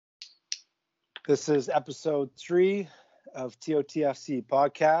This is episode 3 of TOTFC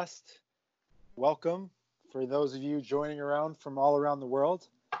podcast. Welcome for those of you joining around from all around the world.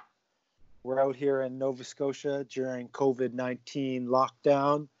 We're out here in Nova Scotia during COVID-19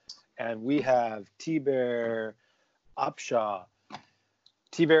 lockdown, and we have T-Bear Upshaw.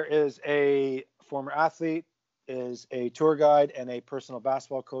 T-Bear is a former athlete, is a tour guide, and a personal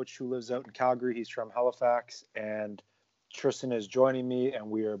basketball coach who lives out in Calgary. He's from Halifax, and Tristan is joining me, and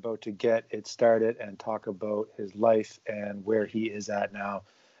we are about to get it started and talk about his life and where he is at now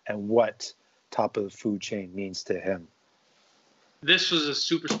and what top of the food chain means to him. This was a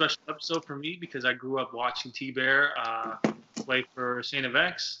super special episode for me because I grew up watching T-Bear play for St.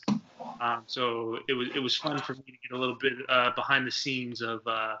 FX. So it was fun for me to get a little bit behind the scenes of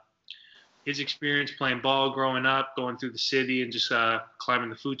his experience playing ball growing up, going through the city, and just climbing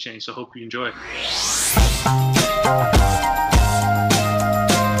the food chain. So hope you enjoy.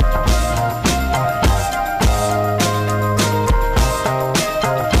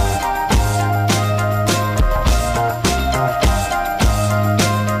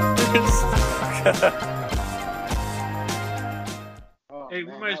 Hey,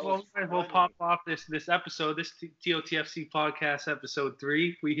 we might as well pop off this episode, this TOTFC podcast episode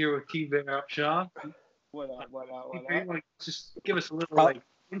 3. We here with T-Bear Upshaw. What up? Just give us a little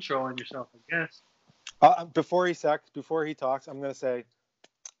intro on yourself, I guess. Before he talks, I'm going to say,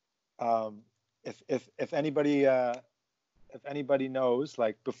 if anybody knows,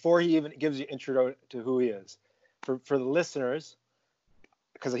 like before he even gives you intro to who he is, for the listeners,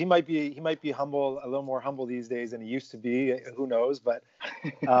 because he might be humble, a little more humble these days than he used to be. Who knows? But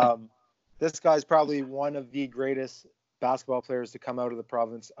this guy's probably one of the greatest basketball players to come out of the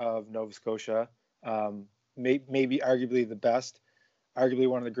province of Nova Scotia. Maybe arguably the best. Arguably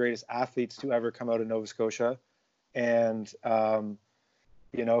one of the greatest athletes to ever come out of Nova Scotia. And,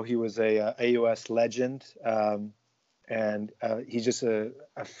 he was a AUS legend. And he's just a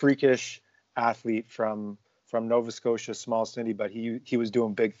freakish athlete from Nova Scotia, small city, but he was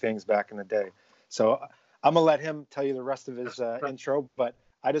doing big things back in the day. So I'm going to let him tell you the rest of his intro, but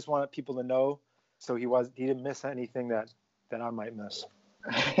I just wanted people to know so he didn't miss anything that I might miss.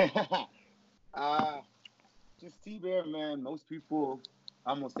 Just T-Bear, man. Most people,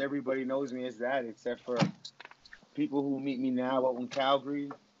 almost everybody knows me as that, except for people who meet me now out in Calgary.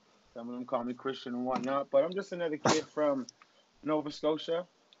 Some of them call me Christian and whatnot, but I'm just another kid from Nova Scotia,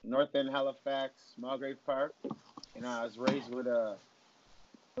 North End, Halifax, Mulgrave Park, and I was raised with a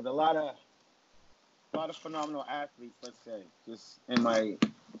lot of phenomenal athletes. Let's say, just in my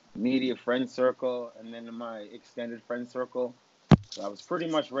immediate friend circle, and then in my extended friend circle. So I was pretty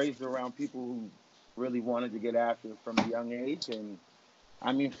much raised around people who really wanted to get after it from a young age, and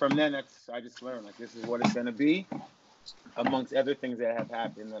I mean, from then I just learned like this is what it's gonna be, amongst other things that have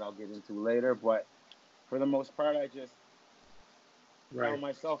happened that I'll get into later. But for the most part, I just found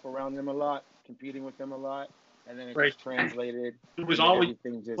myself around them a lot, competing with them a lot, and then it just translated. It was always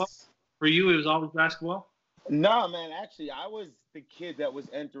for you. It was always basketball. No, man. Actually, I was the kid that was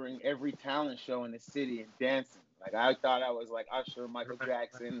entering every talent show in the city and dancing. Like I thought I was like Usher, Michael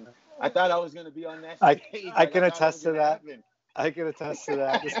Jackson. I thought I was gonna be on that stage. I can attest to that. I can attest to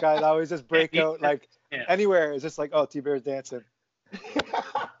that. This guy always just break out like anywhere. It's just like, oh, T-Bear's dancing.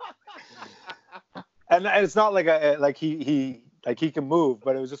 And it's not like he can move,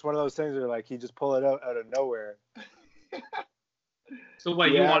 but it was just one of those things where like he just pull it out of nowhere. So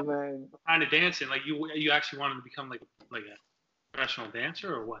what you want kind of dancing? Like you actually wanted to become like a professional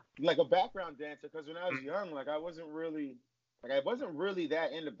dancer or what? Like a background dancer, because when I was young, like I wasn't really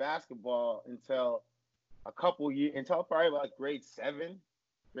that into basketball until a couple years, until probably like grade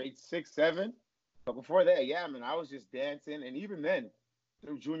 6, 7. But before that, yeah, man, I was just dancing, and even then,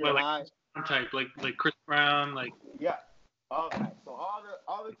 through junior high, type like Chris Brown, like all that. So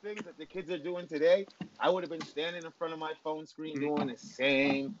all the things that the kids are doing today, I would have been standing in front of my phone screen doing the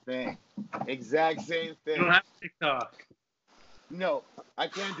same thing, exact same thing. You don't have TikTok. No, I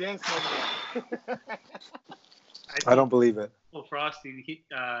can't dance no more. I don't believe it. Well, Frosty,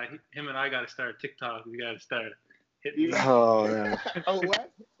 him and I got to start TikTok. We got to start. Oh, yeah. Oh,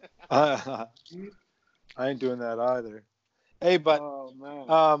 what? I ain't doing that either. Hey, but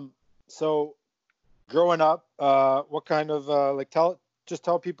so growing up, what kind of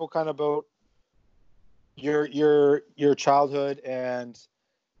tell people kind of about your childhood, and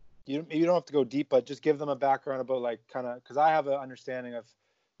you don't have to go deep, but just give them a background about like kind of, because I have an understanding of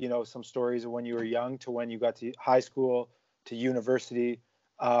some stories of when you were young to when you got to high school to university.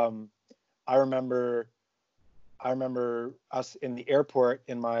 I remember us in the airport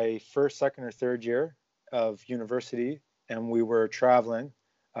in my first, second, or third year of university, and we were traveling.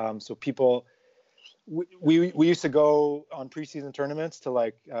 So people we used to go on preseason tournaments to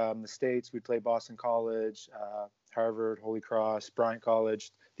like the States. We'd play Boston College, Harvard, Holy Cross, Bryant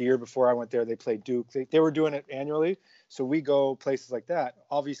College. The year before I went there, they played Duke. They were doing it annually. So we go places like that.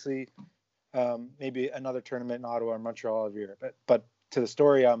 Obviously, maybe another tournament in Ottawa or Montreal every year. But to the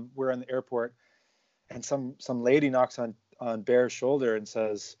story, we're in the airport, and some lady knocks on Bear's shoulder and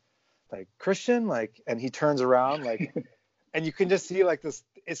says, like, Christian, like, and he turns around, like, and you can just see like this.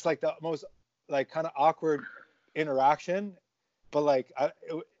 It's like the most like kind of awkward interaction, but like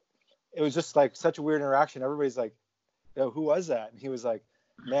it was just like such a weird interaction. Everybody's like, yo, who was that? And he was like,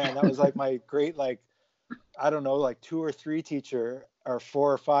 man, that was like my great, like, I don't know, like 2 or 3 teacher or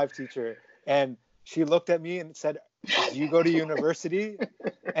 4 or 5 teacher. And she looked at me and said, do you go to university?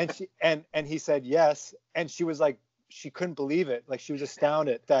 And he said yes. And she was like, she couldn't believe it. Like, she was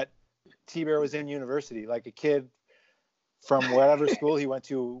astounded that T-Bear was in university. Like, a kid from whatever school he went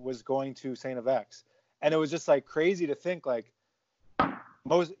to was going to St. FX. And it was just like crazy to think, like,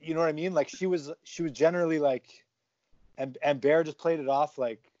 most, you know what I mean? Like, she was generally like, and Bear just played it off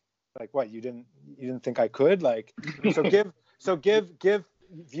like what, you didn't think I could, like, so give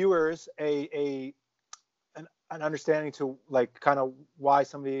viewers an understanding to, like, kind of why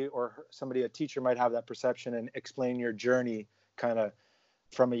somebody, a teacher might have that perception, and explain your journey kind of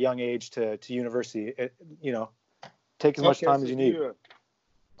from a young age to university. Take as much time as you need.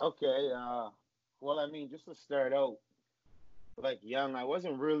 Okay. Well, I mean, just to start out, like, young, I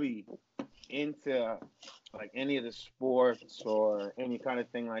wasn't really into like any of the sports or any kind of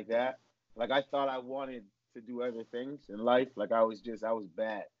thing like that. Like, I thought I wanted to do other things in life. Like, I was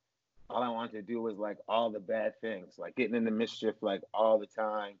bad. All I wanted to do was like all the bad things, like getting into mischief like all the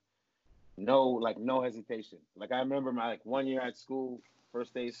time. No hesitation. Like, I remember my, like, 1 year at school,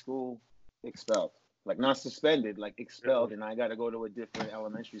 first day of school, expelled. Like, not suspended, like expelled, and I got to go to a different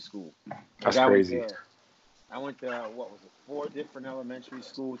elementary school. That's crazy. I went to 4 different elementary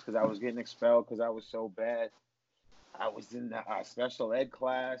schools because I was getting expelled because I was so bad. I was in the special ed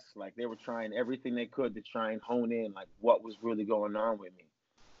class. Like, they were trying everything they could to try and hone in, like, what was really going on with me.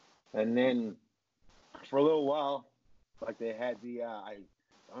 And then for a little while, like, they had I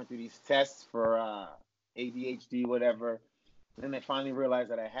went through these tests for ADHD, whatever. And then they finally realized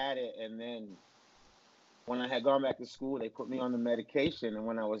that I had it. And then when I had gone back to school, they put me on the medication. And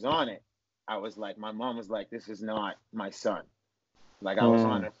when I was on it, I was like, my mom was like, this is not my son. Like, I was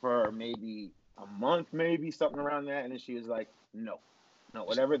on it for maybe a month, maybe something around that. And then she was like, no,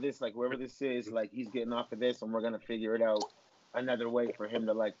 whatever this, like, wherever this is, like, he's getting off of this, and we're going to figure it out another way for him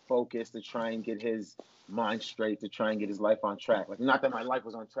to, like, focus, to try and get his mind straight, to try and get his life on track. Like, not that my life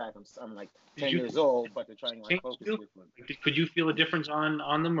was on track. I'm like 10 years old, but to try and, like, focus different. Could you feel a difference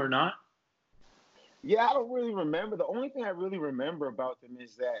on them or not? Yeah, I don't really remember. The only thing I really remember about them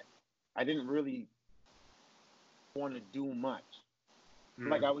is that I didn't really want to do much.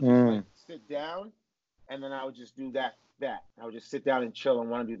 Like, I would just like sit down, and then I would just do that. I would just sit down and chill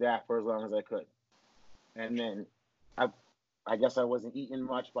and want to do that for as long as I could. And then I guess I wasn't eating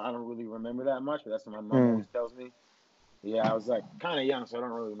much, but I don't really remember that much. But that's what my mom always tells me. Yeah, I was like kind of young, so I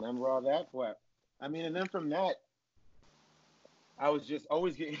don't really remember all that. But I mean, and then from that, I was just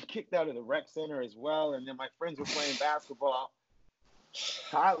always getting kicked out of the rec center as well. And then my friends were playing basketball.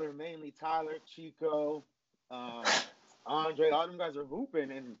 Tyler, Chico, Andre, all them guys are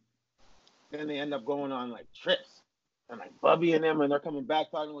hooping, and then they end up going on like trips. And like Bubby and them, and they're coming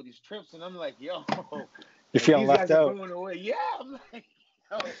back talking about these trips, and I'm like, yo, you're feeling left out. Going away. Yeah, I'm like,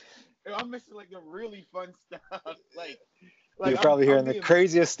 yo, I'm missing like the really fun stuff. Like you're probably hearing the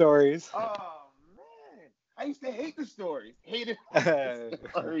craziest stories. Oh man, I used to hate the stories. Hated the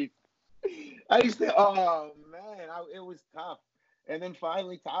stories. It was tough. And then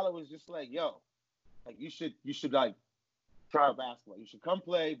finally, Tyler was just like, yo, like, you should like try basketball. You should come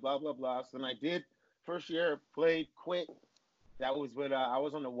play, blah, blah, blah. So then I did. First year, played, quit. That was when I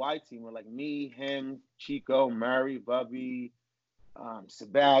was on the Y team with, like, me, him, Chico, Murray, Bubby,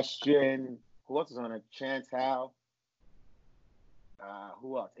 Sebastian. Who else was on it? Chance Howe.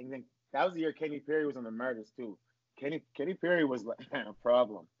 Who else? And then that was the year Kenny Perry was on the Murders, too. Kenny Perry was, like, a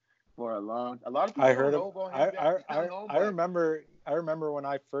problem for a lot of people. I heard him. I remember when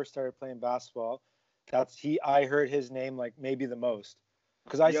I first started playing basketball. I heard his name like maybe the most,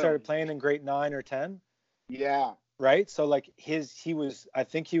 because I started playing in grade 9 or 10. Yeah. Right. So like I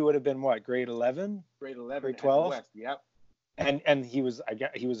think he would have been what, grade 11? Grade 11. Grade 12. West. Yep. And he was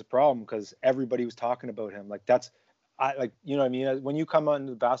a problem because everybody was talking about him. Like, you know what I mean? When you come on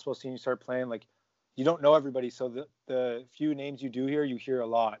the basketball scene, you start playing, like, you don't know everybody. So the few names you do hear, you hear a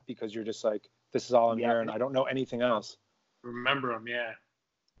lot, because you're just like, this is all I'm hearing. I don't know anything else. Remember him, yeah.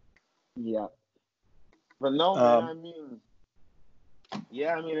 Yeah. But no, man, I mean,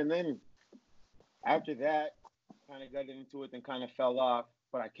 yeah, I mean, and then after that, kind of got into it, then kind of fell off.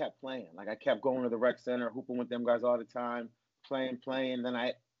 But I kept playing. Like, I kept going to the rec center, hooping with them guys all the time, playing. Then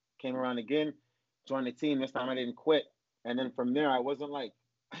I came around again, joined the team. This time I didn't quit. And then from there, I wasn't like,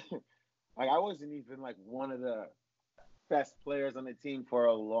 like I wasn't even like one of the best players on the team for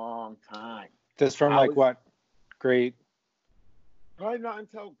a long time. This from like what grade? Probably not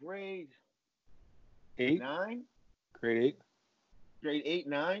until grade 8? 9. Grade 8? Grade 8,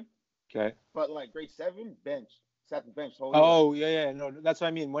 9. Okay. But like grade 7, sat the bench whole year. Yeah. No, that's what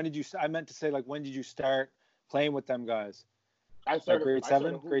I mean. When did you? I meant to say like when did you start playing with them guys? I started like grade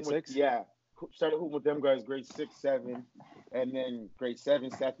 7, grade 6. Yeah, started hooping with them guys grade 6, 7, and then grade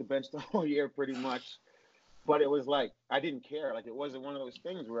 7 sat the bench the whole year pretty much. But it was like I didn't care. Like it wasn't one of those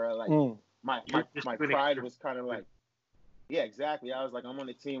things where like my pride was kind of like, yeah, exactly. I was like, I'm on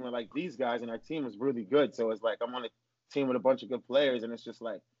a team with like these guys, and our team was really good. So it's like I'm on a team with a bunch of good players, and it's just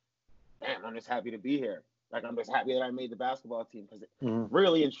like, damn, I'm just happy to be here. Like I'm just happy that I made the basketball team because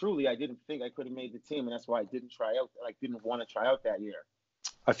really and truly, I didn't think I could have made the team, and that's why I didn't try out. Like didn't want to try out that year.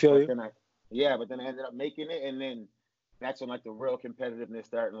 I feel you. But then I ended up making it, and then that's when like the real competitiveness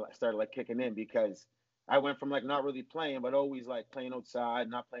started like kicking in because I went from like not really playing, but always like playing outside,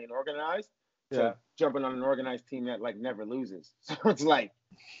 not playing organized, to jumping on an organized team that like never loses. So it's like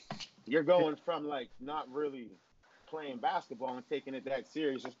you're going from like not really playing basketball and taking it that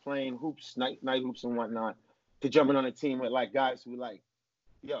serious, just playing hoops, night hoops and whatnot, to jumping on a team with like guys who like,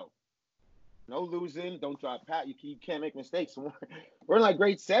 yo, no losing, don't drop pat, you can't make mistakes. We're in like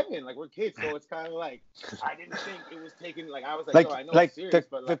grade 7, like we're kids, so it's kind of like I didn't think it was taking like I was like, I know it's serious,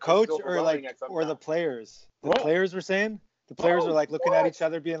 but the coach or the players, players were saying the players were like looking at each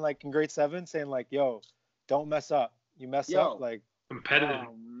other, being like in grade 7, saying like, yo, don't mess up, you mess up, like competitive.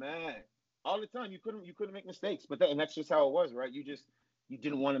 Oh man. All the time, you couldn't make mistakes, but that's just how it was, right? You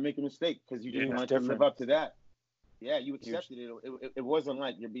didn't want to make a mistake because you didn't want to live up to that. Yeah, you accepted it. It wasn't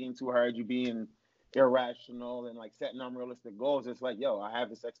like you're being too hard, you're being irrational and like setting unrealistic goals. It's like, yo, I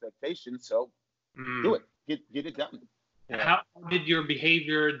have this expectation, so do it, get it done. Yeah. How did your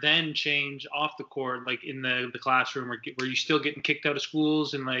behavior then change off the court, like in the classroom, or were you still getting kicked out of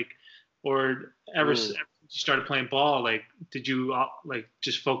schools and like, or ever since you started playing ball, like did you like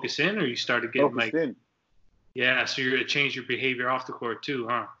just focus in, or you started getting focused in? Yeah, so it changed your behavior off the court too,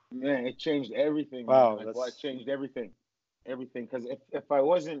 huh? Man, it changed everything. Wow, man. It changed everything. Because if I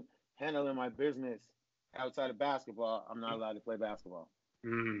wasn't handling my business outside of basketball, I'm not allowed to play basketball.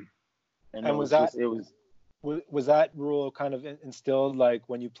 And was that rule kind of instilled like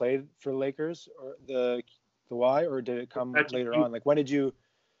when you played for the Lakers or the Y, or did it come later on? Like when did you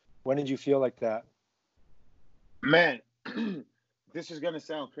feel like that? Man, this is gonna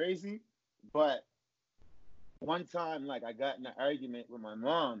sound crazy, but one time, like, I got in an argument with my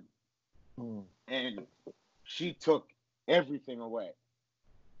mom, and she took everything away.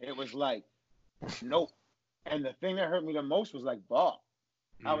 It was like, nope. And the thing that hurt me the most was like ball.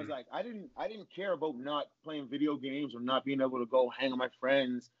 I was like, I didn't care about not playing video games or not being able to go hang with my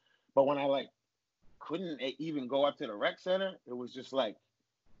friends, but when I like couldn't even go up to the rec center, it was just like,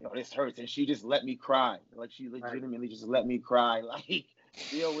 this hurts. And she just let me cry. Like she legitimately just let me cry. Like,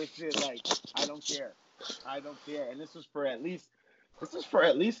 deal with it. Like, I don't care. And this was for at least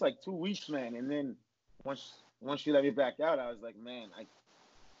like 2 weeks, man. And then once she let me back out, I was like, man,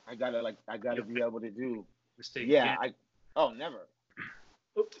 I gotta be able to do. Mistake. Yeah. Never.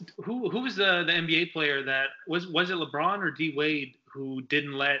 Who was the NBA player that was it LeBron or D Wade who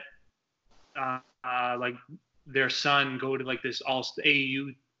didn't let like their son go to like this all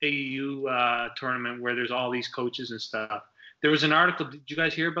AAU tournament where there's all these coaches and stuff? There was an article. Did you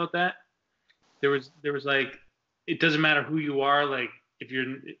guys hear about that? There was like, it doesn't matter who you are. Like if you're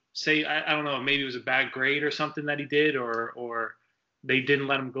I don't know, maybe it was a bad grade or something that he did, or they didn't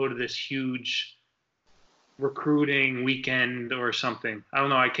let him go to this huge recruiting weekend or something. I don't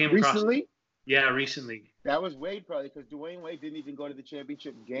know. I came across recently. Yeah, recently. That was Wade probably, because Dwayne Wade didn't even go to the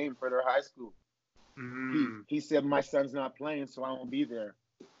championship game for their high school. He said, my son's not playing, so I won't be there.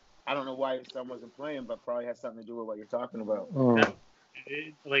 I don't know why his son wasn't playing, but probably has something to do with what you're talking about.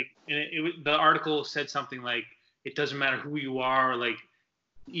 The article said something like, it doesn't matter who you are, like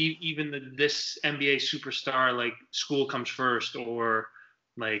even this NBA superstar, like school comes first, or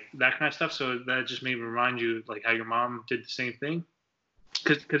like that kind of stuff. So that just made me remind you like how your mom did the same thing,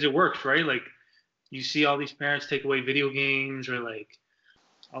 because it works, right? Like you see all these parents take away video games or like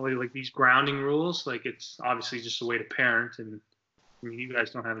all like these grounding rules. Like it's obviously just a way to parent, and I mean, you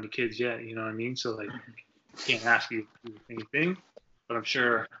guys don't have any kids yet, you know what I mean? So like can't ask you to do anything, but I'm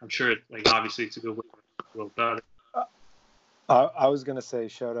sure like obviously it's a good way Without it. I was gonna say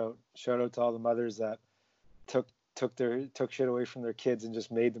shout out to all the mothers that took shit away from their kids and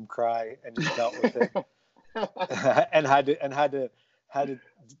just made them cry and just dealt with it and had to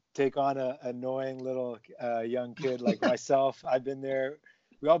take on a annoying little young kid like myself. I've been there.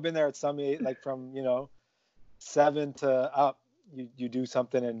 We all been there at some age, like from 7 to up. You do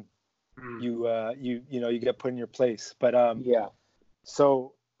something and you get put in your place. But Yeah.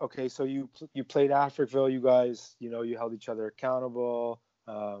 So okay, so you played Africville. You guys, you held each other accountable.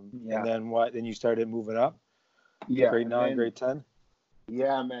 And then what? Then you started moving up. Yeah. Grade 9, then, grade 10.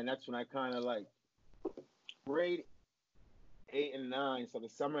 Yeah, man. That's when I kind of like grade 8 and 9. So the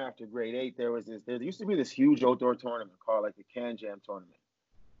summer after grade 8, there used to be this huge outdoor tournament called like the Can Jam tournament.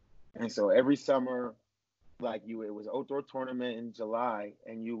 And so every summer, like it was outdoor tournament in July,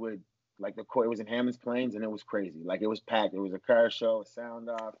 and you would like the court. It was in Hammonds Plains, and it was crazy. Like it was packed. It was a car show, a sound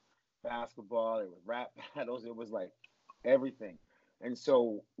off, basketball. It was rap battles. It was like everything. And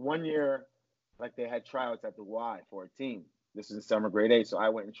so one year, like they had tryouts at the Y for a team. This is in summer grade 8, so I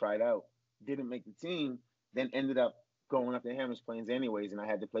went and tried out. Didn't make the team. Then ended up going up to Hammonds Plains anyways, and I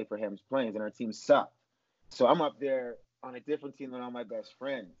had to play for Hammonds Plains, and our team sucked. So I'm up there on a different team than all my best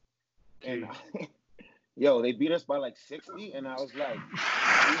friends. And they beat us by like 60, and I was like,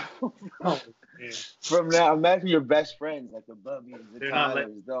 from now, imagine your best friends, like the Bubbies, the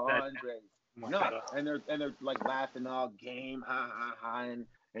Tylers, the Andres. And they're like laughing all game, ha,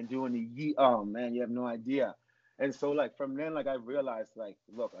 and doing the yeet. Oh man, you have no idea. And so like from then, like I realized, like,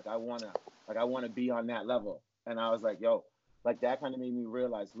 look, like I wanna be on that level. And I was like, yo, like that kind of made me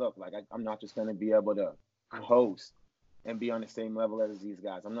realize, look, like I'm not just gonna be able to host and be on the same level as these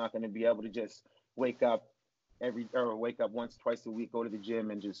guys. I'm not gonna be able to just wake up once, twice a week, go to the gym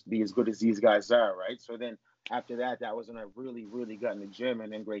and just be as good as these guys are, right? So then after that was when I really, really got in the gym.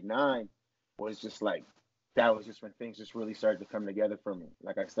 And then grade 9 was just like, that was just when things just really started to come together for me.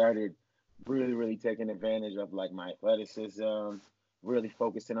 Like I started really, really taking advantage of like my athleticism, really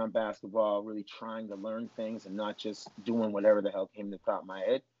focusing on basketball, really trying to learn things and not just doing whatever the hell came to the top of my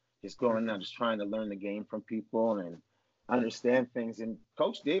head. Just going out, just trying to learn the game from people and understand things. And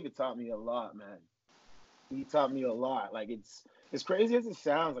Coach David taught me a lot, man. He taught me a lot. Like it's as crazy as it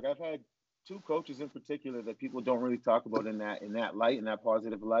sounds. Like I've had 2 coaches in particular that people don't really talk about in that light, in that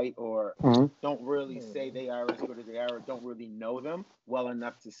positive light, or don't really say they are as good as they are, or don't really know them well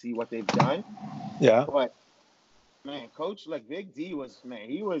enough to see what they've done. Yeah. But man, Coach like Big D he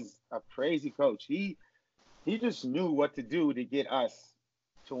was a crazy coach. He just knew what to do to get us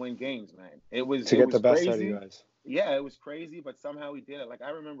to win games, man. It was the best crazy. out of you guys. Yeah, it was crazy, but somehow we did it. Like I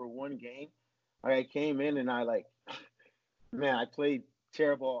remember one game, I came in and I played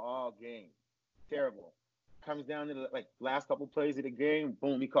terrible all game. Terrible. Comes down to the last couple plays of the game,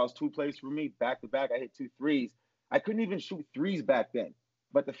 boom, he calls 2 plays for me, back to back. I hit 2 threes. I couldn't even shoot threes back then.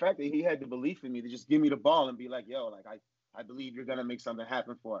 But the fact that he had the belief in me to just give me the ball and be like, yo, like I believe you're gonna make something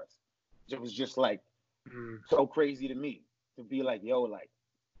happen for us. It was just like so crazy to me to be like, yo, like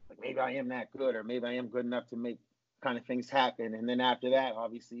maybe I am that good, or maybe I am good enough to make kind of things happen. And then after that,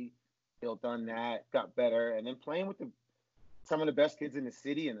 obviously, built on that, got better, and then playing with some of the best kids in the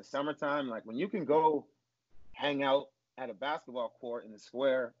city in the summertime. Like when you can go hang out at a basketball court in the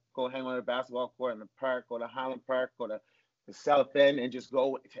square, go hang out at a basketball court in the park, go to Highland Park, go to the South End, and just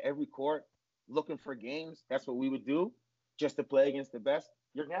go to every court looking for games. That's what we would do just to play against the best.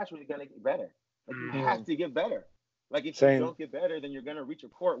 You're naturally going to get better. Like you have to get better. Like if you don't get better, then you're going to reach a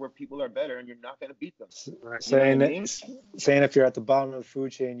court where people are better and you're not going to beat them. Saying if you're at the bottom of the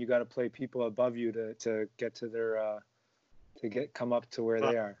food chain, you got to play people above you to get to their come up to where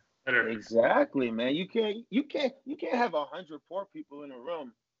they are. Exactly, man. You can't have 100 poor people in a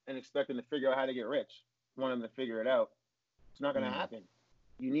room and expect them to figure out how to get rich. Want them to figure it out. It's not going to happen.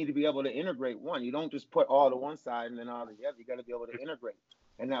 You need to be able to integrate one. You don't just put all to one side and then all together. You got to be able to integrate,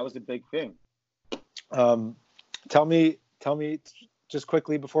 and that was the big thing. Tell me just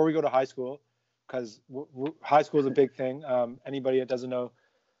quickly before we go to high school, because high school is a big thing. Anybody that doesn't know,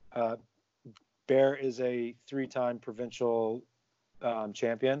 Bear is a 3-time provincial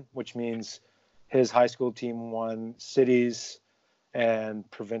champion, which means his high school team won cities and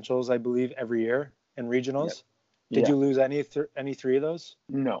provincials, I believe, every year, and regionals. Did you lose any 3 of those?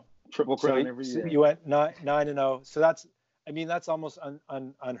 No, triple crown every year. You went 9-0. So that's almost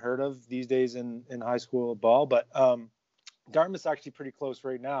unheard of these days in high school ball. But Dartmouth's actually pretty close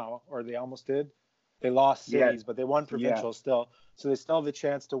right now, or they almost did. They lost cities, but they won provincials still. So they still have the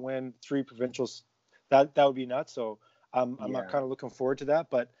chance to win 3 provincials. That would be nuts. So I'm not kind of looking forward to that.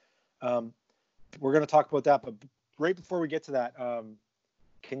 But we're going to talk about that. But right before we get to that,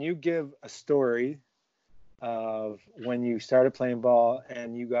 can you give a story of when you started playing ball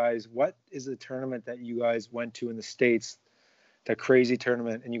and you guys, what is the tournament that you guys went to in the States, that crazy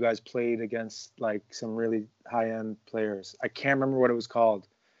tournament, and you guys played against like some really high-end players? I can't remember what it was called.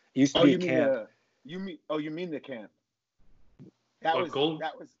 It used to be a camp. You mean the camp? That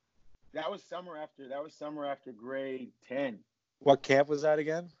was summer after grade 10. What camp was that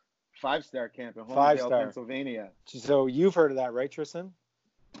again? 5-star camp in Homedale, Pennsylvania. So you've heard of that, right, Tristan?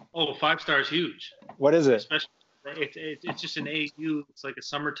 Oh, 5-star is huge. What is it? Especially, it's just an AU. It's like a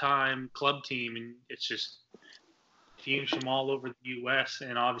summertime club team, and it's just teams from all over the U.S.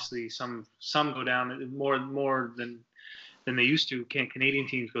 and obviously some go down more than they used to. Canadian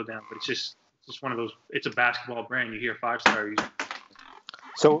teams go down, but it's just one of those. It's a basketball brand. You hear 5-star.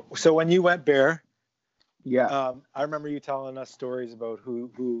 So when you went Bear, yeah, I remember you telling us stories about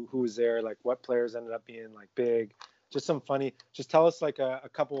who was there, like what players ended up being like big. Just some funny. Just tell us like a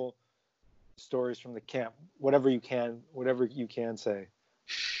couple stories from the camp, whatever you can say.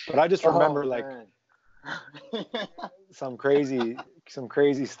 But I just remember some crazy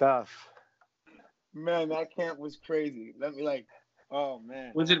stuff. Man, that camp was crazy. Oh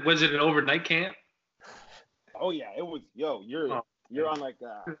man. Was it an overnight camp? Oh yeah, it was. You're on like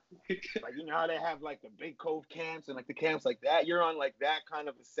you know how they have like the Big Cove camps and like the camps like that. You're on like that kind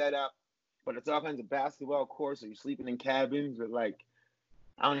of a setup, but it's all kinds of basketball courts. So you're sleeping in cabins with like,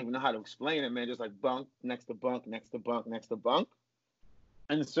 I don't even know how to explain it, man. Just like bunk next to bunk next to bunk next to bunk.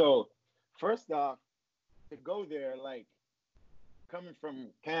 And so, first off, to go there, like coming from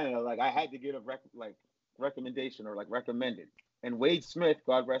Canada, like I had to get a recommendation or like recommended. And Wade Smith,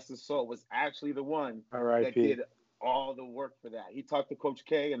 God rest his soul, was actually the one that did all the work for that. He talked to Coach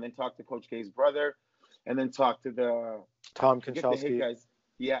K and then talked to Coach K's brother and then talked to the Tom Konchalski. Guys.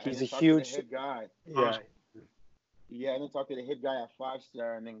 Yeah, he's a huge head guy. Yeah. Yeah, and then talked to the head guy at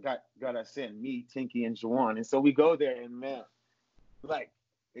 5-star and then got us in, me, Tinky, and Juwan. And so we go there and man, like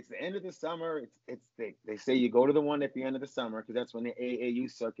it's the end of the summer. They say you go to the one at the end of the summer because that's when the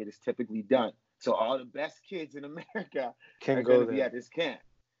AAU circuit is typically done. So all the best kids in America are going to be at this camp.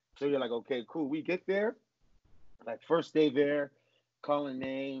 So you're like, okay, cool. We get there. Like first day there, calling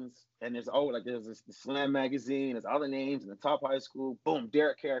names, and there's this the Slam magazine, there's all the names in the top high school. Boom,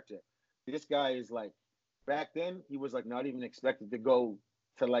 Derek Character. This guy is like, back then he was like not even expected to go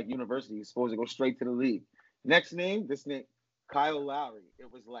to like university. He was supposed to go straight to the league. Next name, Kyle Lowry.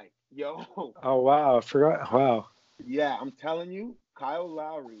 It was like, yo. Oh wow, I forgot. Wow. Yeah, I'm telling you, Kyle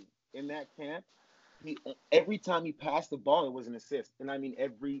Lowry in that camp. Every time he passed the ball, it was an assist, and I mean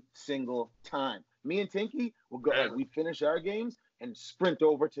every single time. Me and Tinky would go. Like, we'd finish our games and sprint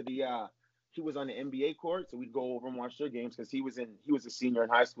over to the. He was on the NBA court, so we'd go over and watch their games because he was a senior in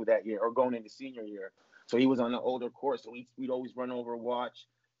high school that year, or going into senior year. So he was on the older court, so we'd always run over and watch.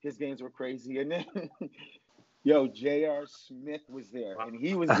 His games were crazy, and then J.R. Smith was there, and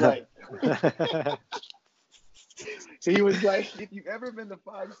he was like. So he was like, if you've ever been to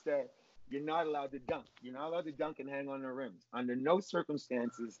 5-star. You're not allowed to dunk. You're not allowed to dunk and hang on the rims. Under no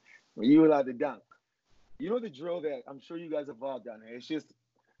circumstances were you allowed to dunk. You know the drill that I'm sure you guys have all done. It's just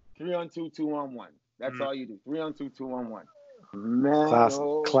 3-on-2, 2-on-1. That's all you do. 3-on-2, 2-on-1.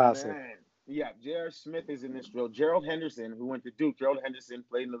 Man, classic. Man. Yeah, J.R. Smith is in this drill. Gerald Henderson, who went to Duke. Gerald Henderson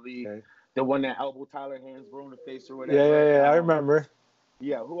played in the league. Okay. The one that elbowed Tyler Hansbrough in the face or whatever. Yeah, I remember.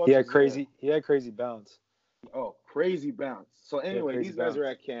 Yeah, who else? He had crazy bounce. Oh, crazy bounce. So anyway, these guys are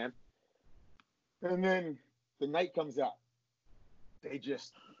at camp. And then the night comes out.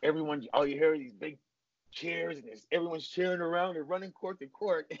 All you hear are these big cheers, and everyone's cheering around and running court to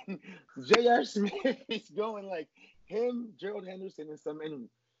court. And J.R. Smith is going like him, Gerald Henderson, and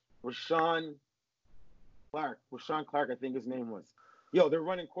Rashawn Clark, I think his name was. They're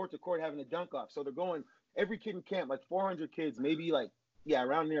running court to court having a dunk off. So they're going, every kid in camp, like 400 kids, maybe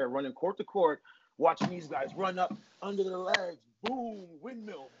around there, running court to court, watching these guys run up under their legs. Boom,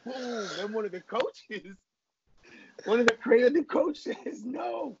 windmill, boom. Then one of the creative coaches,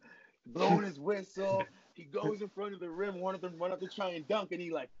 no, blowing his whistle. He goes in front of the rim. One of them run up to try and dunk, and he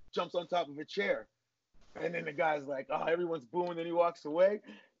like jumps on top of a chair. And then the guy's like, oh, everyone's booing. Then he walks away.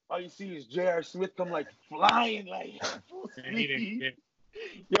 All you see is J.R. Smith come like flying, like full speed.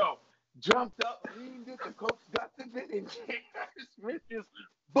 Jumped up, leaned it. The coach got the bit, and J.R. Smith just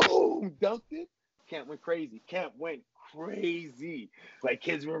boom, dunked it. Camp went crazy. Like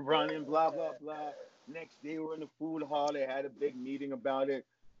kids were running, blah, blah, blah. Next day we're in the food hall. They had a big meeting about it.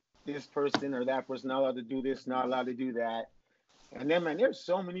 This person or that person not allowed to do this, not allowed to do that. And then, man, there's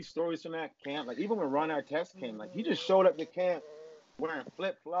so many stories from that camp. Like even when Ron Artest came, like he just showed up to camp wearing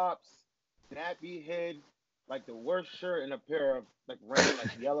flip-flops, nappy head, like the worst shirt and a pair of like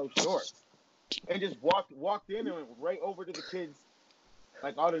yellow shorts. and just walked in and went right over to the kids,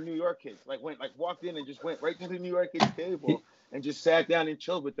 like all the New York kids, like walked in and just went right to the New York kids table and just sat down and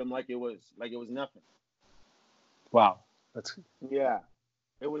chilled with them like it was nothing. Wow, that's Yeah,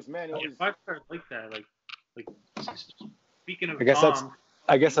 it was, man. It was. Five stars like that, like speaking of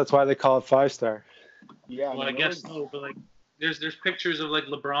I guess that's why they call it 5-star. Yeah, well, I guess so, but like there's pictures of like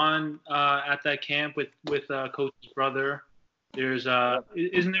LeBron at that camp with Coach's brother. There's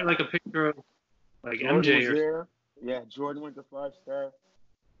isn't there like a picture of like Jordan MJ was or there. Yeah, Jordan went to 5-star.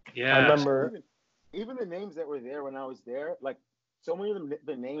 yeah. I remember Even the names that were there when I was there, like so many of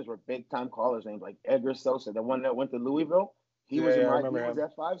the names were big time callers names, like Edgar Sosa, the one that went to Louisville. He was at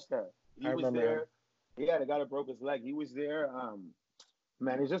 5-star. He was there. Yeah, the guy that broke his leg. He was there.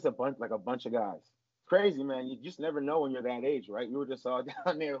 Man, it's just a bunch of guys. Crazy, man. You just never know when you're that age, right? We were just all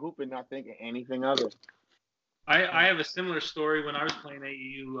down there hooping, not thinking anything of it. I have a similar story when I was playing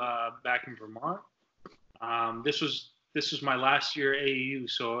AAU back in Vermont. This was my last year AAU,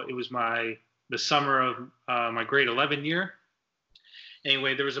 so it was the summer of my grade 11 year.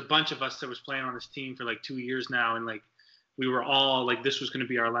 Anyway, there was a bunch of us that was playing on this team for like 2 years now, and like we were all like this was going to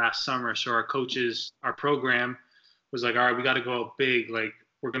be our last summer. So our program was like, all right, we got to go out big. Like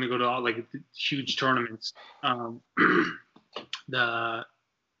we're going to go to all like huge tournaments. The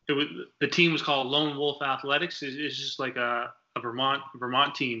team was called Lone Wolf Athletics. It's just like a Vermont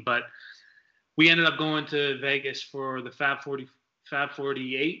team, but we ended up going to Vegas for the Fab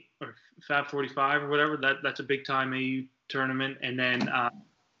 48 or Fab 45 or whatever. That's a big time AU tournament. And then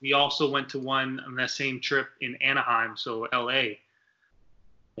we also went to one on that same trip in Anaheim, so LA.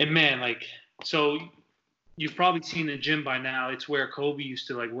 And man, like, so you've probably seen the gym by now. It's where Kobe used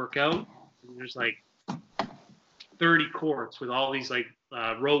to like work out. There's like 30 courts with all these like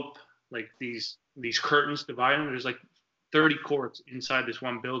rope, like these curtains dividing. There's like 30 courts inside this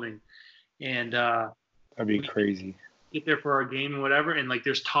one building. And that'd be crazy. Get there for our game and whatever, and like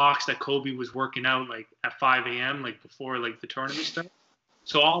there's talks that Kobe was working out like at 5 a.m. like before like the tournament stuff.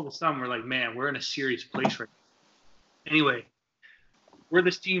 So all of a sudden we're like, man, we're in a serious place right now. Anyway, we're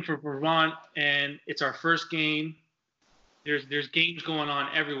this team from Vermont, and it's our first game. There's games going on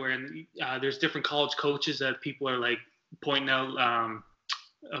everywhere, and there's different college coaches that people are like pointing out.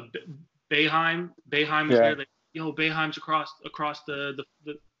 Boeheim is there, like, yo, Boeheim's across the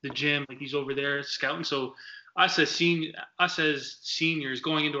gym, like he's over there scouting. So us as seniors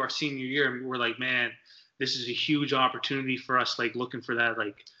going into our senior year, we're like, man, this is a huge opportunity for us, like looking for that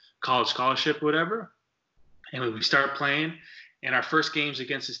like college scholarship or whatever. And we start playing, and our first game's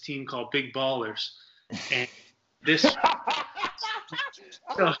against this team called Big Ballers. And this was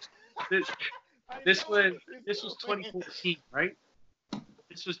 2014, right?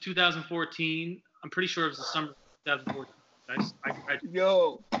 This was 2014. I'm pretty sure it was the summer of 2014.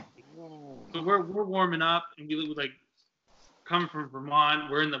 Yo. So we're warming up, and we like coming from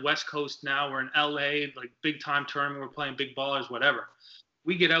Vermont. We're in the West Coast now. We're in LA, like big time tournament. We're playing Big Ballers, whatever.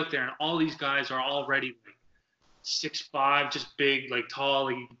 We get out there, and all these guys are already like 6'5", just big, like tall.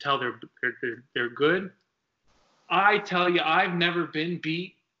 Like you can tell they're good. I tell you, I've never been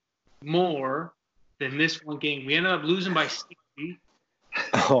beat more than this one game. We ended up losing by 60.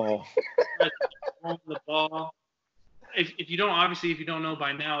 Oh. The ball. If you don't know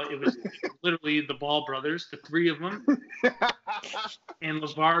by now, it was literally the Ball brothers, the three of them, and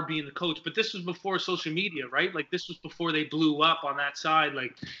LeVar being the coach. But this was before social media, right? Like this was before they blew up on that side.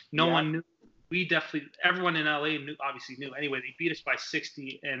 Like no one knew. Everyone in LA obviously knew. Anyway, they beat us by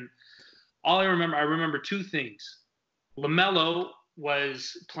 60, and I remember two things. LaMelo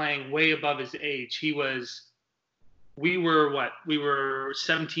was playing way above his age. We were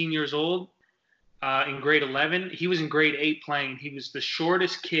 17 years old. In grade 11, he was in grade 8 playing. He was the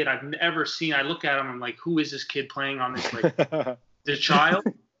shortest kid I've ever seen. I look at him, I'm like, who is this kid playing on this? Like, the child?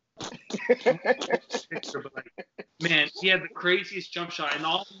 But like, man, he had the craziest jump shot, and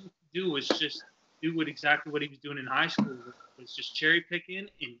all he used to do was just do exactly what he was doing in high school, was just cherry picking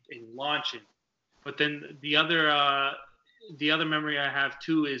and launching. But then the other memory I have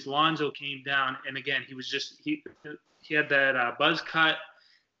too is Lonzo came down, and again he had that buzz cut,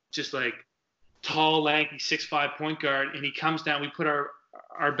 just like tall, lanky, 6'5" point guard, and he comes down. We put our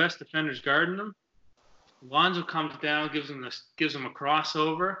best defenders guarding him. Lonzo comes down, gives him a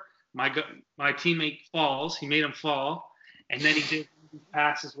crossover. My teammate falls. He made him fall, and then he did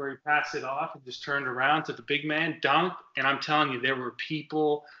passes where he passed it off and just turned around to the big man, dunked. And I'm telling you, there were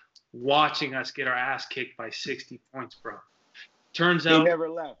people watching us get our ass kicked by 60 points, bro. Turns out, they never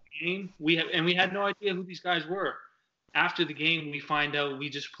left. We had no idea who these guys were. After the game, we find out we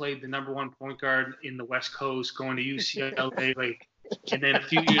just played the number one point guard in the West Coast, going to UCLA, like, and then a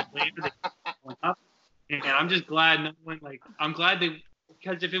few years later, they And I'm just glad no one I'm glad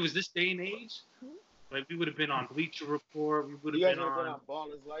because if it was this day and age, like we would have been on Bleacher Report, we would You have guys been would have on been on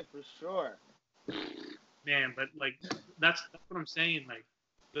Baller's Life for sure. man, but like that's what I'm saying. Like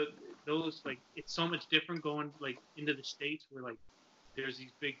those it's so much different going like into the States where like there's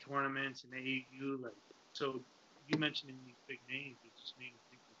these big tournaments and AAU like so you mentioning these big names, it just made me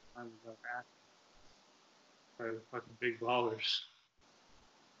think of the time we got asked by the fucking big ballers.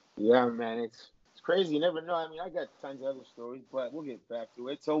 Yeah, man, it's crazy. You never know. I mean, I got tons of other stories, but we'll get back to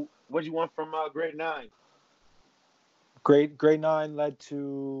it. So, what do you want from grade 9? Grade 9 led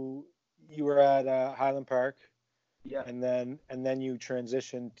to you were at Highland Park. Yeah. And then you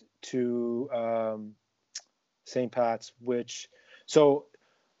transitioned to St. Pat's, which so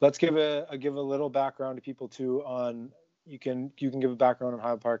let's give a little background to people too on you can give a background on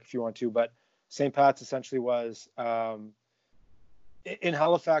Highland Park if you want to, but St. Pat's essentially was in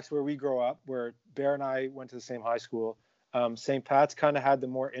Halifax where we grow up, where Bear and I went to the same high school. St. Pat's kind of had the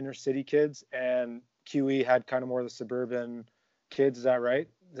more inner city kids, and QE had kind of more of the suburban kids. Is that right?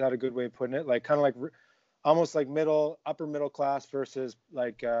 Is that a good way of putting it? Like kind of like almost like upper middle class versus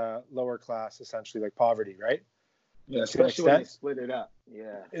like lower class, essentially like poverty, right? Yeah, especially when they split it up.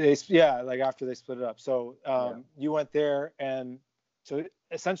 Yeah. Like after they split it up. So you went there, and so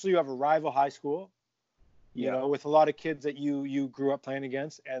essentially you have a rival high school, you know, with a lot of kids that you grew up playing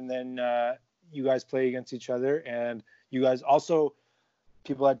against, and then you guys play against each other, and you guys also,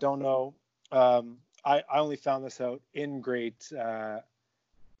 people that don't know, I only found this out in grade 10,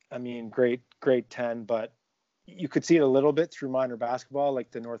 but you could see it a little bit through minor basketball,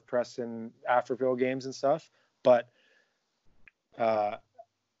 like the North Preston Africville games and stuff. But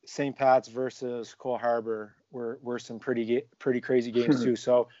St. Pat's versus Cole Harbour were some pretty crazy games too.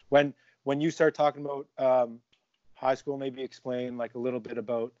 So when you start talking about high school, maybe explain like a little bit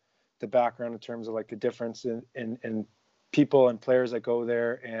about the background in terms of like the difference in people and players that go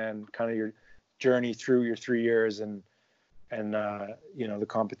there, and kind of your journey through your 3 years, and you know, the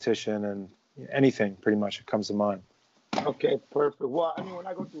competition and anything pretty much that comes to mind. Okay, perfect. Well, I mean, when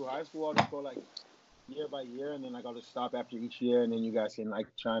I go through high school, I'll just go like year by year, and then like I'll just stop after each year, and then you guys can like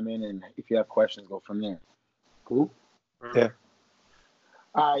chime in, and if you have questions, go from there. Cool? Yeah.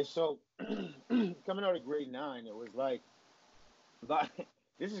 All right, so coming out of grade 9, it was like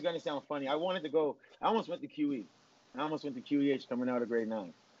this is gonna sound funny. I almost went to QE. I almost went to QEH coming out of grade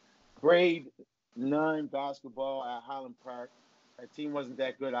 9. Grade 9 basketball at Highland Park. Our team wasn't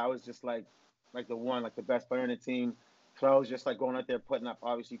that good. I was just like the best player in the team. So I was just like going out there putting up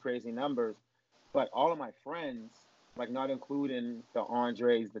obviously crazy numbers. But all of my friends, like not including the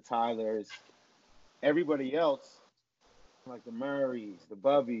Andres, the Tylers, everybody else, like the Murrays, the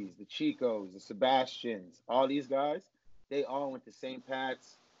Bubbies, the Chicos, the Sebastians, all these guys, they all went to St.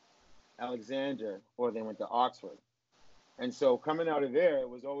 Pat's, Alexander, or they went to Oxford. And so coming out of there, it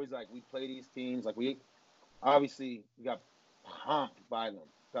was always like we play these teams. Like we got pumped by them,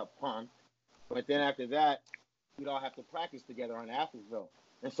 But then after that, we'd all have to practice together on Athensville.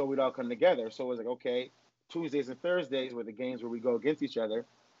 And so we'd all come together. So it was like, okay, Tuesdays and Thursdays were the games where we go against each other.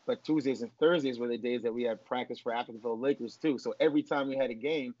 But Tuesdays and Thursdays were the days that we had practice for Athensville Lakers too. So every time we had a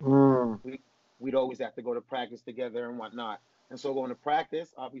game, we'd always have to go to practice together and whatnot. And so going to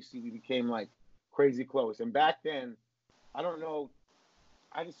practice, obviously we became like crazy close. And back then, I don't know,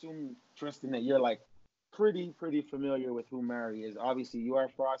 I'd assume, Tristan, that you're like pretty familiar with who Murray is. Obviously, you are,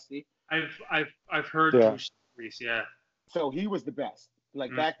 Frosty. I've heard through stories, yeah. So he was the best.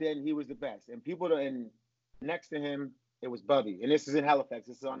 Like back then, he was the best. And and next to him, it was Bubby. And this is in Halifax.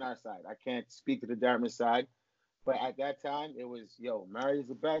 This is on our side. I can't speak to the Dartmouth side. But at that time, it was, Murray's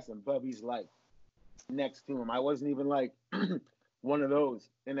the best, and Bubby's like next to him. I wasn't even like one of those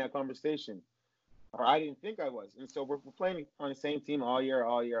in that conversation. Or I didn't think I was. And so we're playing on the same team all year.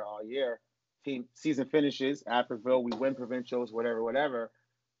 Team season finishes, Africville, we win provincials, whatever.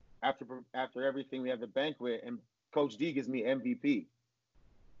 After everything, we have the banquet, and Coach D gives me MVP.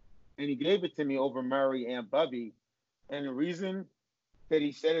 And he gave it to me over Murray and Bubby. And the reason that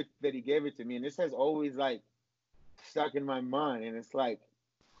he said it, that he gave it to me, and this has always like stuck in my mind, and it's like,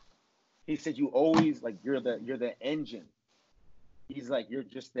 he said, you always, like, you're the engine. He's like, you're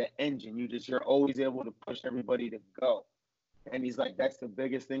just the engine. You're always able to push everybody to go. And he's like, that's the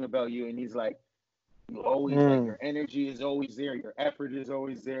biggest thing about you. And he's like, you always, like, your energy is always there. Your effort is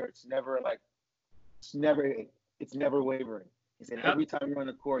always there. It's never wavering. He said, every time you're on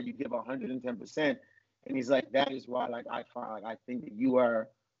the court, you give 110%. And he's like, that is why, like, I think that you are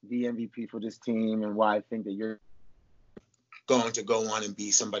the MVP for this team, and why I think that you're going to go on and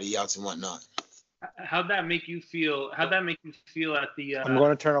be somebody else and whatnot. How'd that make you feel? How'd that make you feel at the? I'm going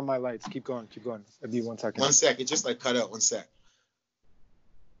to turn on my lights. Keep going. It'll be 1 second. 1 second, just like cut out. 1 sec.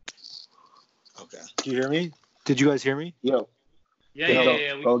 Okay. Do you hear me? Did you guys hear me? Yo.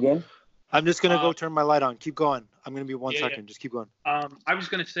 Yeah. Go again. I'm just going to go turn my light on. Keep going. I'm going to be 1 second. Just keep going. I was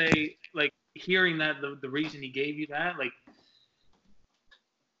gonna say, like, hearing that the reason he gave you that, like,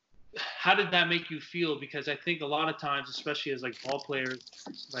 how did that make you feel? Because I think a lot of times, especially as like ball players,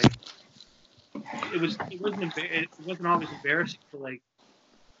 like it wasn't always embarrassing to, like,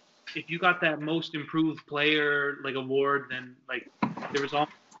 if you got that most improved player like award, then like there was all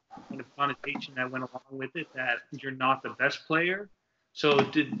kind of connotation that went along with it that you're not the best player. So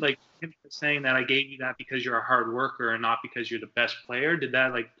did, like, him saying that I gave you that because you're a hard worker and not because you're the best player, did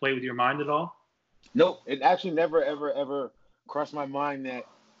that like play with your mind at all? Nope. It actually never, ever, ever crossed my mind that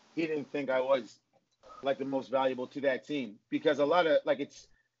he didn't think I was like the most valuable to that team, because a lot of like it's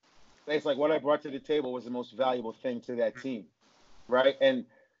like what I brought to the table was the most valuable thing to that team, right? And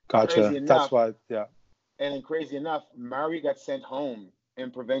Gotcha. crazy enough, That's why, yeah. And then crazy enough, Murray got sent home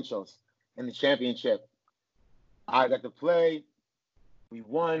in provincials in the championship. I got to play. We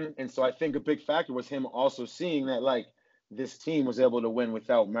won, and so I think a big factor was him also seeing that like this team was able to win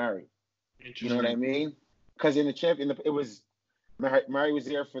without Murray. You know what I mean? Because in the champion, it was Murray was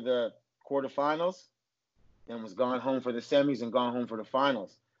there for the quarterfinals, and was gone home for the semis and gone home for the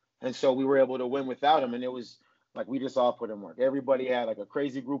finals, and so we were able to win without him. And it was like we just all put in work. Everybody had like a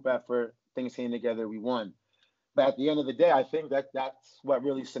crazy group effort. Things came together. We won. But at the end of the day, I think that's what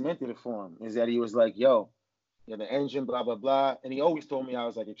really cemented it for him, is that he was like, yo, you're the engine, blah, blah, blah. And he always told me I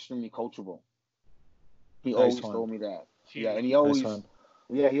was like extremely coachable. He always told me that. Yeah, and he always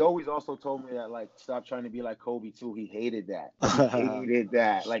he always also told me that, like, stop trying to be like Kobe too. He hated that. He hated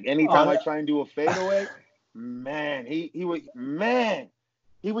that. Like anytime I try and do a fadeaway,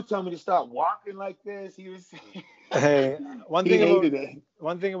 he would tell me to stop walking like this. He was Hey, one he thing hated it.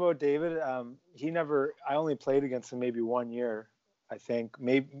 One thing about David, I only played against him maybe 1 year, I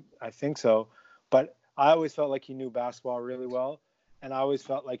think so. But I always felt like he knew basketball really well. And I always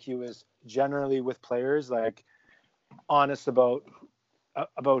felt like he was generally with players, like, honest about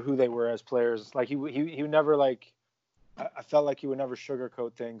who they were as players. Like he would never, like, I felt like he would never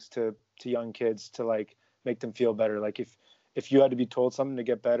sugarcoat things to young kids to, like, make them feel better. Like if you had to be told something to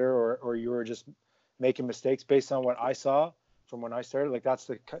get better, or you were just making mistakes based on what I saw from when I started, like, that's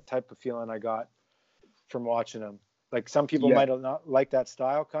the type of feeling I got from watching him. Like, some people might not like that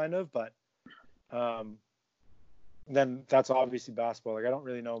style kind of, but then that's obviously basketball. Like, I don't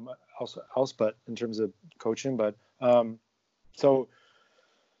really know else but in terms of coaching, but so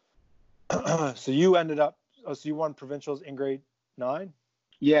you ended up, so you won provincials in grade 9?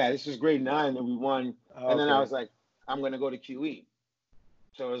 Yeah, this was grade 9 and we won. And then Okay. I was like, I'm going to go to QE.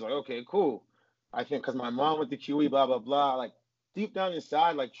 So I was like, okay, cool. I think because my mom went to QE, blah, blah, blah. Like, deep down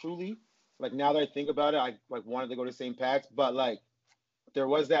inside, like, truly, like, now that I think about it, I, like, wanted to go to St. Pat's. But, like, there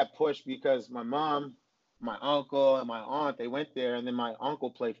was that push because my mom, my uncle, and my aunt, they went there. And then my uncle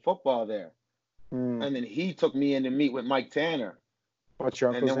played football there. Mm. And then he took me in to meet with Mike Tanner. What's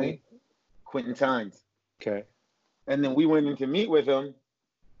your uncle's name? Quentin Tynes. Okay. And then we went in to meet with him,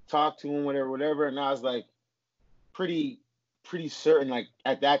 talked to him, whatever. And I was like, pretty certain, like,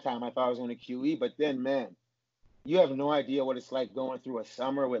 at that time I thought I was going to QE, but then, man, you have no idea what it's like going through a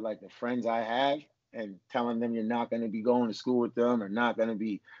summer with, like, the friends I have and telling them you're not going to be going to school with them or not going to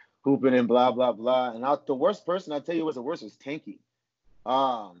be hooping and blah, blah, blah. And the worst person, I'll tell you was the worst, was Tinky.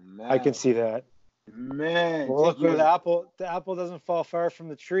 Oh, man. I can see that. Man. Well, look, the apple doesn't fall far from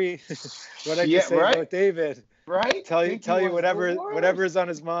the tree. What did you say about David? Right? Tell you whatever is on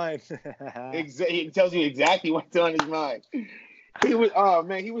his mind. Exactly. It tells you exactly what's on his mind. He was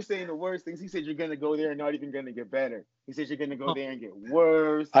he was saying the worst things. He said you're gonna go there and not even gonna get better. He said you're gonna go there and get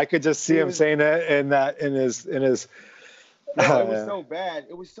worse. I could just see him saying that in his. No, it was so bad.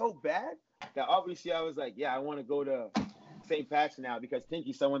 It was so bad that obviously I was like, yeah, I want to go to St. Pat's now, because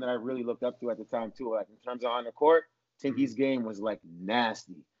Tinky's someone that I really looked up to at the time too. Like, in terms of on the court, Tinky's game was, like,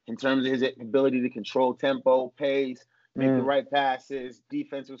 nasty. In terms of his ability to control tempo, pace, make the right passes,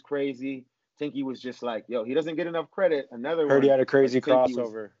 defense was crazy. Tinky was just like, yo, he doesn't get enough credit. Heard he had a crazy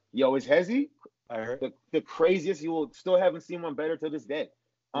crossover. Is Hezzy? I heard the craziest. You will still haven't seen one better to this day.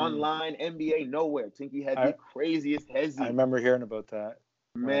 Online, NBA, nowhere. Tinky had the craziest Hezzy. I remember hearing about that.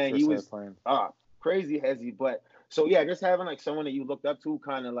 Man, he was crazy Hezzy. But so yeah, just having, like, someone that you looked up to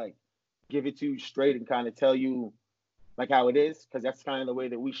kind of, like, give it to you straight and kind of tell you, like, how it is, because that's kind of the way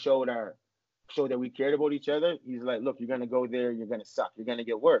that we showed that we cared about each other. He's like, look, you're gonna go there, you're gonna suck, you're gonna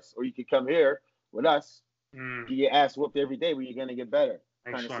get worse, or you could come here with us, you get ass whooped every day, but you're gonna get better,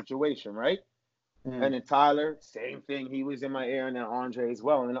 kind of situation, right? And then Tyler, same thing. He was in my ear, and then Andre as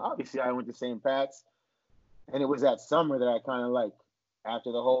well. And then obviously I went to St. Pat's. And it was that summer that I kind of like,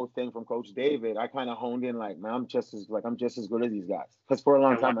 after the whole thing from Coach David, I kind of honed in like, man, I'm just as good as these guys. Because for a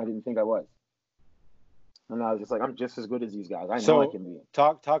long time I didn't think I was. And I was just like, I'm just as good as these guys. I know I can be.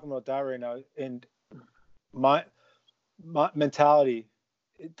 Talking about that right now, and my mentality,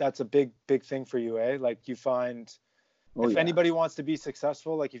 that's a big thing for you, eh? Like you find if anybody wants to be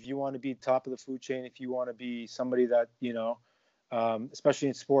successful, like if you want to be top of the food chain, if you want to be somebody that, you know, especially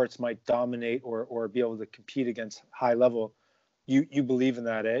in sports, might dominate or be able to compete against high level, you believe in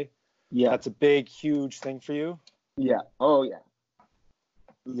that, eh? Yeah. That's a big, huge thing for you. Yeah. Oh yeah.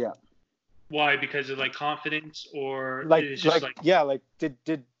 Yeah. Why? Because of like confidence, or like it's just like yeah, like did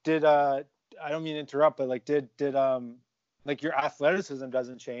I don't mean to interrupt, but like did like your athleticism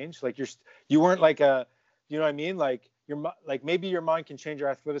doesn't change, like you weren't like a, you know what I mean, like like maybe your mind can change your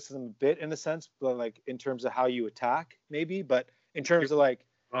athleticism a bit in a sense, but like in terms of how you attack maybe, but in terms of like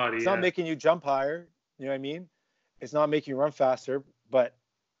body, it's not making you jump higher, you know what I mean, it's not making you run faster, but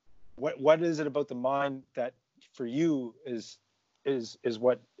what is it about the mind that for you is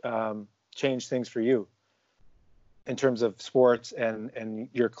what changed things for you in terms of sports and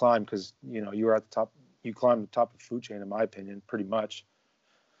your climb, because you know you were at the top, you climbed the top of the food chain in my opinion pretty much.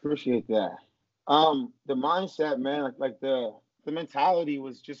 Appreciate that. The mindset, man, like the mentality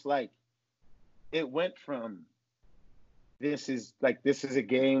was just like, it went from this is a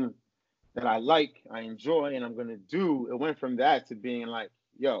game that I like, I enjoy, and I'm gonna do. It went from that to being like,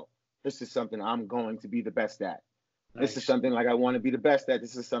 yo, this is something I'm going to be the best at. Nice. This is something like I want to be the best at.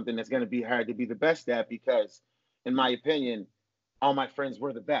 This is something that's going to be hard to be the best at because, in my opinion, all my friends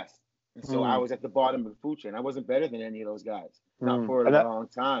were the best. And so I was at the bottom of the food chain. I wasn't better than any of those guys, not for a long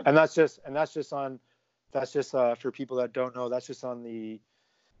time. And that's just for people that don't know, that's just on the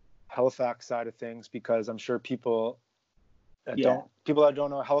Halifax side of things, because I'm sure people that don't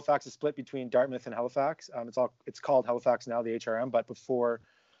know, Halifax is split between Dartmouth and Halifax. It's called Halifax now, the HRM, but before,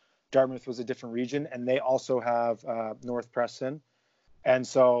 Dartmouth was a different region, and they also have North Preston, and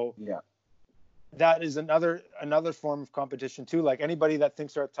so that is another form of competition too. Like anybody that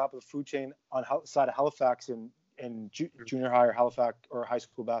thinks they're at the top of the food chain on side of Halifax in junior high or Halifax or high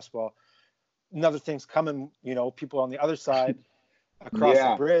school basketball, another thing's coming. You know, people on the other side, across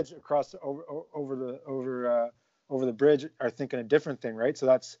the bridge, over the bridge, are thinking a different thing, right? So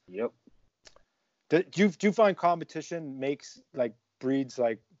that's Do you find competition breeds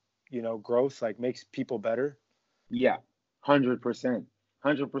you know, growth, like makes people better? Yeah, 100%.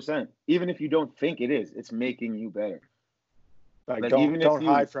 Even if you don't think it is, it's making you better. Like don't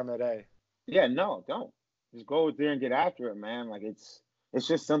hide from it, eh? Yeah, no, don't. Just go there and get after it, man. Like it's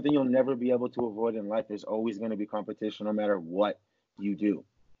just something you'll never be able to avoid in life. There's always going to be competition no matter what you do.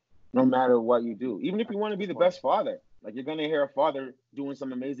 No matter what you do. Even if you want to be the best father, like you're going to hear a father doing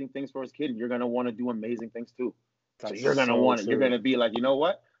some amazing things for his kid, and you're going to want to do amazing things too. So you're going to want it. You're going to be like, you know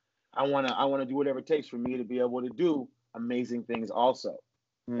what? I want to do whatever it takes for me to be able to do amazing things also.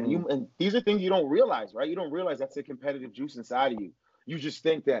 And these are things you don't realize, right? You don't realize that's a competitive juice inside of you. You just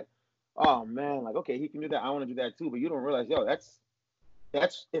think that, oh man, like, okay, he can do that, I want to do that too. But you don't realize, yo, that's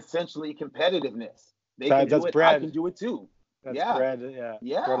essentially competitiveness. They can do it, I can do it too. That's bread,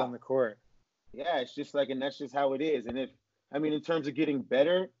 bread on the court. Yeah, it's just like, and that's just how it is. And in terms of getting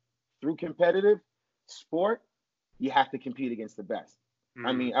better through competitive sport, you have to compete against the best.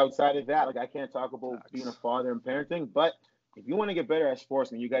 I mean, outside of that, like I can't talk about being a father and parenting, but if you want to get better at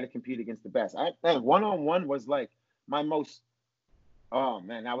sports, man, you got to compete against the best. One-on-one was like my most,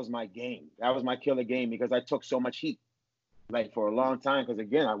 that was my game. That was my killer game because I took so much heat, like for a long time. Because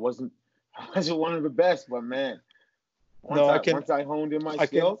again, I wasn't one of the best, but man, once I honed in my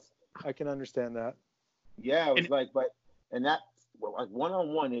skills, I can understand that. Yeah, it was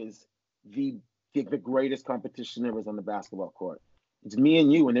one-on-one is the greatest competition there is on the basketball court. It's me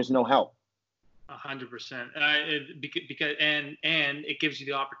and you, and there's no help. 100%. Because it gives you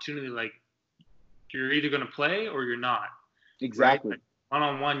the opportunity, like you're either going to play or you're not. Exactly. Right? Like,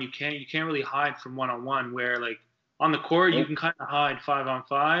 one-on-one, you can't really hide from one-on-one. Where like on the court, you can kind of hide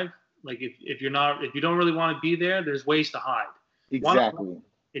 5-on-5. Like if you don't really want to be there, there's ways to hide. Exactly.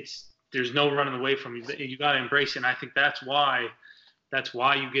 There's no running away from you. You got to embrace it. And I think that's why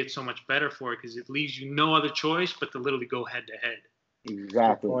you get so much better for it, because it leaves you no other choice but to literally go head to head.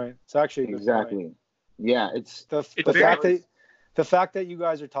 Exactly. Good point. It's actually a good point. Yeah, it's the fact that you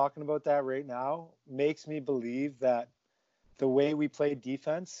guys are talking about that right now makes me believe that the way we played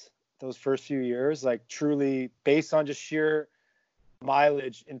defense those first few years, like truly based on just sheer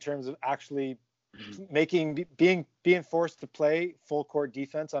mileage in terms of actually being forced to play full court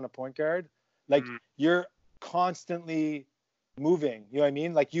defense on a point guard, Like you're constantly moving. You know what I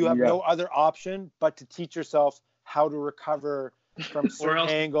mean? Like you have no other option but to teach yourself how to recover from certain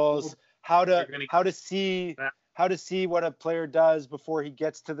angles, how to see what a player does before he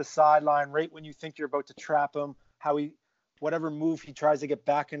gets to the sideline, right when you think you're about to trap him, whatever move he tries to get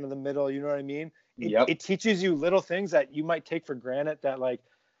back into the middle. You know what I mean? It teaches you little things that you might take for granted that like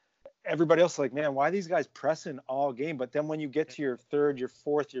everybody else is like, man, why are these guys pressing all game? But then when you get to your third, your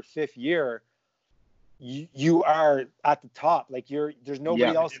fourth, your fifth year, you are at the top. Like there's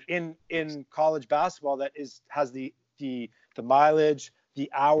nobody else in college basketball that has the mileage,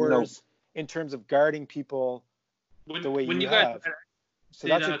 the hours in terms of guarding people the way you have. So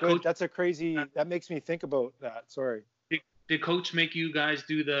that's a crazy, that makes me think about that. Sorry. Did coach make you guys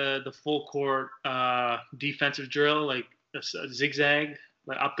do the full court defensive drill, like a zigzag,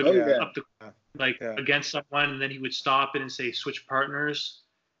 like up against someone, and then he would stop it and say switch partners,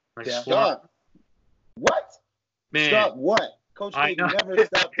 like stop. What? Man, stop what? Coach K never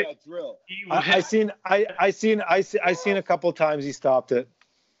stopped that drill. I seen a couple times he stopped it.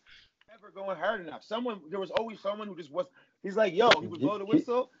 Never going hard enough. There was always someone who just was. He's like, yo, he would blow the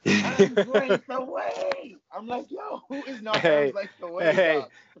whistle. I'm like the way. I'm like, yo, who is not like the way?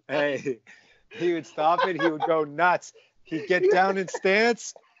 Hey, he would stop it. He would go nuts. He'd get down in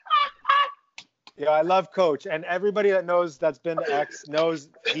stance. Yeah, I love Coach, and everybody that knows that's been to X knows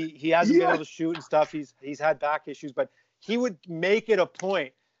he hasn't been able to shoot and stuff. He's had back issues, but he would make it a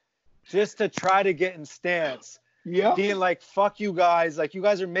point just to try to get in stance. Yeah. Being like, fuck you guys. Like, you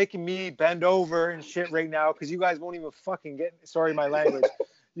guys are making me bend over and shit right now because you guys won't even fucking get, sorry my language,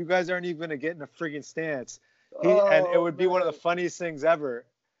 you guys aren't even going to get in a friggin' stance. And it would be one of the funniest things ever.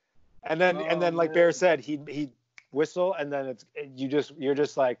 And then like Bear said, he'd whistle, and then you're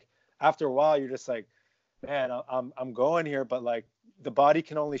just like, after a while, you're just like, man, I'm going here, but like the body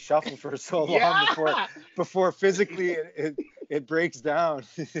can only shuffle for so long before physically it breaks down.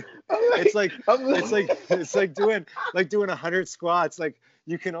 It's like doing 100 squats. Like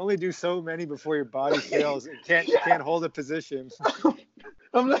you can only do so many before your body fails. It can't hold a position.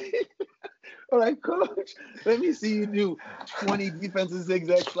 I'm like, Coach, let me see you do 20 defensive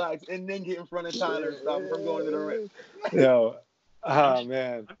zigzag slides and then get in front of Tyler and stop him from going to the rim. Yo. Oh,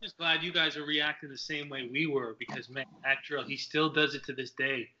 man. I'm just glad you guys are reacting the same way we were because, man, that drill, he still does it to this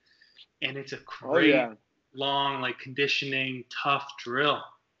day. And it's a great, long, like, conditioning, tough drill.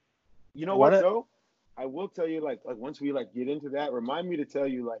 You know what, though? I will tell you, like once we, like, get into that, remind me to tell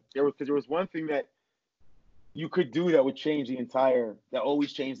you, like, there was one thing that you could do that would that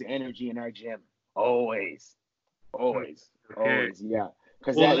always changed the energy in our gym. Always, yeah.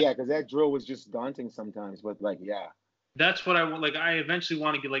 Because that drill was just daunting sometimes, but, like, yeah. That's what I want. Like, I eventually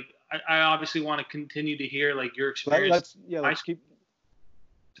want to get, like, I obviously want to continue to hear, like, your experience. Let's keep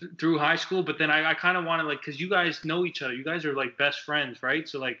through high school, but then I kind of want to, like, because you guys know each other. You guys are, like, best friends, right?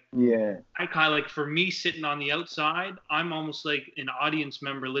 So, like, I kind of, like, for me sitting on the outside, I'm almost like an audience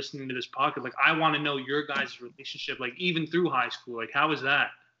member listening to this podcast. Like, I want to know your guys' relationship, like, even through high school. Like, how was that?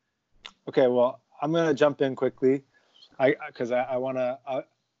 Okay, well, I'm going to jump in quickly because I want to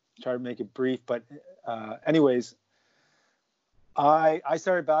try to make it brief. But anyways, I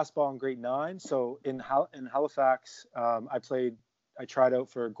started basketball in grade 9. So in Halifax, I tried out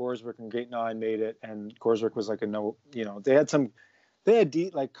for Goreswick in grade 9, made it, and Goreswick was like they had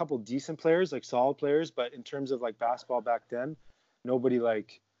a couple decent players, like solid players, but in terms of like basketball back then, nobody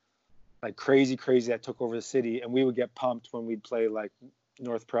like crazy that took over the city. And we would get pumped when we'd play like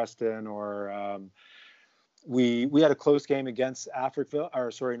North Preston or we had a close game against against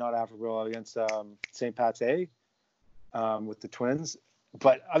St. Pat's A. With the Twins,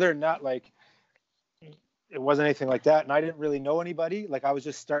 but other than that, like it wasn't anything like that, and I didn't really know anybody. Like I was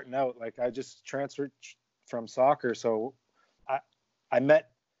just starting out. Like I just transferred from soccer, so I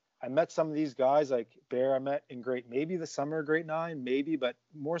met some of these guys. Like Bear, I met in maybe the summer of grade 9, maybe, but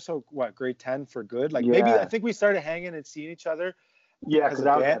more so grade 10 for good. Like maybe I think we started hanging and seeing each other. Yeah,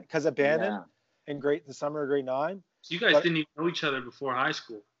 because of Bannon in the summer of grade 9. So you guys didn't even know each other before high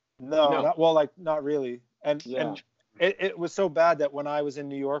school. No. Not really, and. It was so bad that when I was in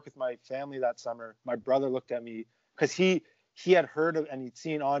New York with my family that summer, my brother looked at me because he had heard of and he'd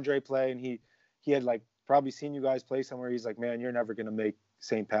seen Andre play, and he had like probably seen you guys play somewhere. He's like, man, you're never going to make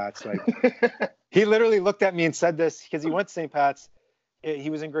St. Pat's. Like he literally looked at me and said this because he went to St. Pat's. He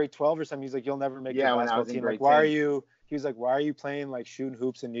was in grade 12 or something. He's like, you'll never make the basketball team. Like, why are you playing like shooting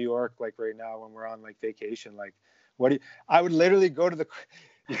hoops in New York like right now when we're on like vacation? Like, I would literally go to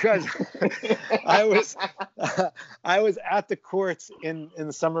you guys, I was at the courts in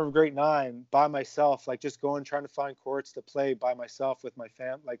the summer of grade 9 by myself, like just trying to find courts to play by myself with my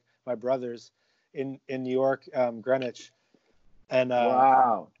like my brothers. in New York, Greenwich, and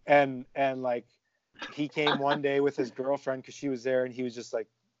Wow. and like he came one day with his girlfriend because she was there, and he was just like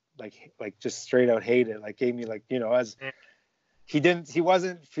just straight out hated, like gave me like, you know, as he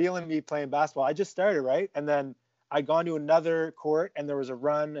wasn't feeling me playing basketball. I just started, right, and then I'd gone to another court and there was a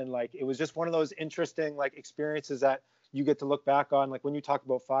run, and like it was just one of those interesting like experiences that you get to look back on. Like when you talk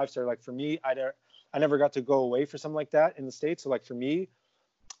about 5-star, like for me, I never got to go away for something like that in the States. So like for me,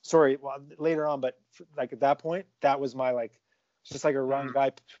 later on, but like at that point, that was my like, it's just like a run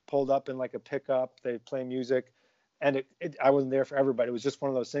guy pulled up in like a pickup, they play music, and I wasn't there for everybody. It was just one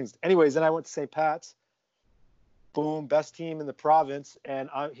of those things. Anyways, then I went to St. Pat's. Boom, best team in the province, and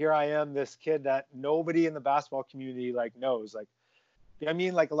here I am, this kid that nobody in the basketball community like knows. Like, I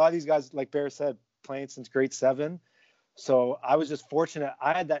mean, like a lot of these guys, like Bear said, playing since grade 7. So I was just fortunate.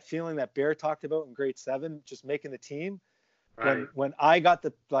 I had that feeling that Bear talked about in grade 7, just making the team. Right. When I got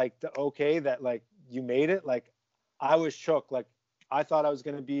the okay that like you made it, like I was shook. Like I thought I was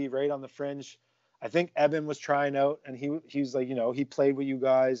going to be right on the fringe. I think Eben was trying out, and he was like, you know, he played with you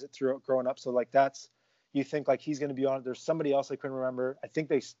guys throughout growing up. So like you think like he's going to be on. There's somebody else I couldn't remember. I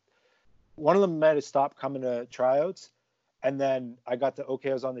think one of them might have stopped coming to tryouts, and then I got the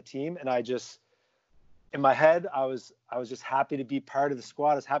okay. I was on the team, and I just, in my head, I was just happy to be part of the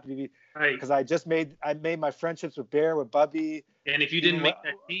squad. I was happy to be, because I made my friendships with Bear, with Bubby. And if you didn't make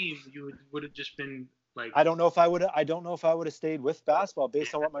that team, you would have just been like. I don't know if I would have stayed with basketball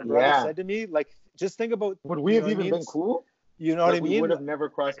based on what my brother said to me. Like, just think about. Would we have even been cool? You know what I mean? We would have never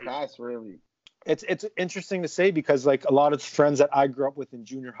crossed paths, really. It's interesting to say, because like a lot of friends that I grew up with in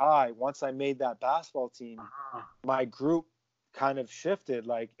junior high, once I made that basketball team, my group kind of shifted.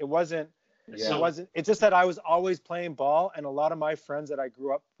 Like it wasn't. It's just that I was always playing ball, and a lot of my friends that I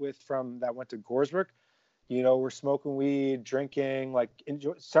grew up with that went to Goresbrook, you know, were smoking weed, drinking, like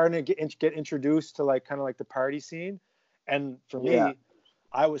starting to get introduced to like kind of like the party scene. And for me,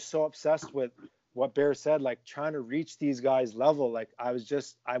 I was so obsessed with what Bear said, like trying to reach these guys' level. Like I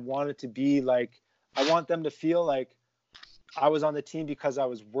wanted to be like, I want them to feel like I was on the team because I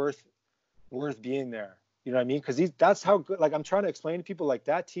was worth being there. You know what I mean? Because that's how good. Like I'm trying to explain to people, like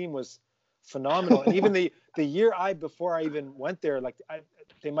that team was phenomenal. And even the year before I even went there, like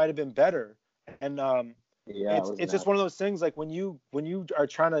they might have been better. And it's just one of those things. Like when you are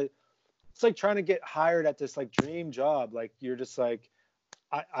trying to, it's like trying to get hired at this like dream job. Like you're just like,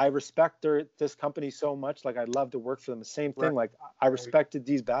 I respect this company so much. Like I'd love to work for them. The same thing. Like I respected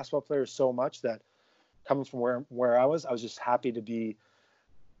these basketball players so much that coming from where I was just happy to be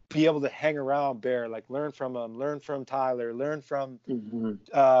able to hang around Bear, like learn from him, learn from Tyler, learn from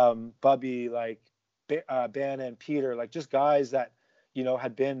Bubby, like Bannon, Peter, like just guys that, you know,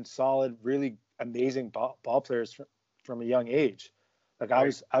 had been solid, really amazing ball players from a young age. Like I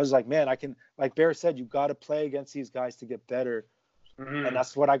was like, man, I can, like Bear said, you got to play against these guys to get better. And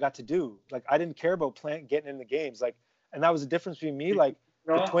that's what I got to do. Like I didn't care about getting in the games. Like, and that was the difference between me, like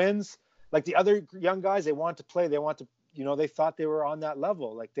the Twins, like the other young guys, they want to play. They want to, you know, they thought they were on that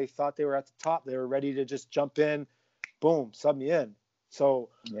level. Like they thought they were at the top. They were ready to just jump in, boom, sub me in. So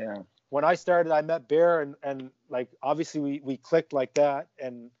when I started, I met Bear, and like obviously we clicked like that.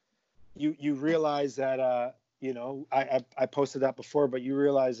 And you realize that you know, I posted that before, but you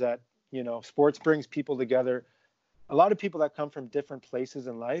realize that, you know, sports brings people together. A lot of people that come from different places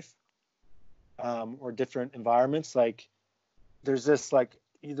in life, or different environments, like there's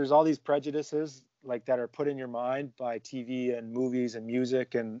all these prejudices like that are put in your mind by TV and movies and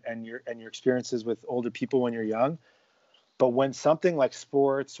music and your experiences with older people when you're young. But when something like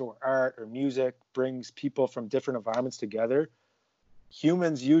sports or art or music brings people from different environments together,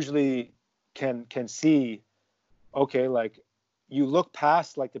 humans usually can see, okay, like you look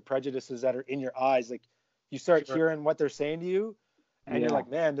past like the prejudices that are in your eyes, like you start hearing what they're saying to you, and you're like,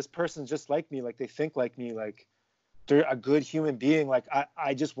 man, this person's just like me, like they think like me, like they're a good human being, like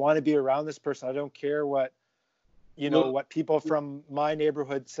I just want to be around this person. I don't care what, you know, what people from my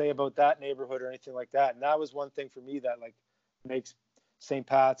neighborhood say about that neighborhood or anything like that. And that was one thing for me that like makes St.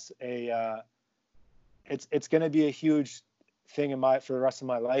 Pat's it's going to be a huge thing for the rest of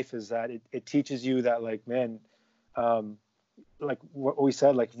my life, is that it teaches you that, like, man, like what we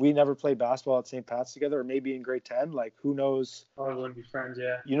said, like we never played basketball at St. Pat's together, or maybe in grade 10, like who knows? Probably wouldn't be friends,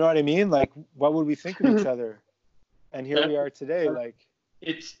 You know what I mean? Like what would we think of each other? And here we are today. Like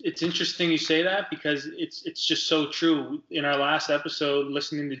it's interesting you say that, because it's just so true. In our last episode,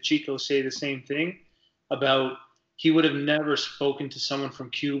 listening to Chico say the same thing about he would have never spoken to someone from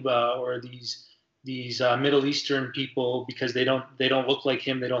Cuba or these Middle Eastern people because they don't look like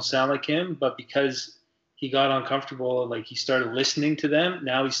him, they don't sound like him, but because he got uncomfortable and like he started listening to them.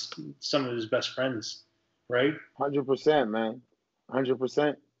 Now he's some of his best friends, right? 100%, man.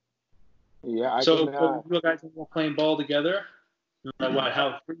 100%. Yeah, I So, can. so you guys were playing ball together. Like what?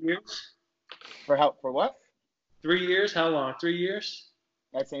 How 3 years? For help for what? 3 years? How long? 3 years?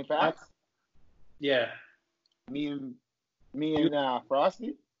 At St. Pat's? Yeah. Me and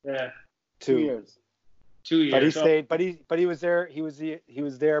Frosty? Yeah. 2 Two. years. 2 years. But he stayed. But he was there. He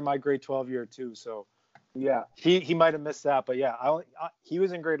was there my grade 12 year too. So Yeah. he might have missed that. But yeah, he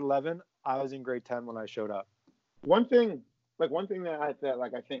was in grade 11. I was in grade 10 when I showed up. One thing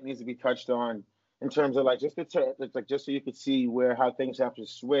that I think needs to be touched on in terms of like just just so you could see how things have to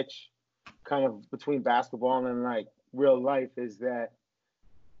switch kind of between basketball and like real life is that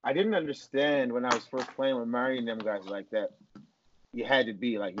I didn't understand when I was first playing with Murray and them guys like that. You had to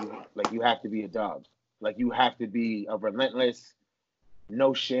be you have to be a dog. Like you have to be a relentless,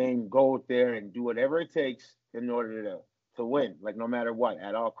 no shame, go out there and do whatever it takes in order to win, like no matter what,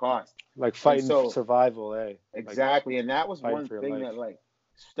 at all costs. Like fighting for survival, eh? Exactly. Like, and that was one thing that like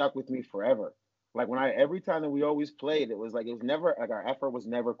stuck with me forever. Like every time that we always played, it was never like our effort was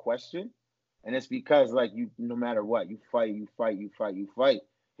never questioned. And it's because like no matter what, you fight.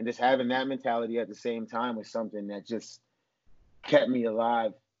 And just having that mentality at the same time was something that just kept me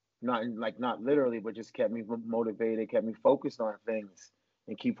alive. Not literally, but just kept me motivated, kept me focused on things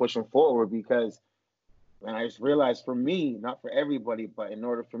and keep pushing forward because and I just realized for me, not for everybody, but in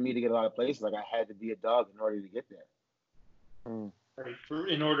order for me to get a lot of places, like I had to be a dog in order to get there. Right.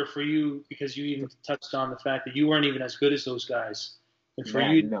 In order for you, because you even touched on the fact that you weren't even as good as those guys, and for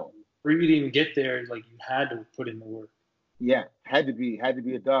you to even get there, like you had to put in the work. Yeah, had to be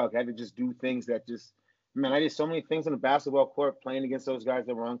a dog. Had to just do things that just, man, I did so many things on the basketball court playing against those guys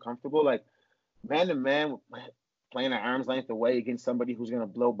that were uncomfortable, like man to man. Playing at arm's length away against somebody who's going to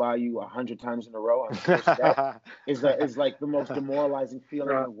blow by you 100 times in a row on the first step is like the most demoralizing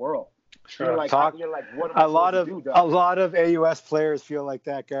feeling in the world. Sure. You're like, what am I supposed to do, a lot of AUS players feel like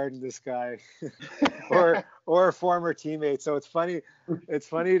that guarding this guy, or a former teammate. So it's funny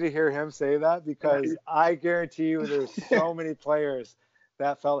to hear him say that because I guarantee you there's so many players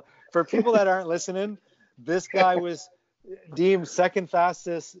that felt. For people that aren't listening, this guy was deemed second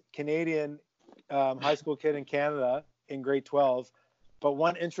fastest Canadian high school kid in Canada in grade 12. But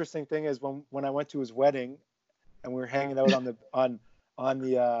one interesting thing is when I went to his wedding and we were hanging out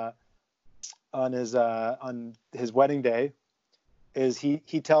on his wedding day, is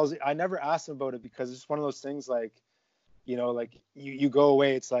he tells, I never asked him about it because it's one of those things like, you know, like you go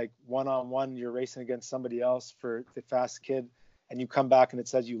away, it's like one-on-one, you're racing against somebody else for the fast kid and you come back and it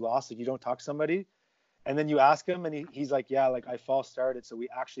says you lost, like you don't talk to somebody. And then you ask him and he's like, yeah, like I false started, so we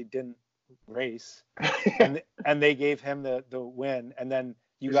actually didn't race. and they gave him the win. And then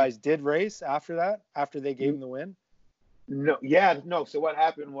you guys did race after that, after they gave him the win? No. So what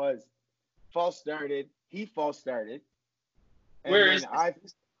happened was he false started. Where is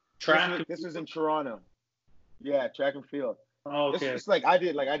track? This was in Toronto. Yeah, track and field. Oh, okay. It's like I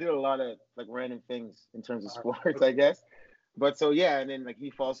did a lot of like random things in terms of sports, I guess. But so yeah, and then like he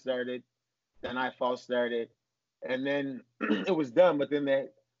false started, then I false started, and then it was done. But then they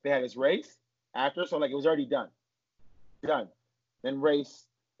had his race after, so like it was already done. Then race,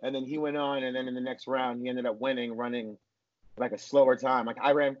 and then he went on, and then in the next round he ended up running like a slower time. Like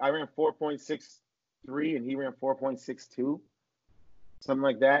I ran 4.63 and he ran 4.62, something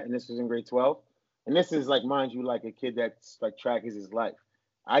like that. And this was in grade 12. And this is like, mind you, like a kid that's like track is his life.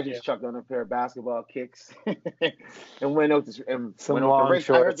 I just chucked on a pair of basketball kicks and went out to race. Shorts.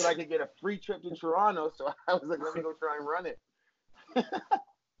 I heard that I could get a free trip to Toronto, so I was like, let me go try and run it.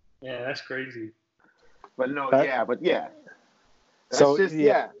 Yeah, that's crazy. But yeah. So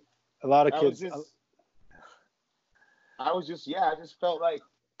a lot of kids. I just felt like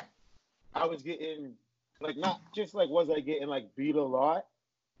I was getting like not just like was I getting like beat a lot,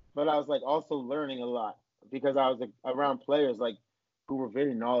 but I was like also learning a lot because I was like around players like who were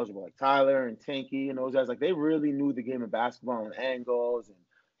very knowledgeable, like Tyler and Tinky and those guys. Like they really knew the game of basketball and angles and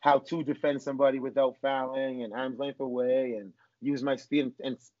how to defend somebody without fouling and arm's length away and use my speed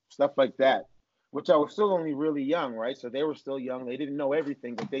and stuff like that. Which I was still only really young, right? So they were still young. They didn't know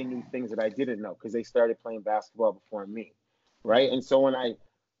everything, but they knew things that I didn't know because they started playing basketball before me, right? And so when I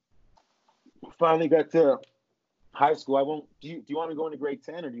finally got to high school, do you want me to go into grade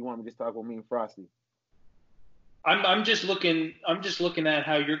 10 or do you want me to just talk about me and Frosty? I'm just looking at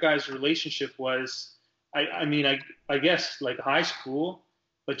how your guys' relationship was. I guess like high school,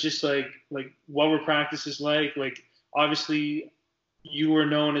 but just like what were practices like? Like obviously you were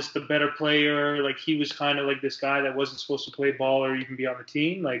known as the better player. Like he was kind of like this guy that wasn't supposed to play ball or even be on the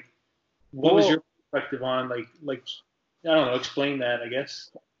team. Like what was your perspective on like I don't know, explain that, I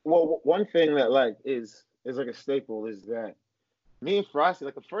guess. Well, one thing that like is like a staple is that me and Frosty,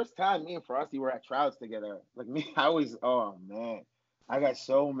 like the first time me and Frosty were at tryouts together, like me, I was, oh man, I got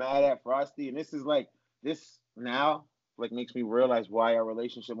so mad at Frosty, and this is like this now like makes me realize why our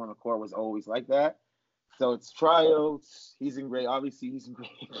relationship on the court was always like that. So it's tryouts. He's in great. Obviously, he's in great.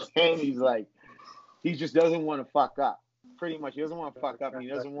 And he's like, he just doesn't want to fuck up. Pretty much, he doesn't want to fuck up, and he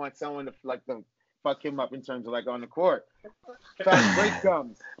doesn't want someone to like to fuck him up in terms of like on the court. Fast break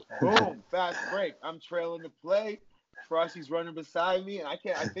comes, boom, fast break. I'm trailing the play. Frosty's running beside me, and I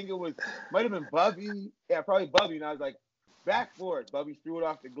think it might have been Bubby. Yeah, probably Bubby. And I was like, back for it. Bubby threw it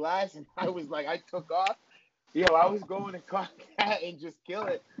off the glass, and I was like, I took off. Yo, I was going to caught that and just kill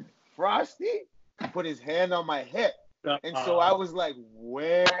it. Frosty put his hand on my hip. And so I was like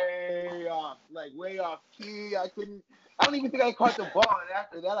way off key. I don't even think I caught the ball. And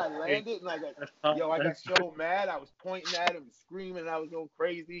after that, I landed, and I got so mad. I was pointing at him, screaming, and I was going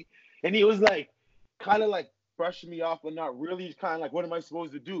crazy. And he was like, kind of like brushing me off, but not really. He's kind of like, what am I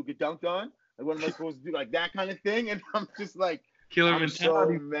supposed to do? Get dunked on? Like, what am I supposed to do? Like that kind of thing. And I'm just like, Killer I'm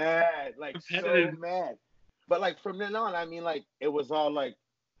mentality. so mad, like so mad. But like from then on, I mean, like it was all like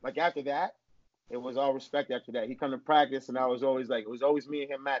after that. It was all respect after that. He come to practice, and I was always like, it was always me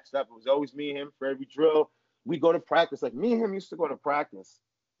and him matched up. It was always me and him for every drill. We go to practice. Like, me and him used to go to practice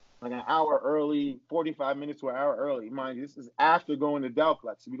like an hour early, 45 minutes to an hour early. Mind you, this is after going to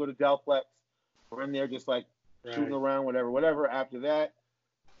Delplex. So we go to Delplex. We're in there just like shooting around, whatever. After that,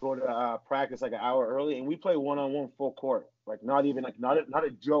 go to practice like an hour early, and we play one-on-one full court. Like, not even, like, not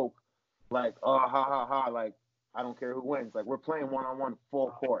a joke. Like, oh, ha, ha, ha, like, I don't care who wins. Like, we're playing one-on-one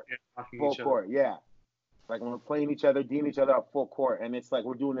full court. Full court, yeah. Like, when we're playing each other, D'ing each other up full court. And it's like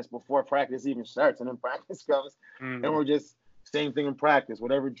we're doing this before practice even starts. And then practice comes, and we're just same thing in practice.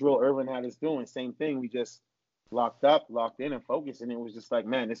 Whatever drill Irvin had us doing, same thing. We just locked in, and focused. And it was just like,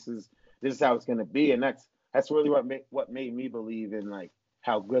 man, this is how it's going to be. And that's really what made me believe in, like,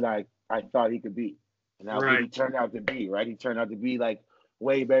 how good I thought he could be. And how good he turned out to be, right? He turned out to be, like,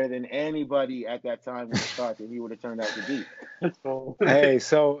 way better than anybody at that time would have thought that he would have turned out to be. Hey,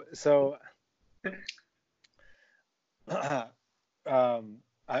 so I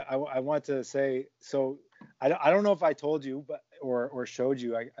want to say, so I don't know if I told you, but or showed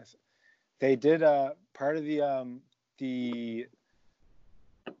you. They did part of the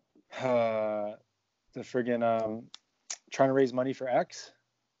friggin' trying to raise money for X.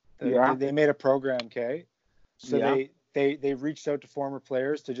 They made a program, okay? So they reached out to former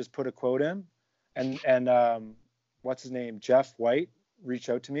players to just put a quote in, and what's his name, Jeff White, reached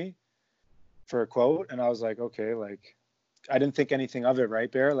out to me for a quote, and I was like, okay, like I didn't think anything of it,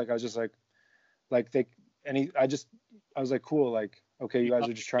 right, Bear? Like I was just like I was like, cool, like okay, you guys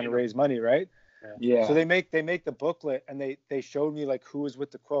are just trying to raise money, right? Yeah. So they make the booklet, and they showed me like who was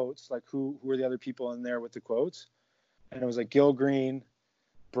with the quotes, like who were the other people in there with the quotes, and it was like Gil Green,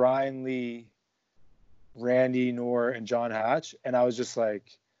 Brian Lee, Randy Noor, and John Hatch. And I was just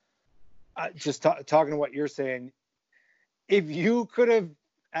like, talking to what you're saying, if you could have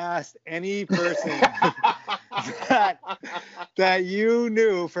asked any person that you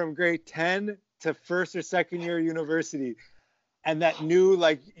knew from grade 10 to first or second year university, and that knew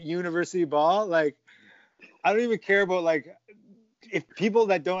like university ball, like I don't even care about like if people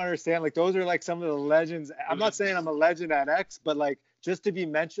that don't understand, like those are like some of the legends. I'm not saying I'm a legend at X, but like just to be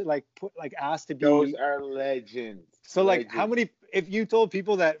mentioned, like put like asked to be. Those are legends. So like how many, if you told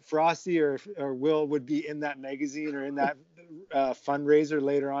people that Frosty or Will would be in that magazine or in that fundraiser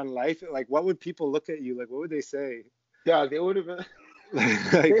later on in life, like what would people look at you? Like what would they say? Yeah, they would have been.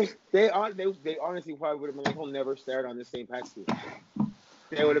 Like, they honestly probably would have been like, he'll never start on the St. Pat's team.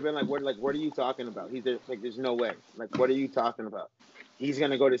 They would have been like, what are you talking about? He's like, there's no way. Like, what are you talking about? He's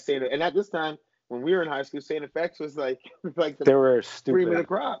gonna go to St. And at this time, when we were in high school, St. FX was like the they were stupid. cream of the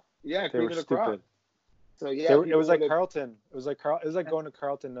crop. Yeah, they were stupid. Crop. So yeah, it was like Carleton. It was like going to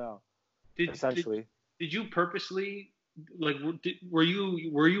Carleton now. Essentially. Did you purposely like? Were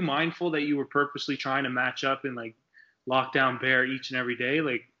you mindful that you were purposely trying to match up and like lock down Bear each and every day,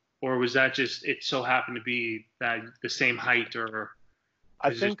 like, or was that just it so happened to be that the same height or? I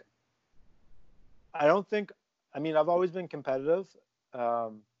mean, I've always been competitive,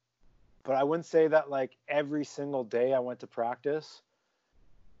 but I wouldn't say that like every single day I went to practice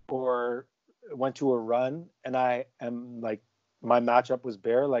or went to a run and I am like my matchup was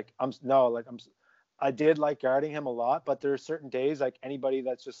Bear. Like I did like guarding him a lot, but there are certain days like anybody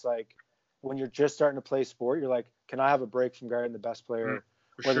that's just like when you're just starting to play sport, you're like, can I have a break from guarding the best player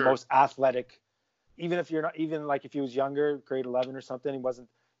or the most athletic? Even if you're not, even like if he was younger, grade 11 or something, he wasn't,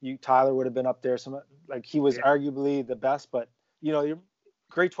 Tyler would have been up there. Like he was arguably the best, but you're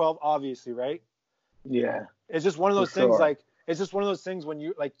grade 12, obviously, right? Yeah. It's just one of those things. Sure. Like it's just one of those things when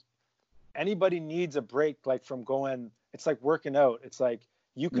you like anybody needs a break, like from going. It's like working out. It's like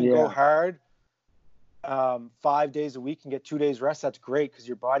you can go hard 5 days a week and get 2 days rest. That's great because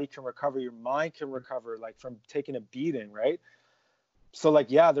your body can recover, your mind can recover, like from taking a beating, right? So like,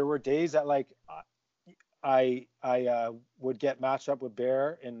 yeah, there were days that like I would get matched up with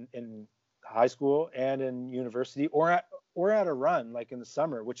Bear in high school and in university, or at a run like in the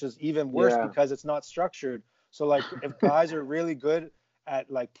summer, which is even worse because it's not structured. So like if guys are really good at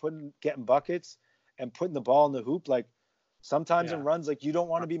like getting buckets and putting the ball in the hoop, like sometimes in runs, like you don't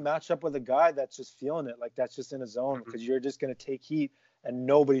want to be matched up with a guy that's just feeling it, like that's just in a zone, because you're just going to take heat and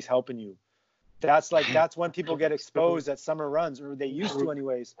nobody's helping you. That's when people get exposed at summer runs, or they used to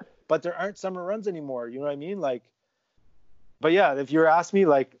anyways, but there aren't summer runs anymore. You know what I mean? Like, but yeah, if you're asking me,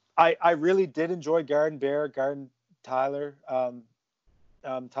 like I really did enjoy guarding Bear, guarding Tyler,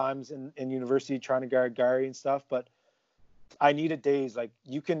 times in university trying to guard Gary and stuff, but I needed days. Like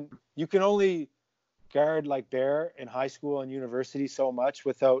you can only guard like Bear in high school and university so much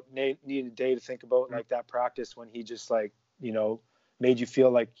without needing a day to think about like that practice when he just like, made you feel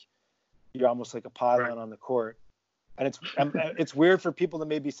like you're almost like a pylon on the court. And it's weird for people to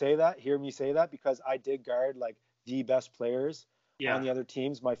maybe hear me say that, because I did guard like the best players on the other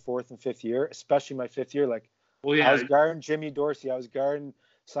teams my fourth and fifth year, especially my fifth year. Like I was guarding Jimmy Dorsey, I was guarding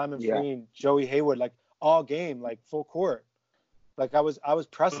Simon Freen, Joey Haywood, like all game, like full court. Like I was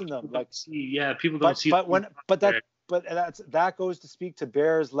pressing them. Like people don't see. But that goes to speak to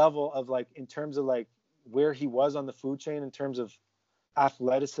Bear's level of like, in terms of like where he was on the food chain in terms of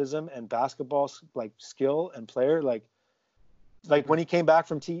athleticism and basketball like skill and player. Like when he came back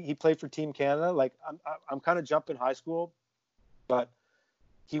from he played for Team Canada. Like I'm kind of jumping high school, but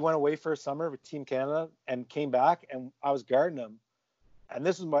he went away for a summer with Team Canada and came back, and I was guarding him. And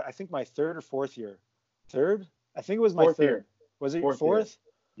this was I think my third or fourth year. Third? I think it was my fourth third. Year. Was it fourth?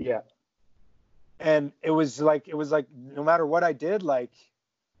 Yeah. And it was like no matter what I did, like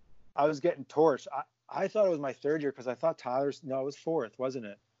I was getting torched. I thought it was my third year because I thought it was fourth, wasn't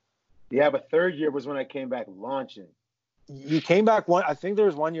it? Yeah, but third year was when I came back launching. You came back I think there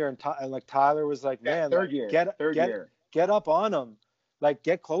was one year, and like Tyler was like, man, third like, year, get up on him, like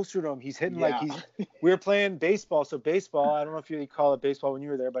get closer to him. He's hitting like we were playing baseball. So baseball, I don't know if you call it baseball when you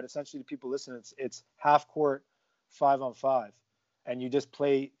were there, but essentially to people listening, it's half court, 5-on-5, and you just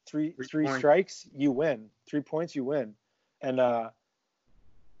play three strikes, you win. 3 points, you win. And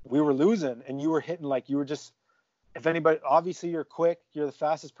we were losing, and you were hitting like you were just, if anybody, obviously you're quick, you're the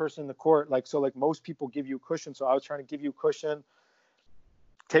fastest person in the court, like so like most people give you a cushion, so I was trying to give you a cushion,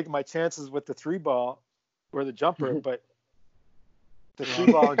 taking my chances with the 3-ball or the jumper, but the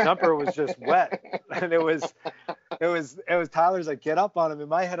 3-ball and jumper was just wet, and it was Tyler's like, get up on him. In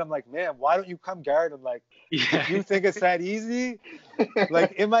my head I'm like, man, why don't you come guard him? Like, you think it's that easy?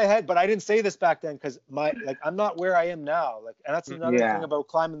 Like in my head, but I didn't say this back then because I'm not where I am now. Like, and that's another thing about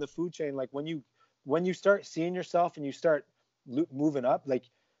climbing the food chain. Like when you start seeing yourself and you start moving up, like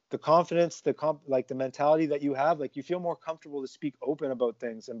the confidence, like the mentality that you have, like you feel more comfortable to speak open about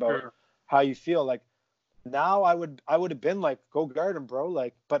things and about how you feel. Like now I would have been like, go guard him, bro.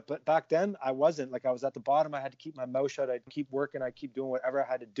 Like, but back then I wasn't. Like I was at the bottom. I had to keep my mouth shut. I'd keep working. I'd keep doing whatever I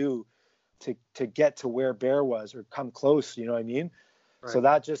had to do to get to where Bear was or come close. You know what I mean? Right. So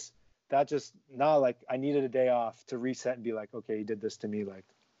that just now, like I needed a day off to reset and be like, okay, he did this to me. Like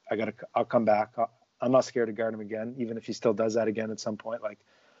I'll come back. I'm not scared to guard him again, even if he still does that again at some point. Like,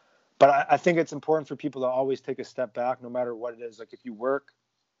 but I think it's important for people to always take a step back, no matter what it is. Like if you work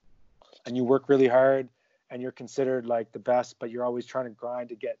and you work really hard and you're considered like the best, but you're always trying to grind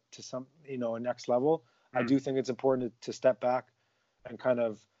to get to some, a next level. I do think it's important to step back and kind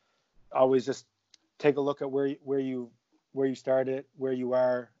of always just take a look at where you started, where you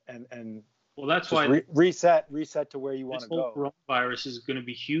are, and well, that's why reset to where you want to go. This whole coronavirus is going to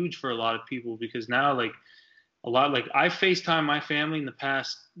be huge for a lot of people, because now like I FaceTime my family in the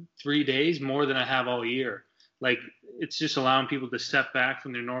past 3 days more than I have all year. Like it's just allowing people to step back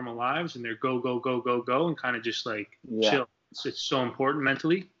from their normal lives and their go and kind of just like chill. It's so important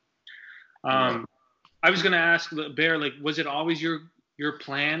mentally. I was going to ask Bear, like, was it always your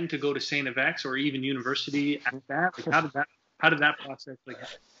plan to go to St. FX or even university at that? Like, how did that process, like,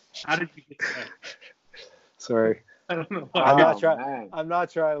 how did you get to that? Sorry. I don't know. I'm not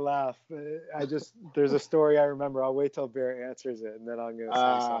trying to laugh. There's a story I remember. I'll wait till Bear answers it, and then I'm going to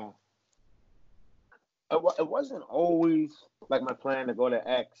say something. It wasn't always like my plan to go to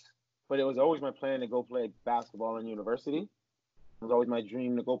X, but it was always my plan to go play basketball in university. It was always my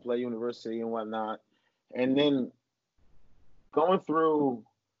dream to go play university and whatnot. And then going through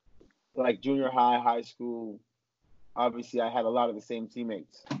like junior high, high school, obviously I had a lot of the same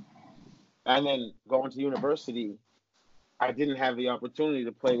teammates. And then going to university, I didn't have the opportunity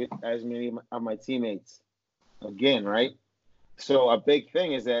to play with as many of my teammates again, right? So a big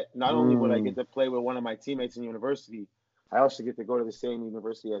thing is that not only would I get to play with one of my teammates in university, I also get to go to the same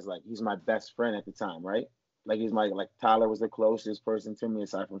university as, like, he's my best friend at the time, right? Like, he's my, like, Tyler was the closest person to me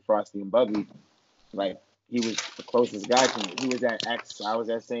aside from Frosty and Buggy. Like, he was the closest guy to me. He was at X, I was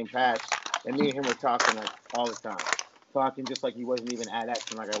at St. Pat's, and me and him were talking, like, all the time. Talking just like he wasn't even at X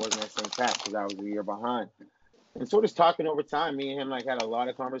and like I wasn't at St. Pat's because I was a year behind. And so just talking over time, me and him, like, had a lot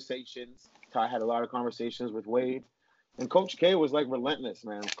of conversations. I had a lot of conversations with Wade. And Coach K was, like, relentless,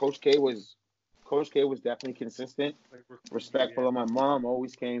 man. Coach K was definitely consistent, respectful of my mom,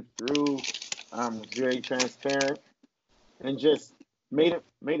 always came through, was very transparent, and just made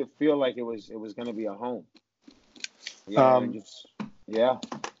it feel like it was going to be a home. Yeah,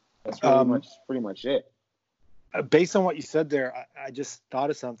 that's pretty much it. Based on what you said there, I just thought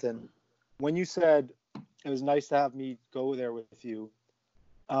of something. When you said it was nice to have me go there with you,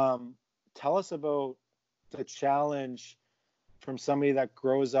 tell us about the challenge from somebody that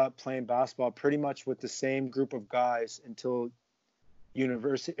grows up playing basketball pretty much with the same group of guys until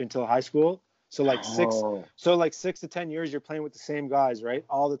high school. So like 6 to 10 years, you're playing with the same guys, right?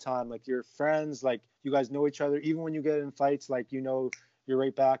 All the time. Like, you're friends, like, you guys know each other. Even when you get in fights, like, you're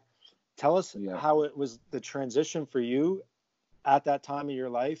right back. Tell us how it was, the transition for you at that time of your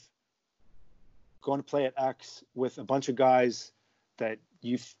life, going to play at X with a bunch of guys that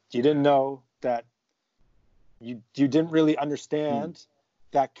you didn't know, that you didn't really understand,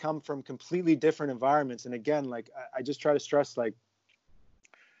 that come from completely different environments. And again, like, I just try to stress, like,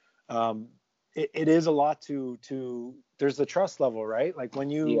 it is a lot to there's the trust level, right? Like, when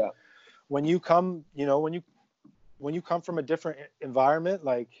you come from a different environment,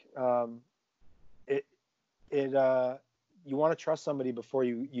 like, you want to trust somebody before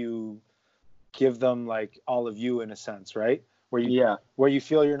you give them, like, all of you, in a sense, right? Where you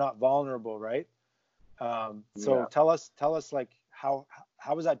feel you're not vulnerable, right? So tell us, like, how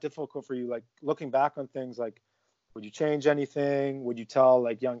was that difficult for you? Like, looking back on things, like, would you change anything? Would you tell,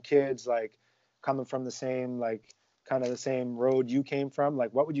 like, young kids, like, coming from the same, like, kind of the same road you came from?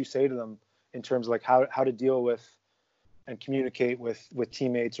 Like, what would you say to them in terms of, like, how to deal with and communicate with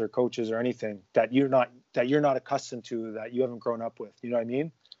teammates or coaches or anything that you're not accustomed to, that you haven't grown up with? You know what I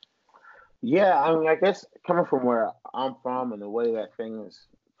mean? Yeah, I mean, I guess coming from where I'm from and the way that things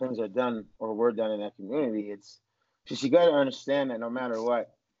are done or were done in that community, it's just, you got to understand that no matter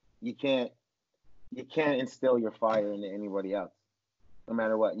what, you can't instill your fire into anybody else. No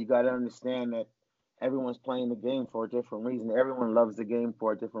matter what, you got to understand that everyone's playing the game for a different reason. Everyone loves the game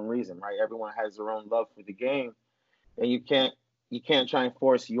for a different reason, right? Everyone has their own love for the game, and you can't try and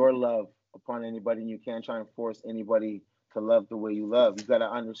force your love upon anybody, and you can't try and force anybody to love the way you love. You got to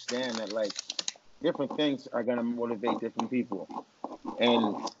understand that, like, different things are going to motivate different people.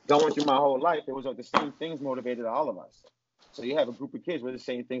 And going through my whole life, it was like the same things motivated all of us. So you have a group of kids where the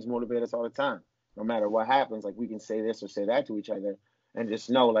same things motivate us all the time. No matter what happens, like, we can say this or say that to each other and just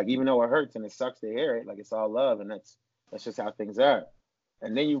know, like, even though it hurts and it sucks to hear it, like, it's all love, and that's just how things are.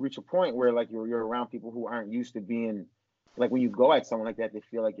 And then you reach a point where, like, you're around people who aren't used to being, like, when you go at someone like that, they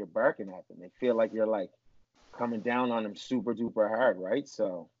feel like you're barking at them. They feel like you're, like, coming down on them super duper hard, right?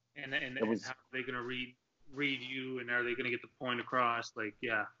 So and how are they gonna read you, and are they gonna get the point across? Like,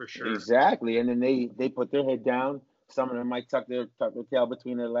 yeah, for sure. Exactly. And then they put their head down. Some of them might tuck their tail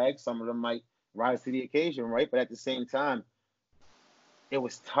between their legs. Some of them might rise to the occasion, right? But at the same time, it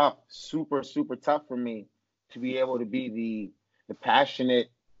was tough, super, super tough for me to be able to be the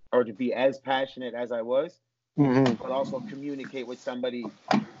passionate, or to be as passionate as I was, but also communicate with somebody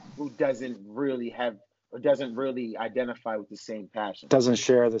who doesn't really have, or doesn't really identify with the same passion. Doesn't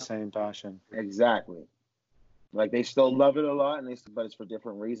share the same passion. Exactly. Like, they still love it a lot, but it's for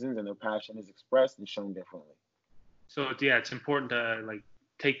different reasons, and their passion is expressed and shown differently. So yeah, it's important to, like,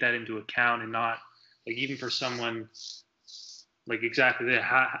 take that into account, and not, like, even for someone, like, exactly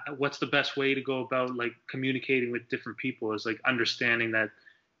that. What's the best way to go about, like, communicating with different people? Is, like, understanding that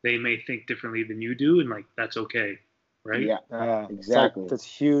they may think differently than you do, and, like, that's okay, right? Yeah, exactly. Like, that's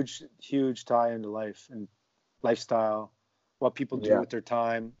huge tie into life and lifestyle, what people do with their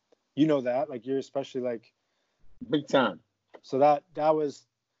time. You know that, like, you're especially, like, big time. So that was,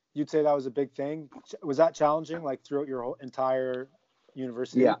 you'd say that was a big thing. Was that challenging, like, throughout your whole entire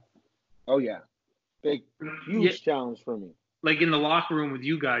university? Yeah. Oh yeah. Huge challenge for me. Like, in the locker room with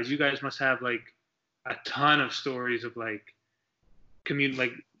you guys must have, like, a ton of stories of, like,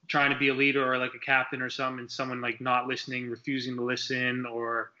 like trying to be a leader or like a captain or something, and someone like not listening, refusing to listen,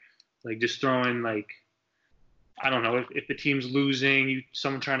 or like just throwing like, I don't know, if the team's losing,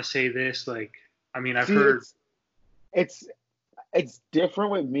 someone trying to say this, like, I mean, I've See, heard. it's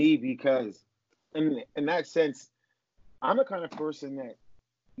different with me because in that sense, I'm the kind of person that,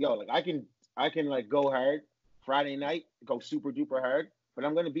 like I can like go hard Friday night, go super duper hard, but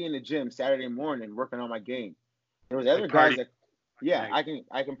I'm gonna be in the gym Saturday morning working on my game. There was other Like guys party. that, yeah,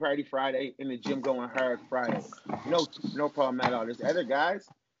 I can party Friday in the gym going hard Friday. No problem at all. There's other guys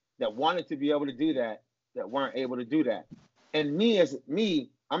that wanted to be able to do that weren't able to do that. And me,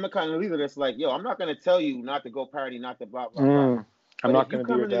 I'm the kind of leader that's like, I'm not gonna tell you not to go party, not to blah blah blah. I'm But not if you going to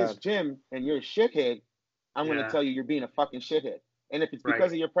be come your into this dad. gym and you're a shithead, I'm going to tell you you're being a fucking shithead. And if it's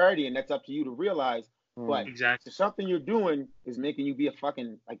because of your partying, that's up to you to realize. But Exactly. something you're doing is making you be a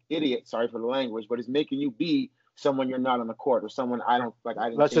fucking like idiot. Sorry for the language, but it's making you be someone you're not on the court or someone I don't like. I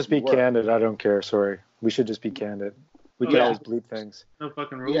didn't. Let's think just be you were. candid. I don't care. Sorry. We should just be candid. We could always bleep things. No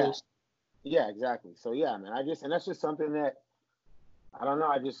fucking rules. Yeah, exactly. So yeah, man. And that's just something that I don't know.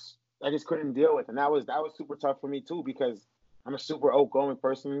 I just couldn't deal with, and that was super tough for me too because I'm a super outgoing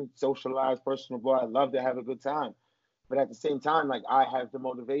person, socialized, personable. I love to have a good time. But at the same time, like I have the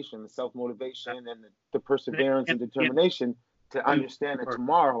motivation, the self-motivation, and the perseverance and determination to understand that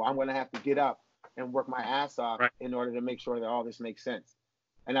tomorrow I'm going to have to get up and work my ass off in order to make sure that all this makes sense.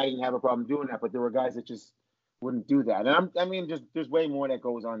 And I didn't have a problem doing that, but there were guys that just wouldn't do that. And I mean, there's way more that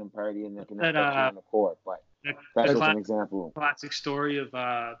goes on in partying that can affect you on the court. But that's just an example. Classic story of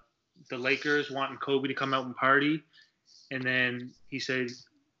the Lakers wanting Kobe to come out and party. And then he said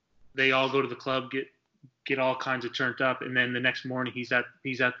they all go to the club, get all kinds of turned up, and then the next morning he's at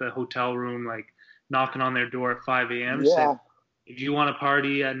the hotel room like knocking on their door at 5 a.m. Yeah. Said, if you want to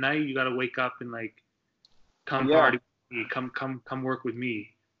party at night, you got to wake up and like come party with me, come work with me,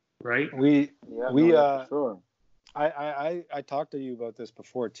 right? Sure. I talked to you about this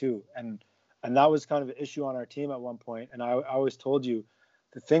before too, and that was kind of an issue on our team at one point. And I always told you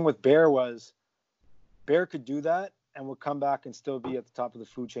the thing with Bear was Bear could do that and would come back and still be at the top of the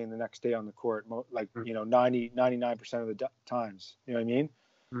food chain the next day on the court, like 99% of the times. You know what I mean?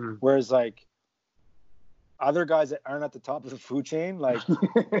 Mm. Whereas like other guys that aren't at the top of the food chain, like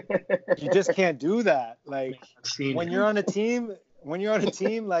you just can't do that. Like when you're on a team,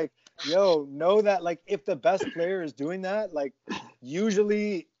 like know that like if the best player is doing that, like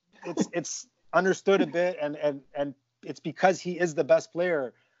usually it's understood a bit and it's because he is the best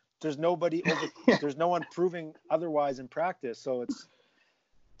player. There's no one proving otherwise in practice. So it's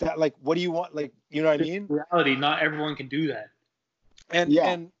that like, what do you want? Like, you know what I mean? In reality, not everyone can do that.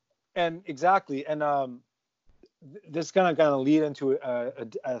 And exactly. And this is gonna lead into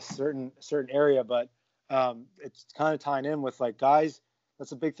a certain area, but it's kind of tying in with like guys.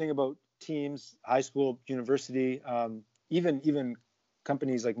 That's a big thing about teams, high school, university, even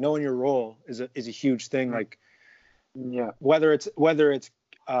companies. Like knowing your role is a huge thing. Like, whether it's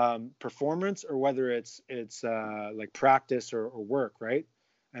performance or whether it's like practice or work, right?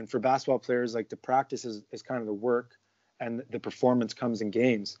 And for basketball players, like the practice is kind of the work, and the performance comes in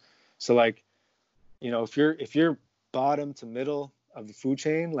games. So like, if you're bottom to middle of the food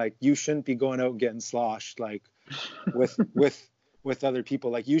chain, like you shouldn't be going out and getting sloshed like with other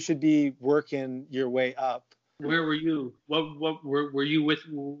people. Like you should be working your way up. Where were you? What were you with?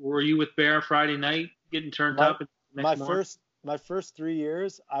 Were you with Bear Friday night getting turned up? My first 3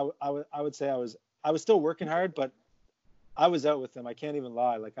 years, I would say I was still working hard, but I was out with them. I can't even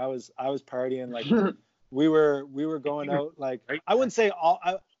lie. Like I was partying. Like we were going out. Like I wouldn't say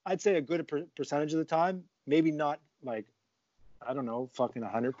I'd say a good percentage of the time. Maybe not like, I don't know, fucking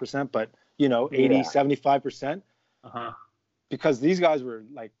 100%, but 80, 75%. Because these guys were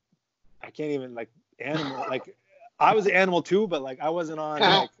like, I can't even like animal. Like I was an animal too, but like I wasn't on.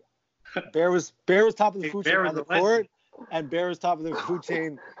 Like Bear was top of the food chain on the court, and Bear was top of the food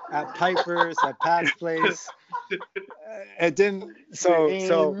chain at Piper's, at Pat's place. It didn't.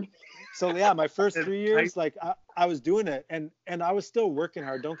 So yeah, my first 3 years, like I was doing it, and I was still working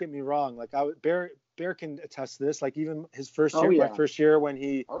hard. Don't get me wrong. Like Bear can attest to this. Like even his first year, my first year when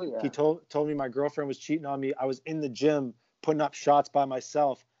he told me my girlfriend was cheating on me, I was in the gym putting up shots by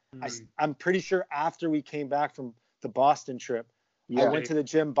myself. I'm pretty sure after we came back from the Boston trip, I went to the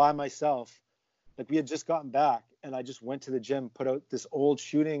gym by myself. Like we had just gotten back, and I just went to the gym, put out this old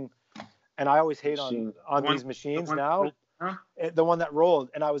shooting, and I always hate on these machines now. The one that rolled,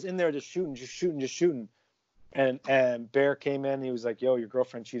 and I was in there just shooting. And Bear came in, he was like, yo, your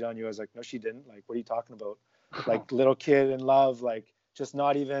girlfriend cheated on you. I was like, no, she didn't. Like, what are you talking about? Like little kid in love, like just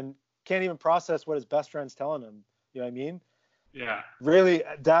can't even process what his best friend's telling him. You know what I mean? Yeah. really,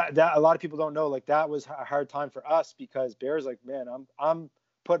 that a lot of people don't know, like that was a hard time for us, because Bear's like, man, I'm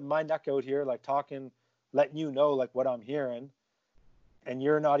putting my neck out here, like talking, letting you know like what I'm hearing, and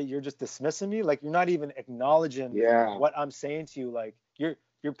you're just dismissing me, like you're not even acknowledging Yeah. what I'm saying to you, like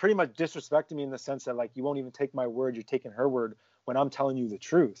you're pretty much disrespecting me in the sense that like you won't even take my word, you're taking her word when I'm telling you the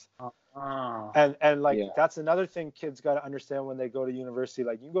truth. Oh. And like Yeah. that's another thing kids got to understand when they go to university.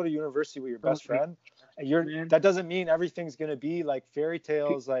 Like you go to university with your best friend, and that doesn't mean everything's going to be like fairy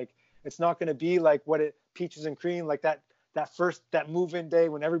tales. Like it's not going to be like what it peaches and cream, like that move-in day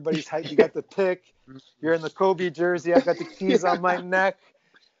when everybody's hyped, you got the pick, you're in the Kobe jersey, I've got the keys on my neck.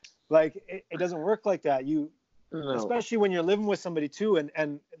 Like it doesn't work like that. No. Especially when you're living with somebody too,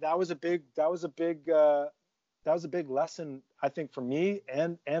 and that was a big lesson, I think, for me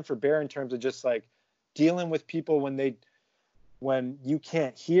and for Bear, in terms of just like dealing with people when you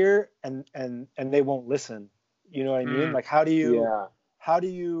can't hear and they won't listen. You know what I mean? Like how do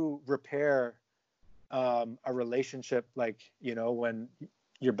you repair a relationship, like, you know, when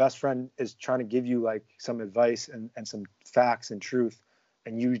your best friend is trying to give you like some advice and some facts and truth,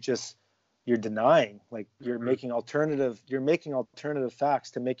 and you're denying, like you're making alternative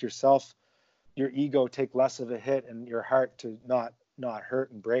facts to make yourself, your ego, take less of a hit, and your heart to not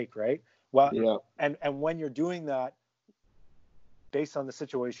hurt and break, right? Well, Yeah. and when you're doing that based on the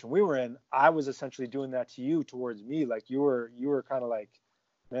situation we were in, I was essentially doing that to you towards me. Like you were kind of like,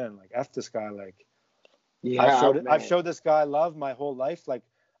 man, like F this guy. Like Yeah. I've showed this guy love my whole life. Like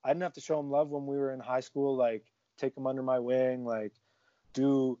I didn't have to show him love when we were in high school. Like take him under my wing. Like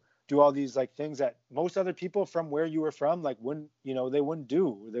do all these like things that most other people from where you were from like wouldn't, you know, they wouldn't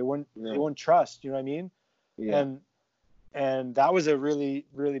do. They wouldn't trust. You know what I mean? Yeah. And that was a really,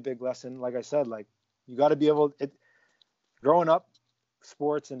 really big lesson. Like I said, like you got to be able. Growing up,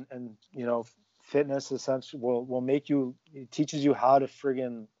 sports and you know, fitness essentially will make you. It teaches you how to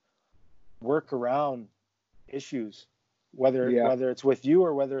friggin' work around issues, whether it's with you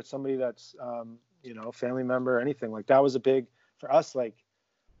or whether it's somebody that's you know, family member or anything. Like that was a big for us. Like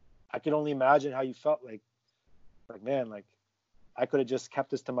I could only imagine how you felt. Like man, like I could have just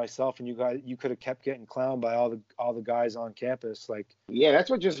kept this to myself, and you could have kept getting clowned by all the guys on campus. Like Yeah, that's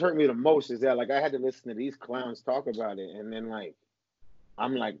what just hurt me the most, is that like I had to listen to these clowns talk about it, and then like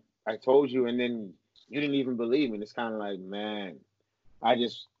I'm like, I told you, and then you didn't even believe me. And it's kind of like, man, I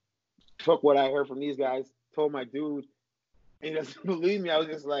just took what I heard from these guys, told my dude, and he doesn't believe me. I was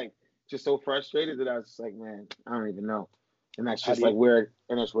just like, just so frustrated that I was just like, man, I don't even know. And that's just like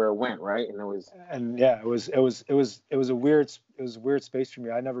that's where it went, right? And it was, and yeah, it was a weird space for me.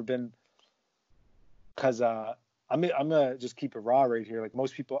 I'd never been, because I'm gonna just keep it raw right here. Like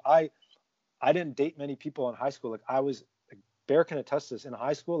most people, I didn't date many people in high school. Like I was, like, Bear can attest to this, in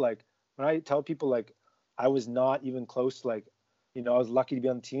high school. Like when I tell people, like I was not even close. Like, you know, I was lucky to be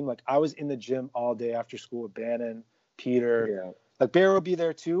on the team. Like I was in the gym all day after school with Bannon, Peter. yeah, Like Bear would be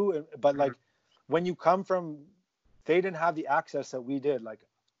there too. But like when you come from, they didn't have the access that we did. Like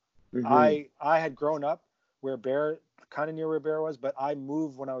I had grown up where Bear, kind of near where Bear was, but I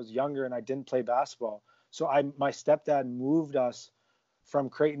moved when I was younger and I didn't play basketball. So my stepdad moved us from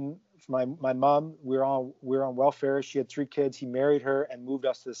Creighton. My mom, we were on welfare. She had 3 kids. He married her and moved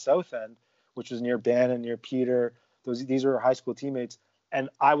us to the South End, which was near Bannon, near Peter. These were our high school teammates. And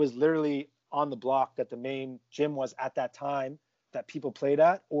I was literally on the block that the main gym was at that time that people played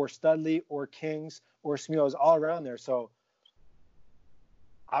at, or Studley or Kings or Smeal. I was all around there. So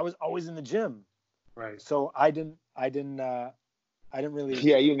I was always in the gym. Right. So I didn't really.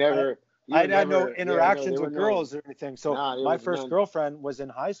 Yeah, you never. I had no interactions with girls or anything. So my first none. girlfriend was in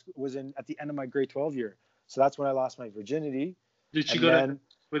high school, at the end of my grade 12 year. So that's when I lost my virginity. Did she go to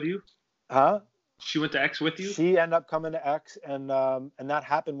with you? Huh? She went to X with you? She ended up coming to X, and that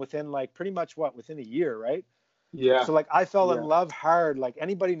happened within like pretty much within a year, right? Yeah. So like I fell in love hard. Like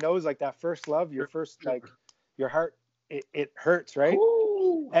anybody knows, like that first love, your first, like your heart, it hurts, right?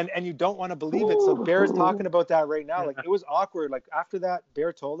 Ooh. And you don't want to believe it. So Bear's talking about that right now. Like it was awkward. Like after that,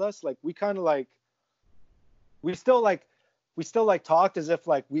 Bear told us, like we kind of like, we still talked as if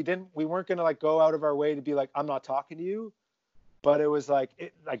like we weren't gonna like go out of our way to be like, I'm not talking to you. But it was like,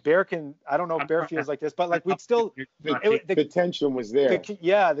 Bear can, I don't know if Bear feels like this, but like we'd still, the tension was there.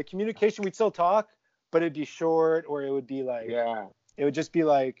 The communication, we'd still talk, but it'd be short, or it would be like, it would just be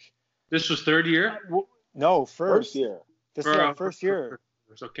like. This was third year? No, first year. This is our first year.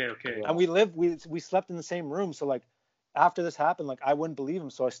 Okay. And we slept in the same room. So like after this happened, like I wouldn't believe him.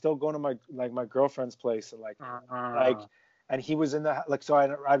 So I still go to my girlfriend's place, and and he was in the, like, so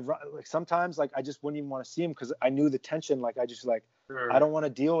I'd like sometimes like I just wouldn't even want to see him because I knew the tension. Like I just like, I don't want to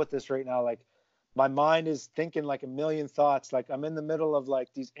deal with this right now. Like, my mind is thinking like a million thoughts. Like I'm in the middle of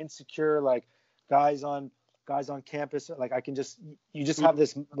like these insecure like guys on campus. Like I can just, you just have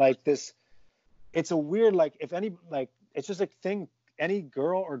this like this. It's a weird like, if any like, it's just a thing any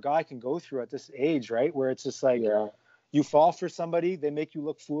girl or guy can go through at this age, right? Where it's just like, Yeah. you fall for somebody, they make you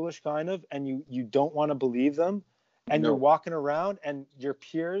look foolish kind of, and you don't want to believe them, and you're No. walking around and your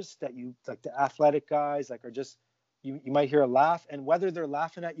peers that you like, the athletic guys, like are just, you might hear a laugh, and whether they're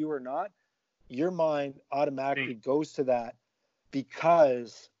laughing at you or not, your mind automatically goes to that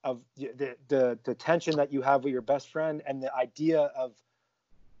because of the tension that you have with your best friend, and the idea of,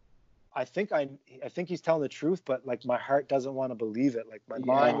 I think he's telling the truth, but like my heart doesn't want to believe it. Like my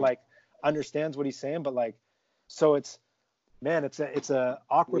mind like understands what he's saying, but like, so it's, man, it's a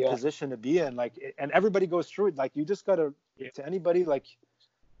awkward position to be in. Like, and everybody goes through it. Like you just gotta, to anybody, like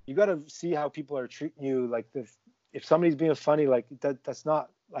you gotta see how people are treating you. Like if somebody's being funny, like that's not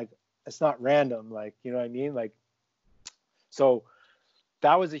like, it's not random. Like, you know what I mean? Like, so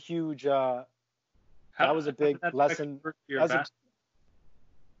that was a huge, that was a big lesson.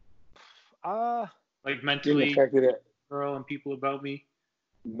 Like mentally, affected it. girl and people about me.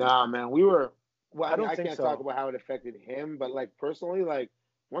 Nah, man, we were. Well, I think can't so. talk about how it affected him, but like personally, like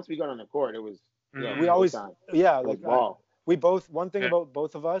once we got on the court, it was. We always, time. like ball. we both. One thing about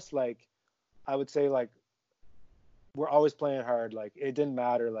both of us, like I would say, like we're always playing hard. Like it didn't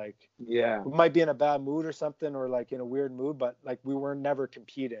matter. Like we might be in a bad mood or something, or like in a weird mood, but like we were never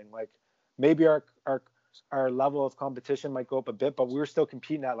competing. Like maybe our level of competition might go up a bit, but we were still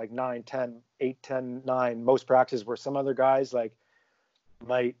competing at like 9, 10, 8, 10, 9 most practices, where some other guys like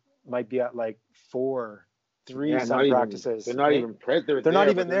might be at like 4, 3 some practices. They're not even present. They're not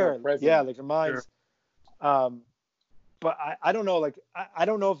even there. Yeah, like their minds. Sure. But I don't know. Like I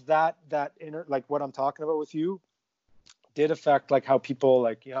don't know if that inner, like what I'm talking about with you did affect like how people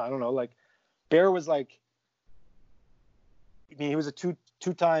like, I don't know. Like Bear was like, I mean, he was a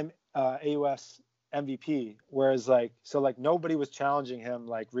two-time AUS MVP, whereas like, so like nobody was challenging him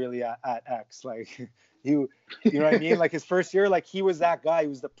like really at X. Like you know what I mean? Like his first year, like he was that guy. He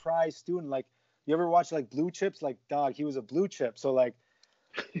was the prize student. Like you ever watch like Blue Chips? Like dog, he was a blue chip. So like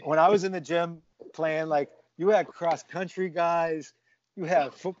when I was in the gym playing, like you had cross country guys, you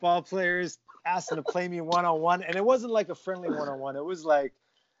had football players asking to play me one-on-one, and it wasn't like a friendly one-on-one. It was like,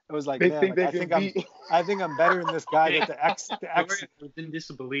 man, like, I think I'm better than this guy that the X. In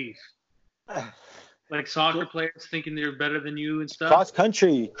disbelief. Like soccer players thinking they're better than you and stuff. Cross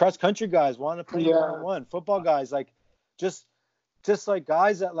country guys want to play one-on-one. Football guys, like just like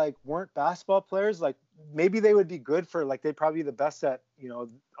guys that like weren't basketball players, like maybe they would be good for, like they'd probably be the best at,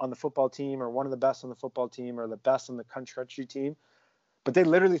 on the football team, or one of the best on the football team, or the best on the country team, but they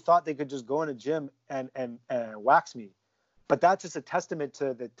literally thought they could just go in a gym and wax me. But that's just a testament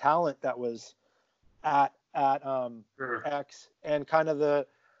to the talent that was at X, and kind of the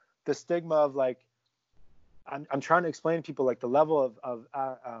stigma of like, I'm trying to explain to people like the level of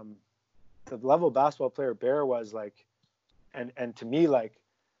basketball player Bear was like, and to me, like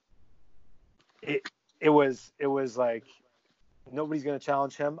it was like nobody's going to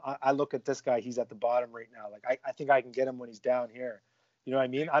challenge him. I look at this guy, he's at the bottom right now. Like I think I can get him when he's down here. You know what I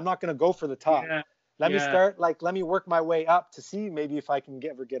mean? I'm not going to go for the top. Let me start, like, let me work my way up to see maybe if I can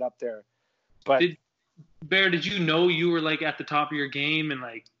ever get up there. But Bear, did you know you were like at the top of your game, and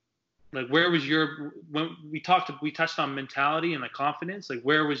like where was your, when we touched on mentality and like confidence, like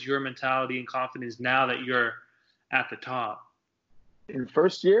where was your mentality and confidence now that you're at the top? In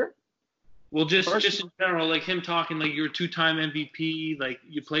first year? Well, just in general, like him talking like you're a 2-time MVP, like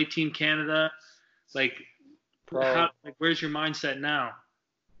you play Team Canada, like where's your mindset now?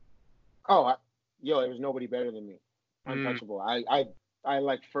 Oh, there was nobody better than me, untouchable. I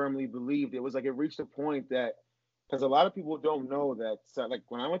like firmly believed it was like, it reached a point that, because a lot of people don't know that, so like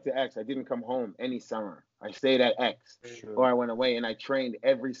when I went to X, I didn't come home any summer. I stayed at X, or I went away, and I trained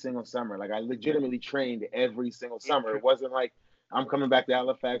every single summer. Like I legitimately trained every single summer. It wasn't like I'm coming back to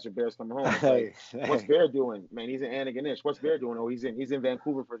Halifax or Bear's coming home. It's like, what's Bear doing? Man, he's in Antigonish. What's Bear doing? Oh, he's in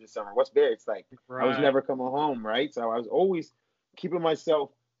Vancouver for the summer. What's Bear? It's like, I was never coming home, right? So I was always keeping myself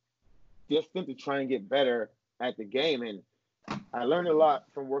distant to try and get better at the game. And I learned a lot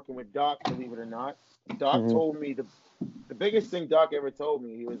from working with Doc, believe it or not. Doc told me the biggest thing Doc ever told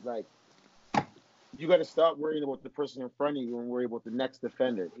me, he was like, you got to stop worrying about the person in front of you and worry about the next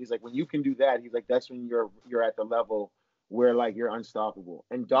defender. He's like, when you can do that, he's like, that's when you're at the level where like you're unstoppable.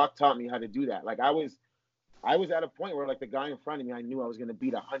 And Doc taught me how to do that. Like I was at a point where like the guy in front of me, I knew I was going to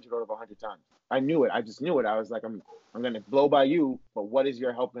beat 100 out of 100 times. I knew it. I just knew it. I was like, I'm going to blow by you, but what is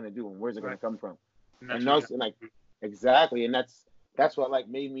your help going to do, and where's it going to come from? And like exactly. And that's what like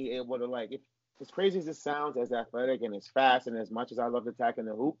made me able to, like, as crazy as it sounds, as athletic and as fast and as much as I loved attacking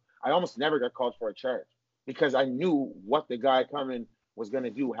the hoop, I almost never got called for a charge because I knew what the guy coming was going to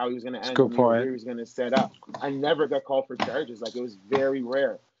do, how he was going to angle me, or where he was going to set up. I never got called for charges. Like, it was very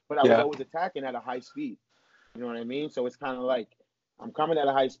rare. But I was always attacking at a high speed. You know what I mean? So it's kind of like I'm coming at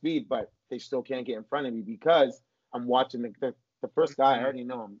a high speed, but they still can't get in front of me because I'm watching the first guy. I already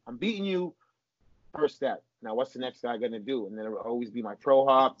know him. I'm beating you first step. Now, what's the next guy going to do? And then it will always be my pro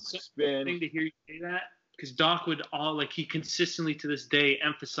hop, my spin. To hear you say that, because Doc would he consistently to this day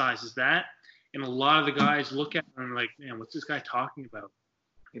emphasizes that. And a lot of the guys look at him and like, man, what's this guy talking about?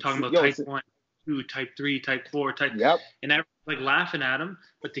 Talking about type 1, 2, type 3, type 4, type. Yep. And everyone's like laughing at him.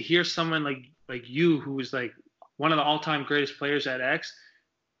 But to hear someone like you, who was like one of the all-time greatest players at X,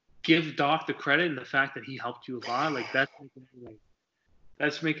 give Doc the credit and the fact that he helped you a lot, like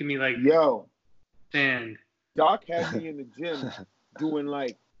that's making me like, yo, stand. Doc had me in the gym doing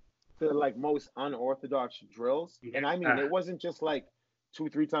like the most unorthodox drills, and I mean, it wasn't just like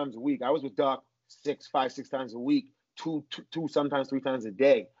 2-3 times a week. I was with Doc 5, 6 times a week, two, sometimes 3 times a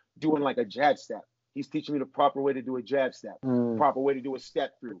day, doing like a jab step. He's teaching me the proper way to do a jab step, proper way to do a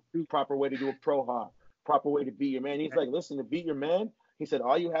step through, proper way to do a pro hop, proper way to beat your man. He's like, listen, to beat your man, he said,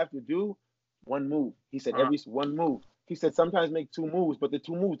 all you have to do, one move. He said, every one move. He said, sometimes make 2 moves, but the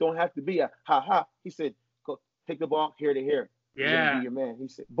 2 moves don't have to be a ha-ha. He said, go take the ball here to here. You're gonna beat your man. He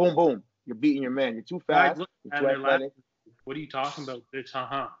said, boom, boom. You're beating your man. You're too fast. You're too athletic. What are you talking about? This,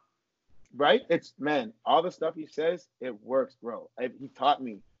 Right? It's, man, all the stuff he says, it works, bro. He taught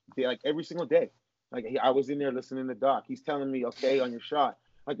me like every single day. Like, I was in there listening to Doc. He's telling me, okay, on your shot.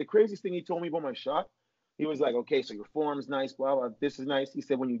 Like, the craziest thing he told me about my shot, he was like, okay, so your form's nice, blah, blah, this is nice. He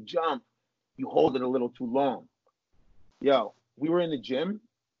said, when you jump, you hold it a little too long. Yo, we were in the gym,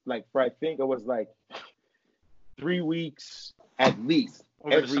 like, for I think it was like 3 weeks at least.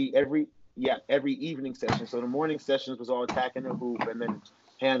 Every evening session. So the morning sessions was all attacking the hoop and then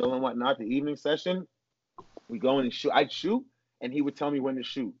handle and whatnot. The evening session, we go in and shoot. I'd shoot, and he would tell me when to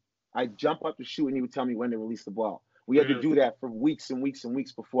shoot. I'd jump up to shoot, and he would tell me when to release the ball. We had to do that for weeks and weeks and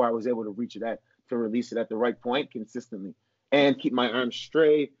weeks before I was able to reach it to release it at the right point consistently and keep my arms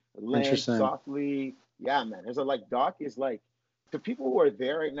straight, land softly. Yeah, man. There's Doc is like, the people who are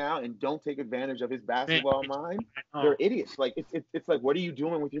there right now and don't take advantage of his basketball mind, they're idiots. Like, it's like, what are you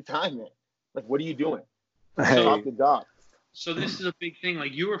doing with your time, man? Like, what are you doing? Talk to Doc. So this is a big thing.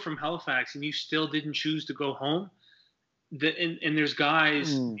 Like, you were from Halifax and you still didn't choose to go home. And there's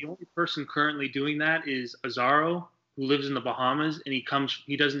guys. The only person currently doing that is Azaro, who lives in the Bahamas, and he comes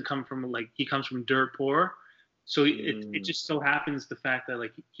from dirt poor. So it just so happens the fact that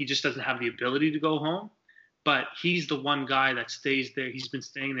like he just doesn't have the ability to go home. But he's the one guy that stays there. He's been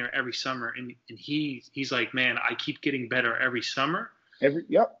staying there every summer, and he's like, man, I keep getting better every summer.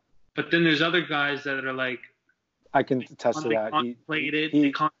 But then there's other guys that are like, I can attest to that.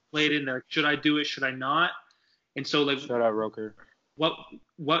 They contemplated, and they're like, should I do it? Should I not? And so like, shout out Roker.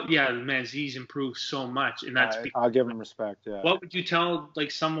 Yeah, man, Z's improved so much, and that's. I'll give him respect. Yeah. What would you tell like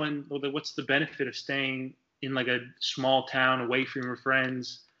someone? What's the benefit of staying in like a small town away from your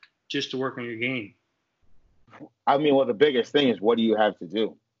friends just to work on your game? I mean, well, the biggest thing is, what do you have to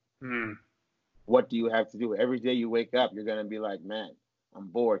do? What do you have to do? Every day you wake up, you're going to be like, man, I'm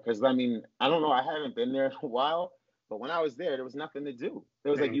bored. Because, I mean, I don't know. I haven't been there in a while. But when I was there was nothing to do. It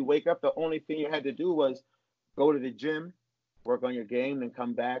was like you wake up, the only thing you had to do was go to the gym, work on your game, then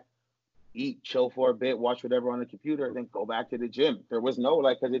come back, eat, chill for a bit, watch whatever on the computer, then go back to the gym. There was no,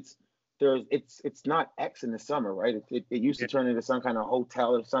 like, because it's not X in the summer, right? It used to turn into some kind of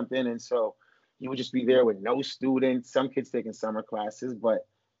hotel or something. And so you would just be there with no students, some kids taking summer classes, but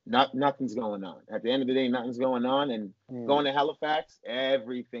nothing's going on. At the end of the day, nothing's going on. And going to Halifax,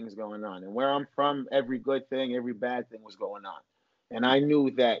 everything's going on. And where I'm from, every good thing, every bad thing was going on. And I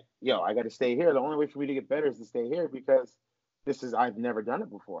knew that, I got to stay here. The only way for me to get better is to stay here because I've never done it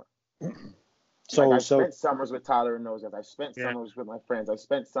before. I spent summers with Tyler and those guys. I spent summers with my friends. I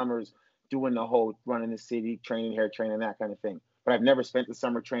spent summers doing the whole running the city, training, hair training, that kind of thing. But I've never spent the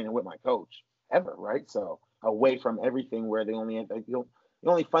summer training with my coach ever, right? So away from everything, where the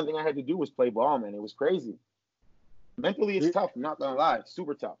only fun thing I had to do was play ball, man. It was crazy. Mentally, it's tough. I'm not gonna lie,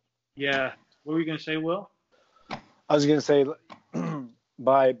 super tough. Yeah. What were you gonna say, Will? I was gonna say,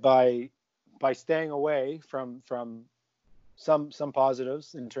 by staying away from some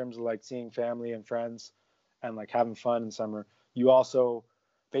positives in terms of like seeing family and friends and like having fun in summer, you also,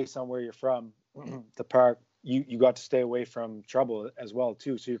 based on where you're from, the park, you got to stay away from trouble as well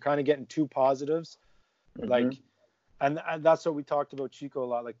too. So you're kind of getting 2 positives, like, and that's what we talked about Chico a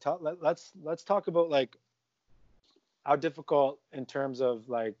lot. Like, let's talk about like how difficult in terms of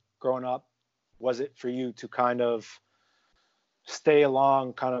like growing up was it for you to kind of stay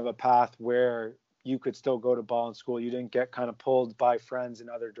along kind of a path where you could still go to ball in school? You didn't get kind of pulled by friends in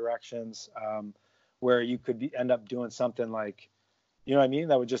other directions, where you could end up doing something like, you know what I mean,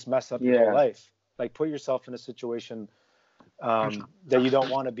 that would just mess up your whole life. Like put yourself in a situation that you don't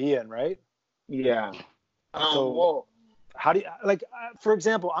want to be in, right? Yeah. So Well, how do you, like, for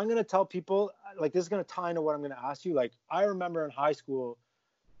example, I'm going to tell people, like, this is going to tie into what I'm going to ask you. Like, I remember in high school,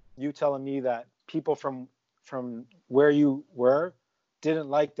 you telling me that people from where you were didn't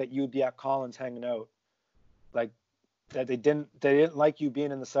like that you'd be at Collins hanging out. Like, that they didn't like you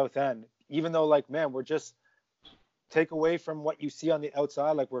being in the South End, even though, like, man, we're just, take away from what you see on the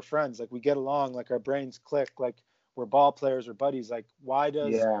outside, like, we're friends, like, we get along, like, our brains click, like, we're ball players or buddies. Like, why do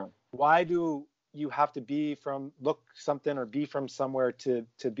you have to be from be from somewhere to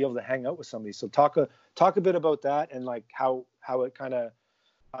be able to hang out with somebody? So talk a bit about that, and like how it kind of,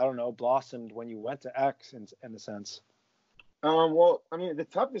 I don't know, blossomed when you went to X in a sense. Well, I mean, the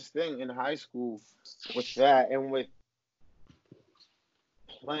toughest thing in high school with that, and with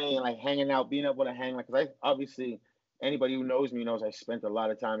playing, like hanging out, being able to hang, like, because I obviously, anybody who knows me knows I spent a lot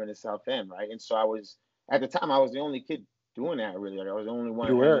of time in the South End, right? And so at the time I was the only kid doing that, really. Like, I was the only one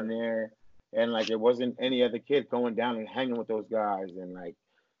hanging there. And, like, there wasn't any other kid going down and hanging with those guys and, like,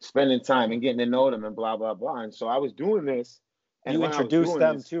 spending time and getting to know them and blah, blah, blah. And so I was doing this. And you introduced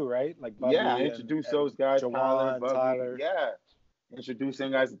them too, right? Like, Bubby, yeah, I introduced those guys, Jawan, Bubby, Tyler. Yeah.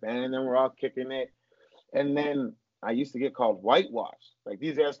 Introducing guys, band, and we're all kicking it. And then I used to get called whitewashed. Like,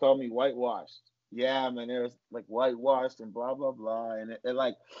 these guys called me whitewashed. Yeah, man, it was, like, whitewashed and blah, blah, blah. And it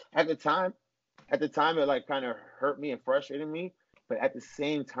like, at the time, it, like, kind of hurt me and frustrated me. But at the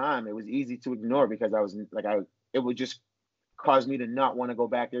same time, it was easy to ignore because I was like, it would just cause me to not want to go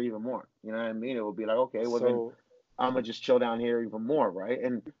back there even more. You know what I mean? It would be like, okay, well, then I'm going to just chill down here even more, right?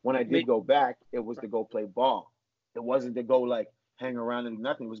 And when I did go back, it was to go play ball. It wasn't to go, like, hang around and do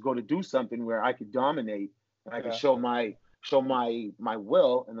nothing. It was go to do something where I could dominate and I could show my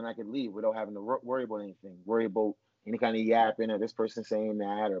will, and then I could leave without having to worry about anything, worry about any kind of yapping or this person saying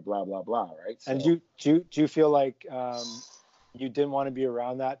that or blah, blah, blah, right? So, and do you feel like you didn't want to be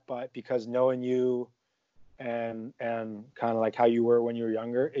around that, but because knowing you and kind of like how you were when you were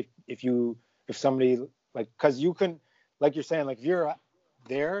younger, if somebody, like, because you couldn't, like you're saying, like, if you're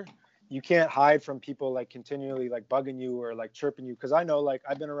there, you can't hide from people, like, continually, like, bugging you or, like, chirping you. Because I know, like,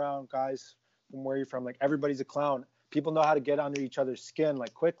 I've been around guys from where you're from, like, everybody's a clown. People know how to get under each other's skin,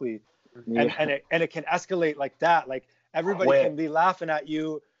 like, quickly. And it can escalate like that. Like, everybody can be laughing at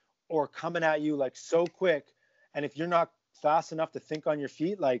you or coming at you, like, so quick. And if you're not fast enough to think on your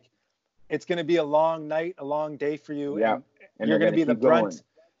feet, like, it's going to be a long night, a long day for you. Yeah. And you're going to be the brunt.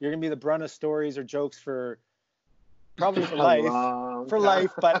 You're going to be the brunt of stories or jokes probably for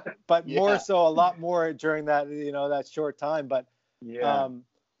life, but more so, a lot more during that, that short time. But do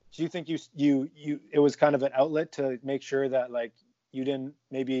you think you it was kind of an outlet to make sure that, like, you didn't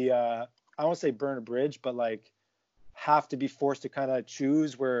maybe, I don't want to say burn a bridge, but, like, have to be forced to kind of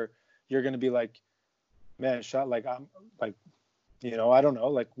choose where you're going to be like, man, like, I'm like, I don't know,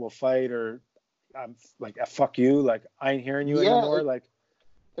 like, we'll fight, or I'm like, fuck you, like, I ain't hearing you anymore. Like,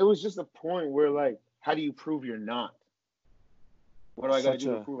 it was just a point where, like, how do you prove you're not? What do I got to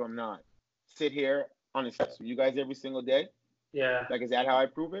do to prove I'm not? Sit here on a set with you guys every single day? Yeah. Like, is that how I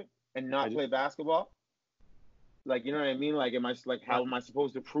prove it? And not play basketball? Like, you know what I mean? Like, how am I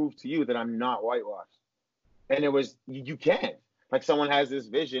supposed to prove to you that I'm not whitewashed? And it was, you can't. Like, someone has this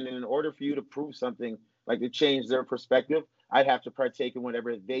vision, and in order for you to prove something, like, to change their perspective, I'd have to partake in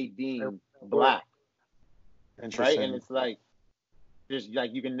whatever they deem black. Right? And it's like, there's,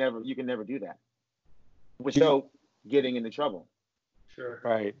 like, you can never do that without getting into trouble. Sure.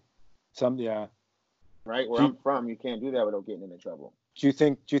 Right. Right? Where I'm from, you can't do that without getting into trouble. Do you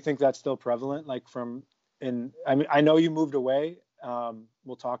think that's still prevalent? Like, I mean, I know you moved away.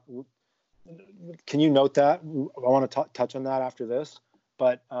 We'll talk. Can you note that? I want to touch on that after this.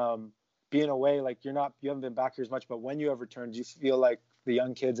 But being away, like, you haven't been back here as much. But when you have returned, do you feel like the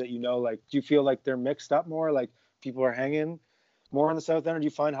young kids that like, do you feel like they're mixed up more? Like, people are hanging more on the South End, or do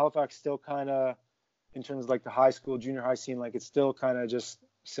you find Halifax still kind of, in terms of, like, the high school, junior high scene, like, it's still kind of just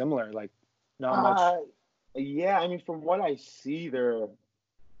similar, like, not much? Yeah, I mean, from what I see there,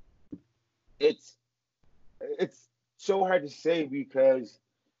 it's so hard to say because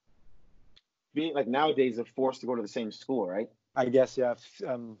being, like, nowadays they're forced to go to the same school, right? I guess, yeah.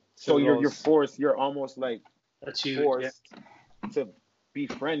 So you're forced. You're almost like forced to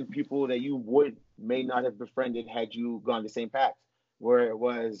befriend people that you may not have befriended had you gone to St. Pat's, where it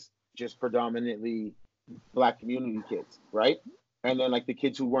was just predominantly black community kids, right? And then like the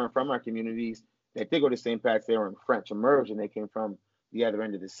kids who weren't from our communities that did go to St. Pat's, they were in French immersion, and they came from the other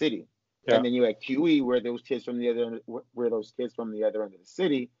end of the city. Yeah. And then you had QE where those kids from the other end of the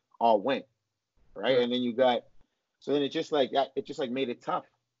city all went, right? And then you got, so then it just like made it tough,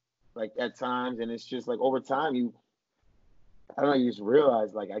 like at times, and it's just like over time I don't know, you just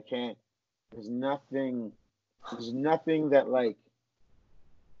realize like there's nothing that like,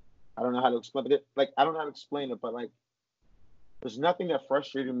 I don't know how to explain it, like I don't know how to explain it, but like there's nothing that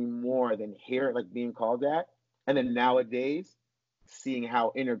frustrated me more than being called that, and then nowadays seeing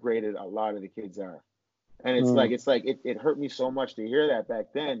how integrated a lot of the kids are. And it hurt me so much to hear that back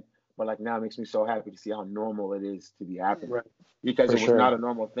then, but like now it makes me so happy to see how normal it is to be happening. Right. Because For it was sure. not a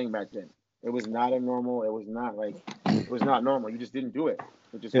normal thing back then. It was not normal. You just didn't do it.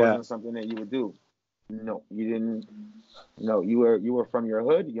 It just wasn't something that you would do. No, you didn't. No, you were from your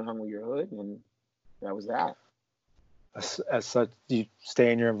hood. You hung with your hood, and that was that. As such, you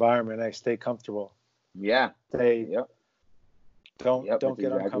stay in your environment. Stay comfortable. Yeah. Don't That's get exactly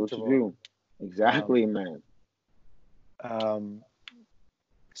uncomfortable. What you do. Exactly, man.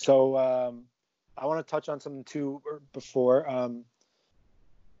 So I want to touch on something too before.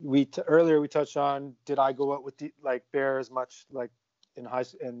 Earlier we touched on, did I go out with the Bear as much in high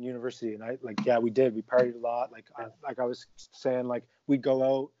and university? And we did. We partied a lot. I was saying, we'd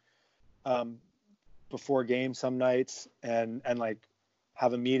go out before games some nights and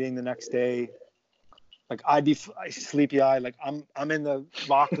have a meeting the next day. I'd be sleepy-eyed. I'm in the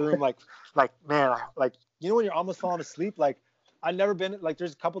locker room, man, when you're almost falling asleep, I've never been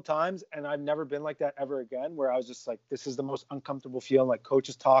there's a couple times, and I've never been like that ever again, where I was just this is the most uncomfortable feeling, coach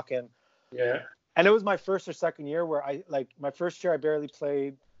is talking. Yeah. And it was my first or second year where my first year I barely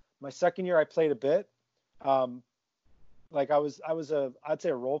played. My second year I played a bit. I was I'd say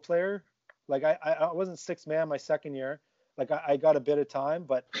a role player. I wasn't sixth man my second year. I got a bit of time,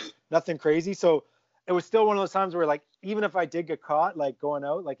 but nothing crazy. So it was still one of those times where even if I did get caught going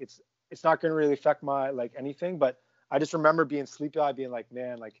out, it's not going to really affect my anything. But I just remember being sleepy-eyed, being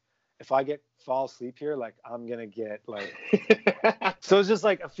man, if I fall asleep here, I'm gonna get So it's just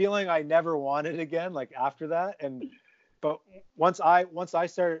a feeling I never wanted again. After that, but once I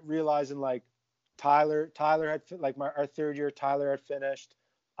started realizing Tyler had our third year, Tyler had finished.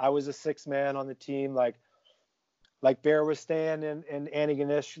 I was a sixth man on the team. Bear was staying in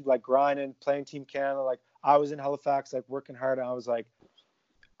Antigonish, grinding, playing Team Canada. I was in Halifax, working hard. And I was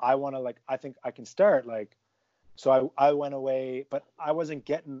I want to, I think I can start. So I went away, but I wasn't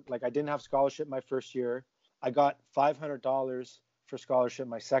getting, I didn't have scholarship my first year. I got $500 for scholarship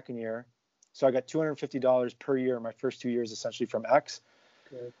my second year. So I got $250 per year my first 2 years, essentially from X,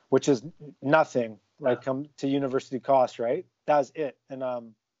 which is nothing, come to university cost, right? That was it. And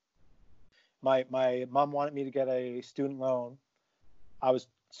my mom wanted me to get a student loan. I was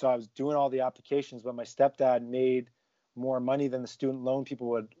doing all the applications, but my stepdad made more money than the student loan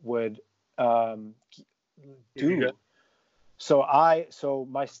people would do. So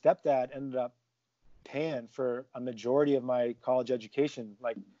my stepdad ended up paying for a majority of my college education.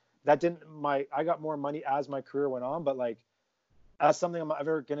 I got more money as my career went on, but as something I'm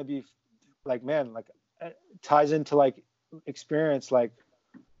ever going to be it ties into experience.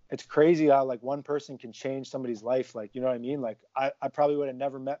 It's crazy how one person can change somebody's life. You know what I mean? I probably would have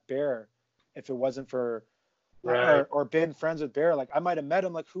never met Bear if it wasn't for or been friends with Bear. I might have met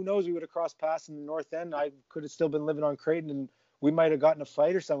him. Who knows? We would have crossed paths in the North End. I could have still been living on Creighton, and we might have gotten a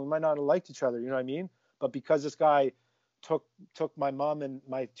fight or something. We might not have liked each other. You know what I mean? But because this guy took my mom and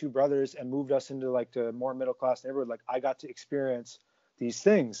my two brothers and moved us into the more middle class neighborhood, I got to experience these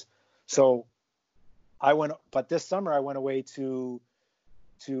things. So but this summer I went away to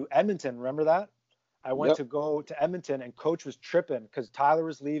Edmonton. Remember that? I went to go to Edmonton, and coach was tripping because Tyler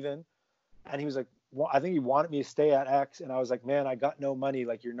was leaving, and he was I think he wanted me to stay at X, and I was man, I got no money.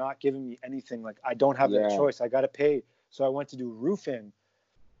 You're not giving me anything. I don't have that choice. I got to pay. So I went to do roofing.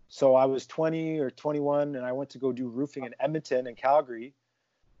 So I was 20 or 21, and I went to go do roofing in Edmonton and Calgary.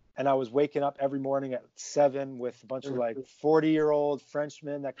 And I was waking up every morning at 7 with a bunch of 40-year-old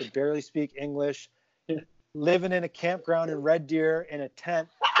Frenchmen that could barely speak English, living in a campground in Red Deer in a tent.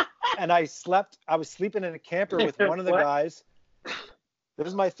 And I was sleeping in a camper with one of the guys. This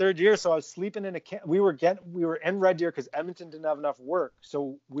is my third year, so I was sleeping in a camp. We were in Red Deer because Edmonton didn't have enough work,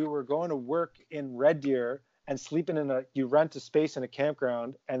 so we were going to work in Red Deer and sleeping you rent a space in a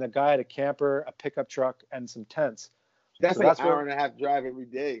campground, and the guy had a camper, a pickup truck, and some tents. That's an hour and a half drive every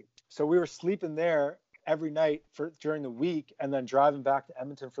day. So we were sleeping there every night during the week, and then driving back to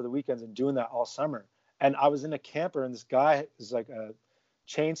Edmonton for the weekends and doing that all summer. And I was in a camper, and this guy is a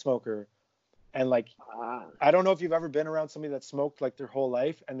chain smoker. And like, I don't know if you've ever been around somebody that smoked like their whole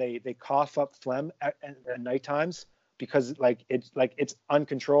life and they cough up phlegm at night times because it's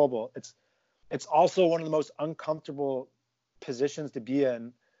uncontrollable. It's also one of the most uncomfortable positions to be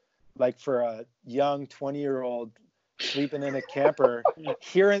in, like for a young 20-year-old sleeping in a camper,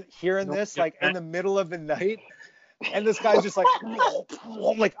 hearing this like in the middle of the night. And this guy's just like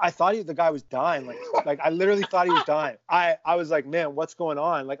I thought the guy was dying. Like I literally thought he was dying. I was like, man, what's going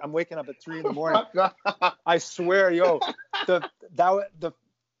on? Like I'm waking up at 3 a.m. I swear, yo, the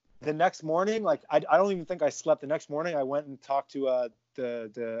next morning, like I don't even think I slept. The next morning, I went and talked to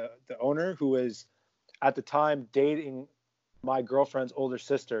the owner who was at the time dating my girlfriend's older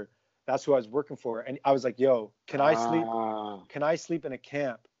sister. That's who I was working for, and I was like, yo, can I sleep? Can I sleep in a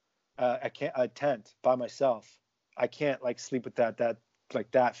camp, a tent by myself? I can't like sleep with that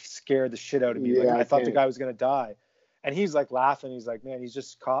scared the shit out of me. Yeah, like I thought the guy was gonna die, and he's like laughing. He's like, man, he's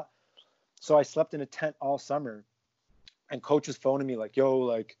just caught. So I slept in a tent all summer, and coach was phoning me like, yo,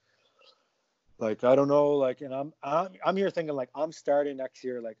 like I don't know, like, and I'm here thinking like I'm starting next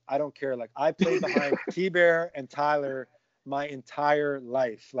year. Like I don't care. Like I played behind T-Bear and Tyler my entire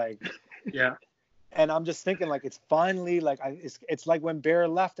life. Like yeah. And I'm just thinking, like, it's finally, like, it's like when Bear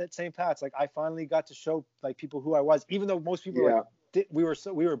left at St. Pat's, like, I finally got to show, like, people who I was, even though most people, like, we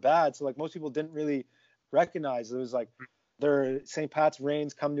were bad, so, like, most people didn't really recognize. It was, like, their St. Pat's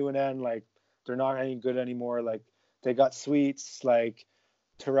reigns come to an end, like, they're not any good anymore, like, they got sweets, like,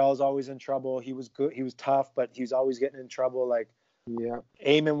 Terrell's always in trouble, he was good, he was tough, but he was always getting in trouble, like,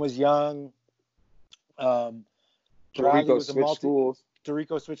 Eamon was young, Bradley was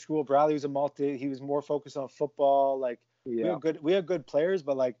Dorico switched school. Bradley was he was more focused on football. Like we had good players,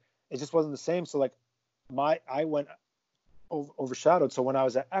 but like it just wasn't the same. So like I went overshadowed. So when I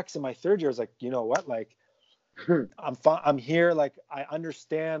was at X in my third year, I was like, you know what? Like I'm here. Like I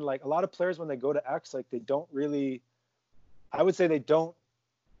understand. Like a lot of players when they go to X, like they don't really. I would say they don't.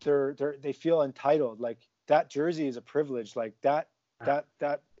 They feel entitled. Like that jersey is a privilege. Like that.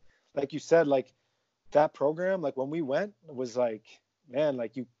 Like you said, like that program. Like when we went was like. Man,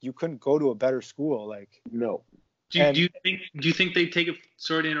 like you couldn't go to a better school. Like no. Do you think they take it?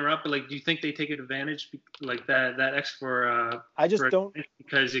 Sorry to interrupt, but like, do you think they take advantage like that extra? I just don't,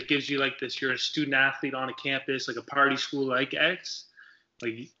 because it gives you like this. You're a student athlete on a campus, like a party school like X.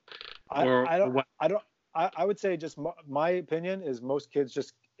 Like, I would say just my opinion is most kids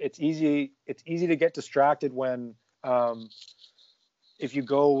just it's easy to get distracted when if you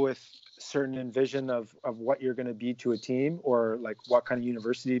go with certain envision of what you're going to be to a team or like what kind of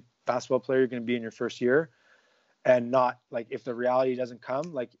university basketball player you're going to be in your first year, and not like if the reality doesn't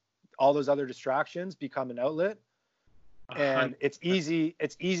come, like all those other distractions become an outlet. And it's easy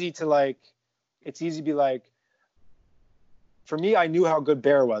to be like, for me, I knew how good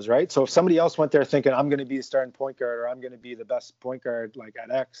Bear was, right? So if somebody else went there thinking I'm going to be the starting point guard or I'm going to be the best point guard like at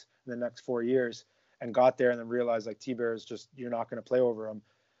X in the next 4 years, and got there and then realized like T-Bear is just, you're not going to play over him.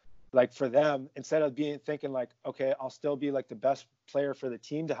 Like for them, instead of thinking like, okay, I'll still be like the best player for the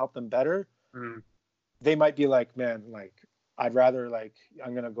team to help them better, they might be like, man, like I'd rather like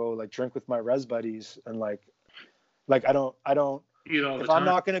I'm gonna go like drink with my res buddies and like I don't if I'm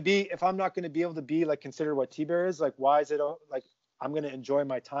not gonna be able to be like consider what T-Bear is, like why is it like I'm gonna enjoy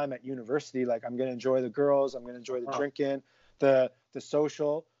my time at university, like I'm gonna enjoy the girls, I'm gonna enjoy the drinking, the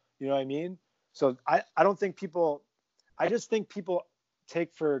social, you know what I mean? So I don't think people, I just think people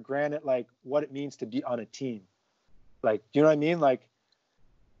take for granted like what it means to be on a team, like you know what I mean, like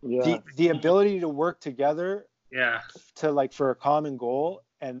the ability to work together to like for a common goal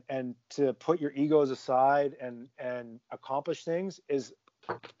and to put your egos aside and accomplish things is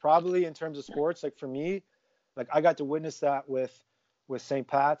probably, in terms of sports, like for me, like I got to witness that with St.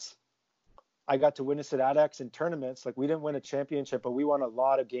 Pat's. I got to witness it at X in tournaments. Like we didn't win a championship, but we won a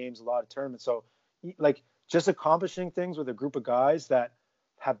lot of games, a lot of tournaments. So like just accomplishing things with a group of guys that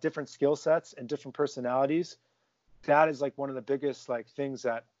have different skill sets and different personalities, that is like one of the biggest like things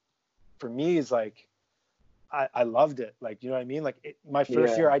that for me is like I loved it. Like, you know what I mean? Like my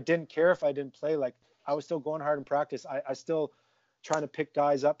first year, I didn't care if I didn't play. Like I was still going hard in practice. I still trying to pick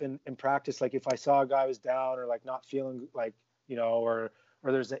guys up in practice. Like if I saw a guy was down or like not feeling like, you know, or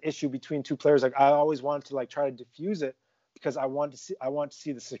there's an issue between two players, like I always wanted to like try to diffuse it because I want to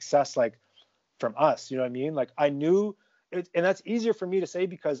see the success like from us. You know what I mean? Like I knew it, and that's easier for me to say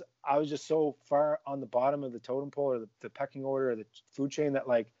because I was just so far on the bottom of the totem pole or the pecking order or the food chain that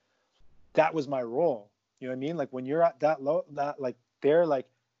like that was my role. You know what I mean? Like when you're at that low, that like there, like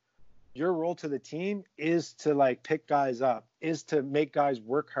your role to the team is to like pick guys up, is to make guys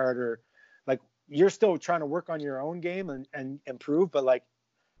work harder. Like you're still trying to work on your own game and improve, but like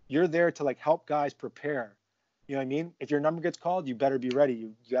you're there to like help guys prepare. You know what I mean? If your number gets called, you better be ready.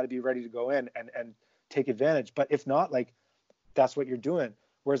 You got to be ready to go in and take advantage. But if not, like, that's what you're doing.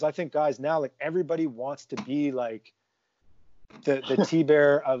 Whereas I think guys now, like, everybody wants to be like the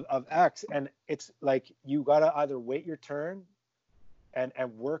T-Bear of X. And it's like, you got to either wait your turn and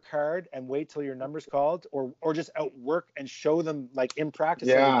work hard and wait till your number's called, or just outwork and show them, like, in practice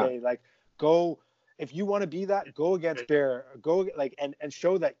every day. Like, go, if you want to be that, go against Bear, go like, and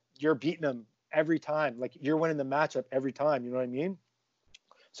show that you're beating them every time. Like, you're winning the matchup every time. You know what I mean?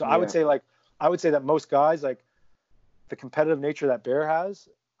 So I would say that most guys, like, the competitive nature that Bear has,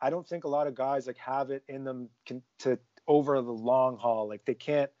 I don't think a lot of guys like have it in them to over the long haul. Like,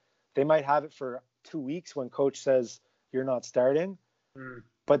 they might have it for 2 weeks when coach says you're not starting,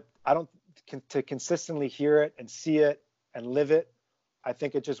 but I don't to consistently hear it and see it and live it. I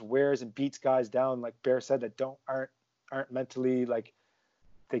think it just wears and beats guys down, like Bear said, that aren't mentally, like,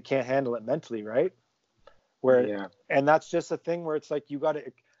 they can't handle it mentally, right? And that's just a thing where it's like, you got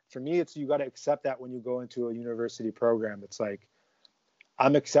to accept that when you go into a university program. It's like,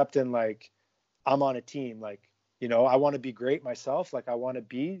 I'm accepting, like, I'm on a team, like, you know, I want to be great myself. Like, I want to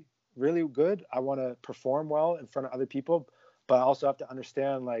be really good. I want to perform well in front of other people, but I also have to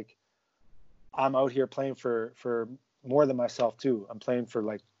understand, like, I'm out here playing for more than myself too. I'm playing for,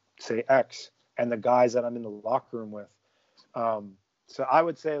 like, say, X and the guys that I'm in the locker room with. So I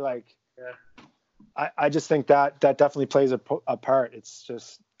would say, like, I just think that definitely plays a part. It's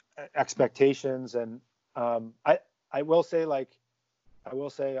just expectations. And I will say,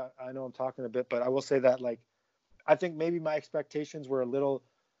 I know I'm talking a bit, but I will say that, like, I think maybe my expectations were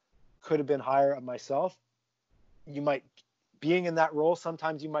could have been higher of myself. You might, being in that role,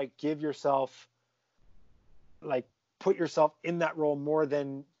 sometimes you might give yourself, like, put yourself in that role more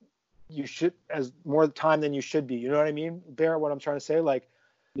than you should, as more time than you should be. You know what I mean, Bear? What I'm trying to say, like,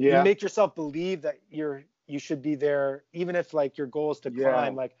 you make yourself believe that you should be there, even if, like, your goal is to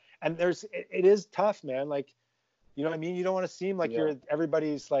climb. Like, and it is tough, man. Like, you know what I mean? You don't want to seem like you're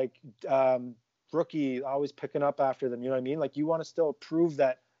everybody's, like, rookie, always picking up after them. You know what I mean? Like, you want to still prove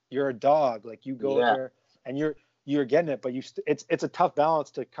that you're a dog. Like, you go there and you're getting it, but it's a tough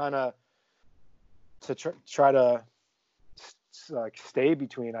balance to kind of try to like stay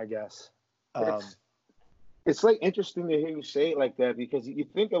between, I guess. It's like interesting to hear you say it like that, because you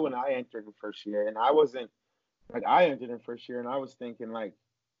think of when I entered in first year, and I wasn't like, I entered in first year and I was thinking, like,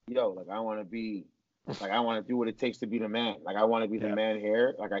 yo, like, I want to do what it takes to be the man. Like, I want to be the man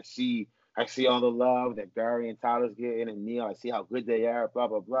here. Like, I see all the love that Barry and Tyler's getting, and Neil. I see how good they are, blah,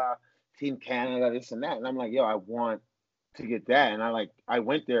 blah, blah. Team Canada, this and that. And I'm like, yo, I want to get that. And I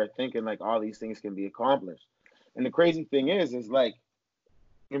went there thinking, like, all these things can be accomplished. And the crazy thing is like,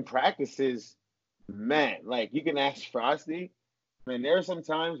 in practices, man, like, you can ask Frosty, man, there are some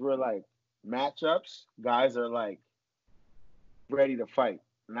times where, like, matchups, guys are, like, ready to fight.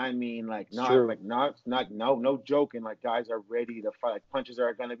 And I mean, like, no joking, like, guys are ready to fight. Like, punches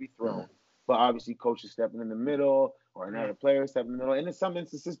are going to be thrown. But obviously, coach is stepping in the middle, or another player stepping in the middle. And in some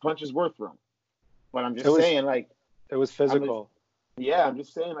instances, punches were thrown. But I'm just saying, like, it was physical. I'm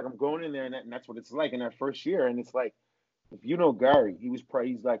just saying, like, I'm going in there, and that's what it's like in our first year. And it's like, if you know Gary, he's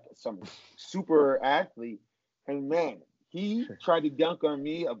like some super athlete. And, man, he tried to dunk on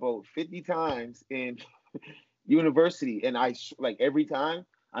me about 50 times in university. And like, every time,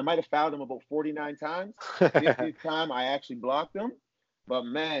 I might have fouled him about 49 times. 50th time, I actually blocked him. But,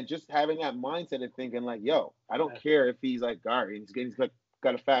 man, just having that mindset of thinking, like, yo, I don't care if he's like Gary and he's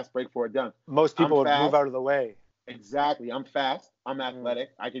got a fast break for a dunk. Most people would move out of the way. Exactly. I'm fast. I'm athletic.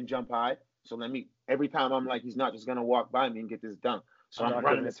 I can jump high. So every time I'm like, he's not just going to walk by me and get this dunk. So I'm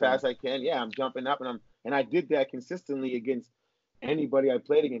running as fast as I can. Yeah, I'm jumping up, and I did that consistently against anybody I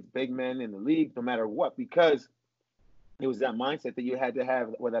played against, big men in the league, no matter what, because it was that mindset that you had to have,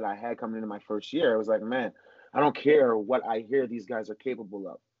 or that I had coming into my first year. It was like, man, I don't care what I hear these guys are capable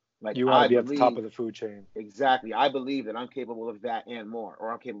of. Like, you want to be at the top of the food chain. Exactly. I believe that I'm capable of that and more,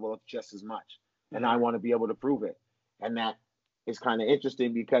 or I'm capable of just as much. And I want to be able to prove it. And that is kind of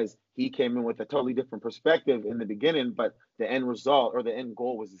interesting, because he came in with a totally different perspective in the beginning, but the end result, or the end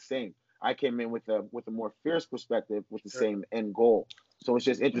goal, was the same. I came in with a more fierce perspective with the same end goal. So it's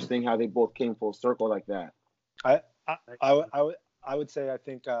just interesting how they both came full circle like that. I would say, I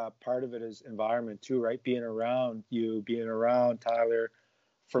think part of it is environment too, right? Being around Tyler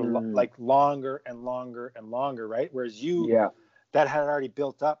for like longer and longer and longer, right? Whereas that had already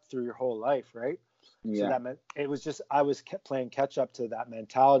built up through your whole life, right? So that meant it was just, I was kept playing catch up to that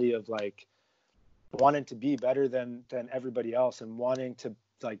mentality of, like, wanting to be better than everybody else, and wanting to,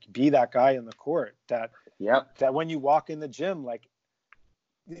 like, be that guy in the court that when you walk in the gym, like,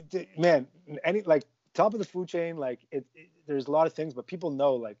 man, any like top of the food chain, like there's a lot of things, but people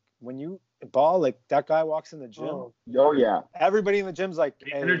know like when you ball, like that guy walks in the gym, Oh yeah. everybody in the gym's like,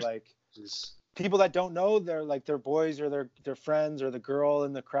 The hey, energy like is- people that don't know, they're like their boys or their friends or the girl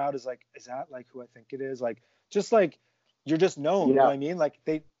in the crowd is like, is that like who I think it is? Like just like you're just known, you know Yeah. what I mean? Like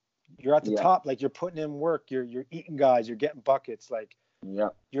you're at the Yeah. top, like you're putting in work, you're eating guys, you're getting buckets, like Yeah.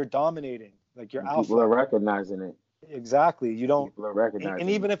 you're dominating, like you're And alpha. people are recognizing it. Exactly. You don't, People are recognizing and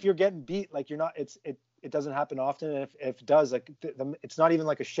even it. if you're getting beat, like you're not, it doesn't happen often. And if it does, like it's not even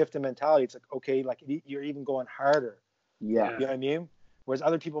like a shift in mentality. It's like, okay, like you're even going harder. Yeah. You know what I mean? Whereas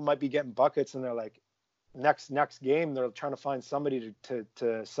other people might be getting buckets and they're like, next game, they're trying to find somebody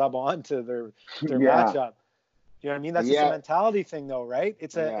to sub on to their Yeah. matchup. You know what I mean? That's just a Yeah. mentality thing though, right?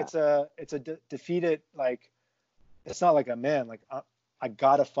 It's a defeated, like, it's not like a man, like I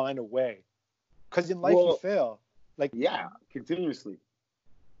gotta find a way. Cause in life you Well, fail. Like, Yeah. Continuously.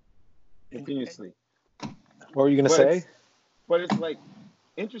 Continuously. what were you gonna But say? But it's like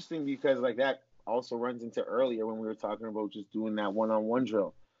interesting because like that also runs into earlier when we were talking about just doing that one-on-one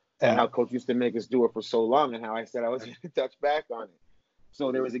drill and how coach used to make us do it for so long and how I said I was going to touch back on it.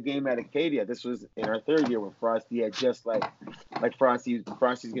 So there was a game at Acadia. This was in our third year when Frosty had just like Frosty's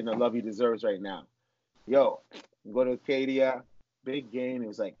getting the love he deserves right now. Yo, go to Acadia, big game.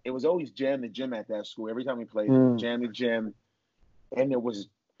 It was always jam the gym at that school. Every time we played, jam the gym, and it was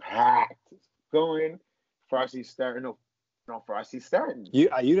packed. Going, Frosty's starting. No, Frosty's starting. You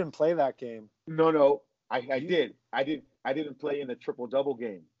didn't play that game. No, I did. I didn't play in the triple double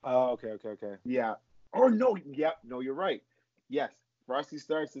game. Oh, okay. Yeah. Oh no. Yeah. No, you're right. Yes. Frosty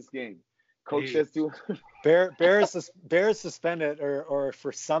starts this game. Coach says to Bear is suspended or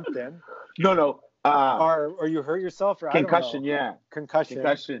for something. No. Or you hurt yourself or Concussion. I don't know. Yeah.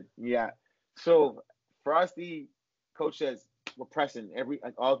 Concussion. Yeah. So Frosty, coach says we're pressing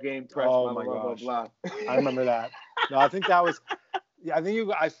all game press. Oh blah, my blah, gosh. blah. I remember that. No, I think that was. Yeah, I think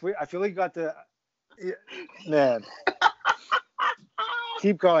I feel like you got the. Yeah, man.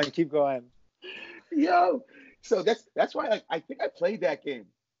 Keep going. Yo. So that's why I think I played that game.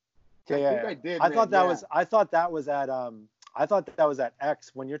 Yeah, I think I did. I thought that was at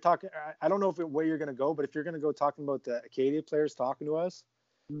X when you're talking. I don't know where you're gonna go, but if you're gonna go talking about the Acadia players talking to us.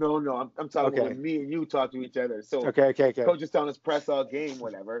 No, I'm talking about when me and you talk to each other. So okay. Coach is telling us press all game,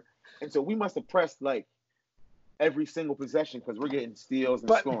 whatever, and so we must have pressed like every single possession because we're getting steals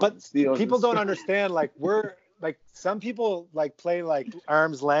and scoring. But steals people and don't understand. Like we're like some people like play like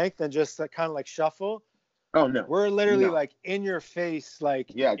arm's length and just like, kind of like shuffle. Oh no, we're literally like in your face, like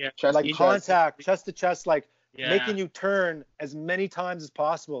chest like to contact, chest to chest, like Yeah. making you turn as many times as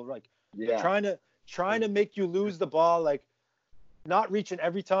possible, like trying to make you lose the ball, like not reaching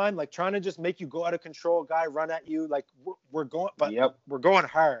every time, like trying to just make you go out of control, guy run at you, like we're going, but we're going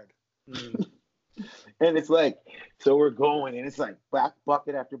hard. And it's like, so we're going, and it's like back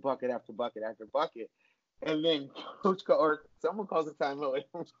bucket after bucket after bucket after bucket, and then coach or someone calls a timeout,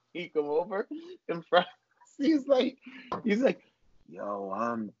 and he come over in front. He's like, yo,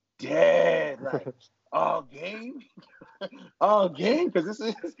 I'm dead, like all game, because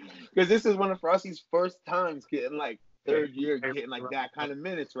this is one of Frosty's first times getting like third year getting like that kind of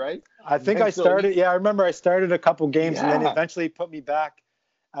minutes, right? I think I remember I started a couple games and then eventually he put me back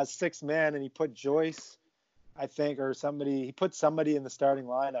as sixth man and he put Joyce, I think, or somebody. He put somebody in the starting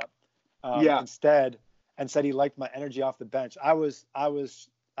lineup instead and said he liked my energy off the bench. I was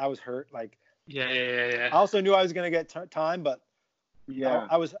hurt. Like I also knew I was gonna get time, but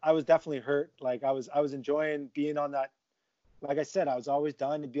I was definitely hurt. Like I was enjoying being on that. Like I said, I was always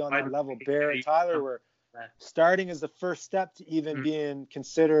dying to be on that level. Bear and Tyler were starting as the first step to even being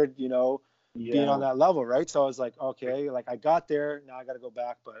considered, being on that level, right? So I was like, okay, like I got there, now I got to go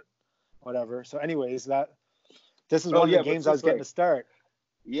back, but whatever. So anyways, this is one of the games I was getting to start.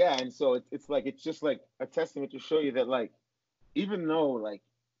 Yeah, and so it's just like a testament to show you that like even though like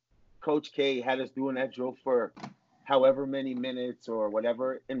Coach K had us doing that drill for however many minutes or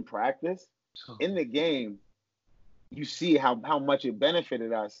whatever in practice, in the game, you see how much it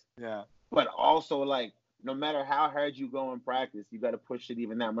benefited us. Yeah. But also like no matter how hard you go in practice, you got to push it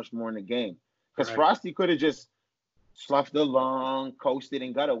even that much more in the game. Because Frosty could have just sloughed along, coasted,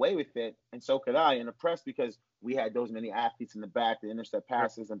 and got away with it, and so could I in the press because we had those many athletes in the back to intercept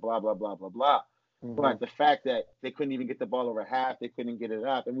passes and blah blah blah blah blah. Mm-hmm. But the fact that they couldn't even get the ball over half, they couldn't get it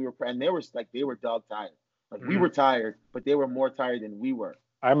up, and they were dog tired. Like we were tired, but they were more tired than we were.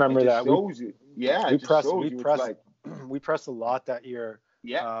 I remember that. We pressed a lot that year.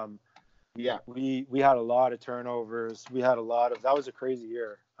 Yeah. We had a lot of turnovers. That was a crazy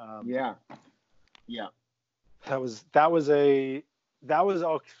year. That was that was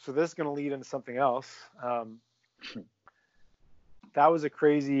all. So this is going to lead into something else. That was a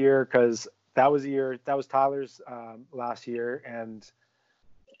crazy year because that was Tyler's last year, and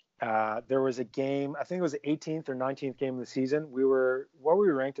there was a game. I think it was the 18th or 19th game of the season. What were we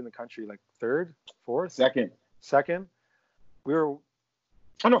ranked in the country? Like third, fourth, Second. We were.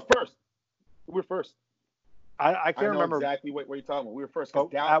 Oh no, first. We were first. I can't remember exactly what you're talking about. We were first.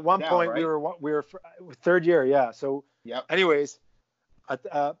 But at one point, right? we were third year, yeah. So, anyways,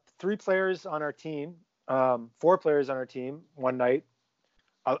 3 players on our team, 4 players on our team one night.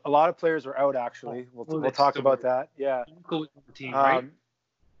 A lot of players were out, actually. We'll talk about that. Yeah. Donko was on the team, right?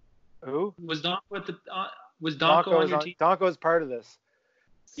 Who? Was Donko was Donko on your team? Donko was part of this.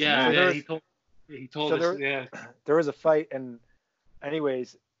 Yeah, so he told us. There was a fight, and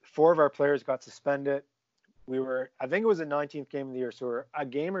anyways, 4 of our players got suspended. I think it was the 19th game of the year, so we're a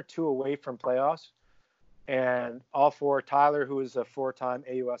game or 2 away from playoffs. And all 4, Tyler, who is a 4-time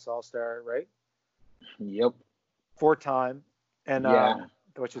AUS All-Star, right? Yep. 4-time, and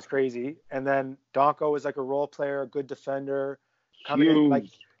which is crazy. And then Donko was like a role player, a good defender, coming in, like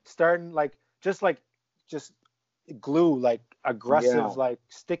starting just glue, like aggressive, like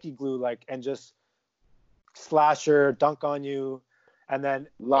sticky glue, like, and just slasher, dunk on you, and then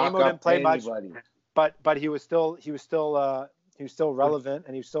Lock Amo up didn't play anybody. much. But he was still relevant,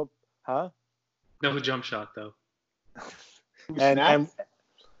 and he was still No jump shot though. and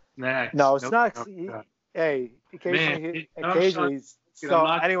Snacks. No, Snacks. Hey, occasionally. So,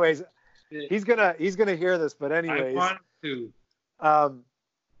 anyways, he's gonna hear this. But anyways, I want to.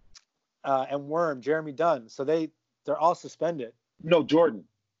 And Worm, Jeremy Dunn. So they're all suspended. No, Jordan.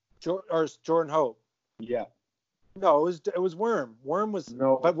 Or Jordan Hope. Yeah. No, it was Worm. Worm was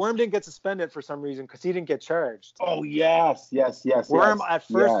but Worm didn't get suspended for some reason because he didn't get charged. Oh yes. Worm at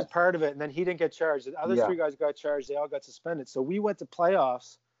first was part of it, and then he didn't get charged. The other 3 guys got charged. They all got suspended. So we went to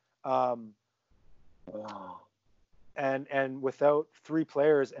playoffs, and without 3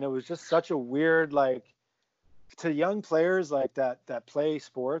 players, and it was just such a weird, like, to young players like that play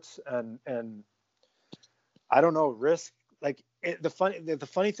sports and I don't know, risk, like the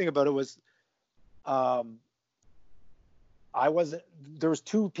funny thing about it was there was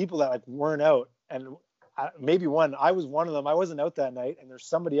 2 people that like weren't out, and maybe one. I was one of them. I wasn't out that night, and there's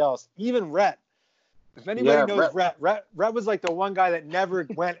somebody else. Even Rhett. If anybody knows Rhett was like the one guy that never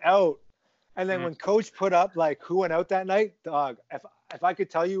went out. And then when Coach put up like who went out that night, dog. If I could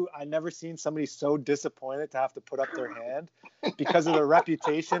tell you, I never seen somebody so disappointed to have to put up their hand because of the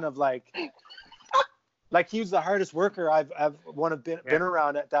reputation of like he was the hardest worker I've been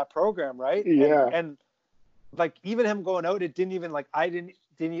around at that program, right? Yeah. And like even him going out, it didn't even like I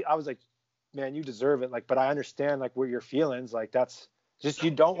was like, man, you deserve it. Like, but I understand like what your feelings, like that's just,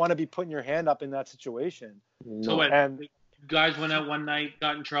 you don't want to be putting your hand up in that situation. So and guys went out one night,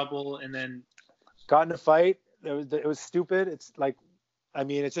 got in trouble, and then got in a fight. It was stupid. It's like, I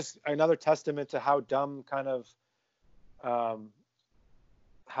mean, it's just another testament to how dumb kind of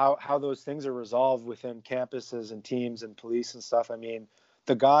how those things are resolved within campuses and teams and police and stuff. I mean,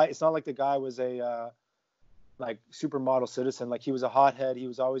 it's not like the guy was a like supermodel citizen. Like he was a hothead. He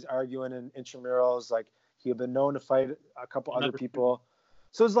was always arguing in intramurals. Like he had been known to fight a couple other people.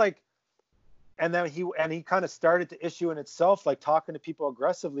 So it's like, and then he kind of started the issue in itself, like talking to people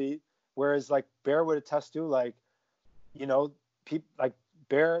aggressively. Whereas like Bear would attest to, like, you know, people like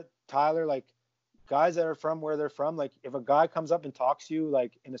Bear, Tyler, like guys that are from where they're from, like if a guy comes up and talks to you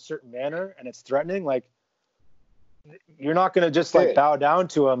like in a certain manner and it's threatening, like you're not going to just like bow down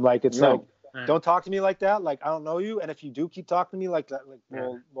to him. Like it's like, don't talk to me like that. Like I don't know you. And if you do keep talking to me like that, like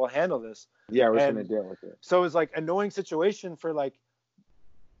we'll handle this. Yeah, we're going to deal with it. So it's like annoying situation for like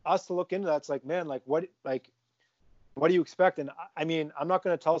us to look into that. It's like, man, like what do you expect? And I mean, I'm not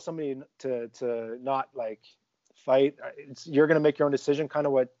going to tell somebody to not like fight. You're going to make your own decision, kind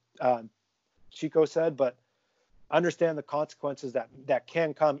of what Chico said, but understand the consequences that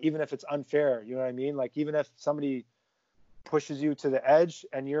can come, even if it's unfair. You know what I mean? Like even if somebody pushes you to the edge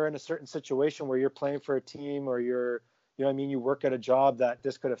and you're in a certain situation where you're playing for a team or you're, you know what I mean, you work at a job that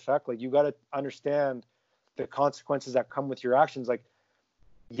this could affect, like you got to understand the consequences that come with your actions. Like,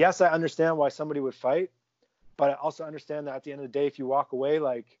 yes, I understand why somebody would fight, but I also understand that at the end of the day, if you walk away,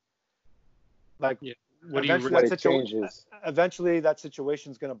 eventually that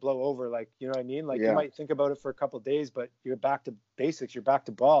situation's going to blow over. Like, you know what I mean? Like you might think about it for a couple of days, but you're back to basics. You're back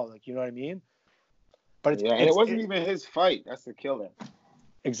to ball. Like, you know what I mean? But it wasn't even his fight. That's the killer.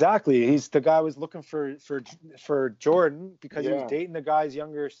 Exactly. The guy was looking for Jordan because he was dating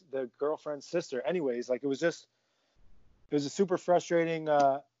the girlfriend's sister. Anyways, like it was a super frustrating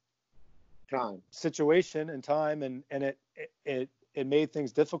situation and time, and it it made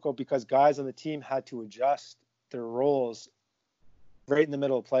things difficult because guys on the team had to adjust their roles right in the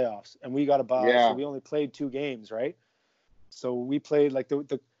middle of playoffs, and we got a bye, so we only played 2 games, right? So we played like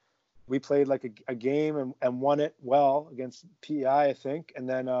we played like a game and won it well against PEI, I think, and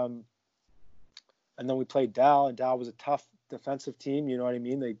then we played Dal, and Dal was a tough defensive team. You know what I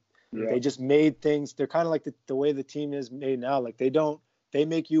mean? They just made things. They're kind of like the way the team is made now. Like they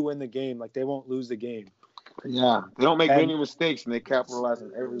make you win the game. Like they won't lose the game. Yeah, they don't make any mistakes, and they capitalize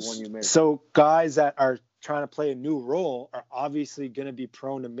on every one you make. So guys that are trying to play a new role are obviously going to be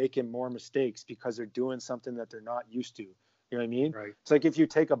prone to making more mistakes because they're doing something that they're not used to. You know what I mean? Right. It's like if you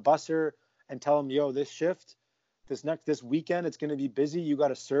take a busser and tell him, yo, this shift, this weekend, it's going to be busy. You got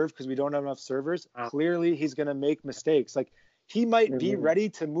to serve because we don't have enough servers. Clearly, he's going to make mistakes. Like he might be ready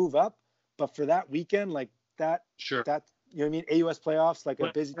to move up, but for that weekend, like that, that, you know what I mean? AUS playoffs, like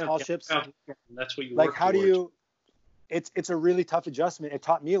a busy tall ships. That's what you like. How towards. Do you? It's a really tough adjustment. It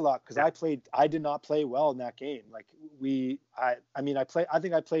taught me a lot because I did not play well in that game. Like I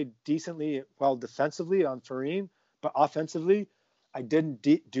think I played decently well defensively on Fareem, but offensively, I didn't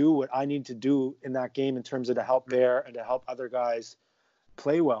do what I need to do in that game in terms of to help Bear and to help other guys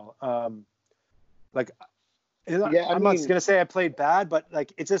play well. I'm not going to say I played bad, but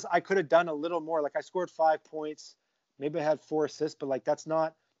like it's just I could have done a little more. Like I scored 5 points, maybe I had 4 assists, but like that's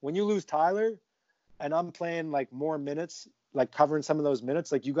not when you lose Tyler. And I'm playing like more minutes, like covering some of those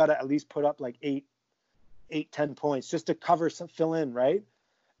minutes. Like you got to at least put up like 10 points just to cover fill in, right?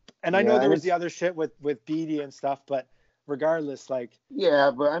 And I know there was the other shit with Beatty and stuff, but regardless, like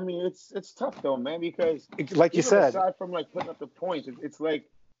but I mean it's tough though, man, because like you said, aside from like putting up the points, it's like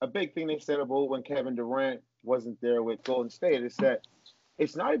a big thing they said about when Kevin Durant wasn't there with Golden State is that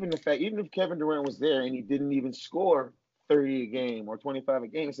it's not even the fact, even if Kevin Durant was there and he didn't even score 30 a game or 25 a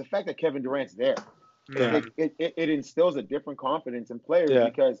game, it's the fact that Kevin Durant's there. Yeah. It instills a different confidence in players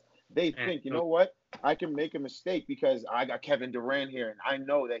because they think, you know what, I can make a mistake because I got Kevin Durant here and I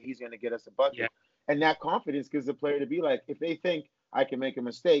know that he's going to get us a bucket. Yeah. And that confidence gives the player to be like, if they think I can make a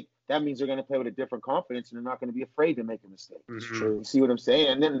mistake, that means they're going to play with a different confidence and they're not going to be afraid to make a mistake. It's true. You see what I'm saying?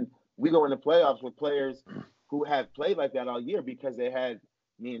 And then we go into playoffs with players who have played like that all year because they had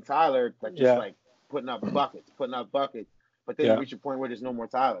me and Tyler like putting up buckets. But then you reach a point where there's no more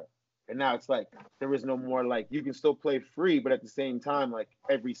Tyler. And now it's like there is no more, like, you can still play free, but at the same time, like,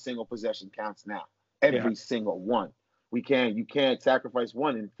 every single possession counts now. Every single one. You can't sacrifice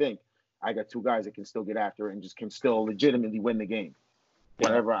one and think, I got 2 guys that can still get after it and just can still legitimately win the game.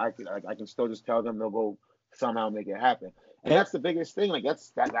 Whatever, I can still just tell them they'll go somehow make it happen. And that's the biggest thing. Like,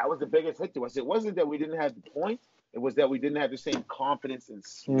 that was the biggest hit to us. It wasn't that we didn't have the points. It was that we didn't have the same confidence and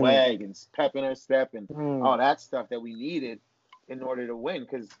swag and pep in our step and all that stuff that we needed in order to win.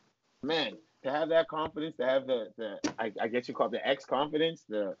 Because, man, to have that confidence, to have I guess you call it the X confidence,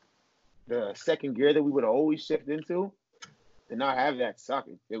 the second gear that we would always shift into, to not have that sucked.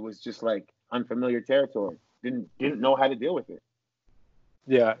 It was just like unfamiliar territory. Didn't know how to deal with it.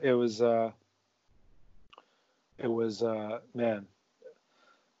 Yeah, it was man,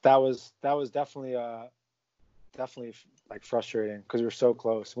 that was definitely like frustrating because we were so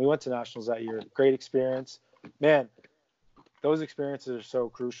close. We went to nationals that year. Great experience, man. Those experiences are so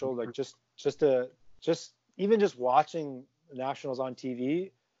crucial. Like just watching nationals on TV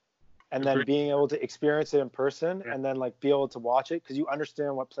and then being able to experience it in person and then like be able to watch it because you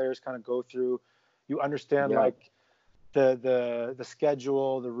understand what players kind of go through. You understand like the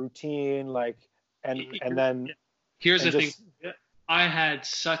schedule, the routine, like and then here's the thing. I had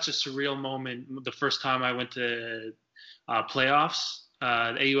such a surreal moment the first time I went to playoffs, the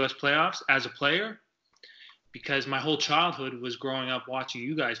AUS playoffs as a player. Because my whole childhood was growing up watching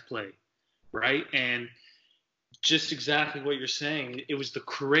you guys play, right? And just exactly what you're saying, it was the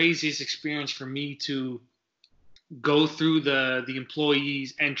craziest experience for me to go through the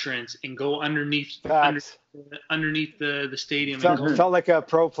employees' entrance and go underneath the stadium. Felt like a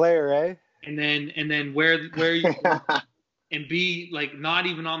pro player, eh? And then where you and be like not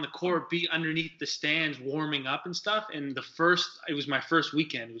even on the court, be underneath the stands warming up and stuff. And it was my first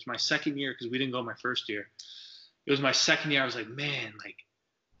weekend. It was my second year because we didn't go my first year. It was my second year. I was like, man, like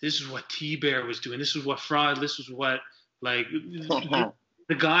this is what T-Bear was doing. This is what Fraud. This was what like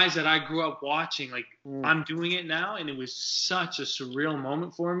the guys that I grew up watching. Like I'm doing it now, and it was such a surreal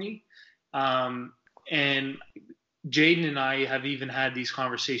moment for me. And Jaden and I have even had these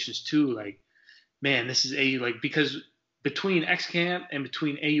conversations too. Like, man, this is because between X Camp and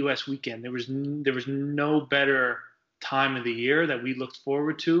between AUS weekend, there was no better time of the year that we looked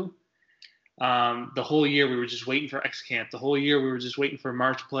forward to. The whole year we were just waiting for X Camp. The whole year we were just waiting for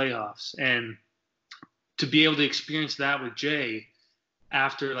March playoffs. And to be able to experience that with Jay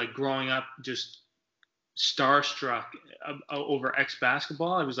after like growing up just starstruck over X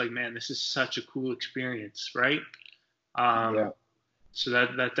basketball, I was like, man, this is such a cool experience, right? Yeah. So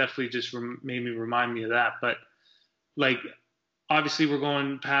that definitely just made me remind me of that. But like, obviously, we're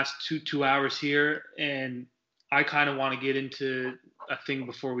going past 2 hours here, and I kind of want to get into a thing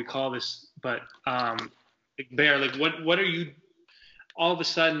before we call this. But Bear, like, what are you? All of a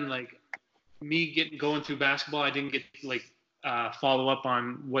sudden, like me going through basketball, I didn't get like follow up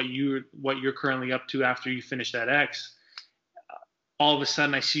on what you're currently up to after you finish that X. All of a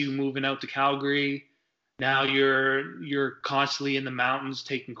sudden, I see you moving out to Calgary. Now you're constantly in the mountains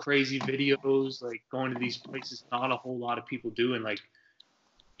taking crazy videos, like going to these places not a whole lot of people do, and like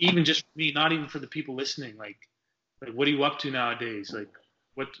even just for me, not even for the people listening, like what are you up to nowadays? Like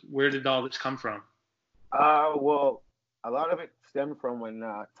where did all this come from? Well, a lot of it stemmed from when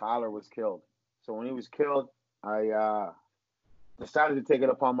Tyler was killed. So when he was killed, I decided to take it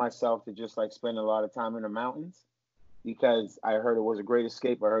upon myself to just like spend a lot of time in the mountains because I heard it was a great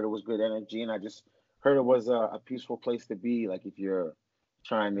escape. I heard it was good energy, and I just heard it was a peaceful place to be. Like if you're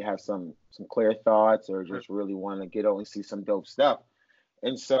trying to have some clear thoughts or just really want to get out and see some dope stuff.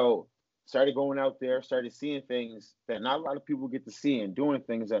 And so started going out there, started seeing things that not a lot of people get to see and doing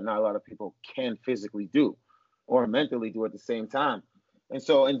things that not a lot of people can physically do or mentally do at the same time. And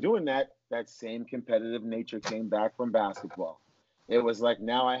so in doing that, that same competitive nature came back from basketball. It was like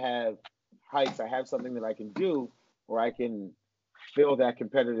now I have heights, I have something that I can do where I can fill that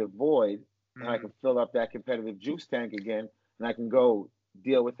competitive void and I can fill up that competitive juice tank again and I can go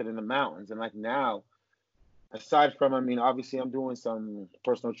deal with it in the mountains. And like now, aside from, I mean, obviously I'm doing some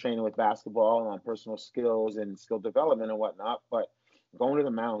personal training with basketball on personal skills and skill development and whatnot, but going to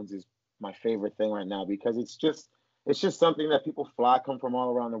the mountains is my favorite thing right now because it's just something that people come from all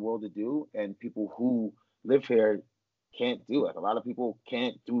around the world to do, and people who live here can't do it. A lot of people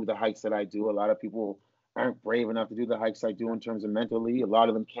can't do the hikes that I do. A lot of people aren't brave enough to do the hikes I do in terms of mentally. A lot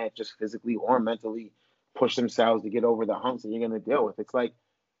of them can't just physically or mentally push themselves to get over the humps that you're going to deal with. It's like,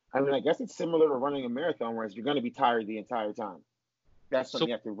 I mean, I guess it's similar to running a marathon, whereas you're going to be tired the entire time. That's something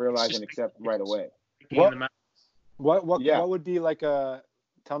you have to realize and accept right away. What would be like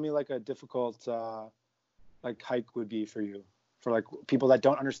tell me like a difficult like hike would be for you, for like people that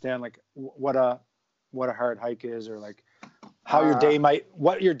don't understand like what a hard hike is, or like how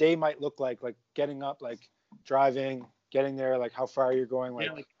what your day might look like getting up, like driving, getting there, like how far you're going. Like,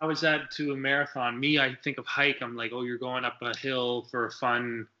 yeah, like how is that to a marathon? Me, I think of hike, I'm like, oh, you're going up a hill for a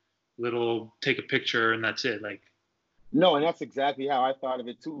fun little take a picture and that's it. Like, no, and that's exactly how I thought of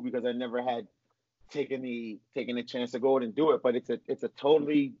it too, because I never had taken the chance to go out and do it. But it's a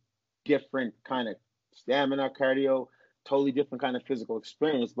totally different kind of stamina, cardio, totally different kind of physical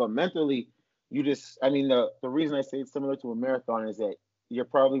experience. But mentally, you just, I mean, the reason I say it's similar to a marathon is that you're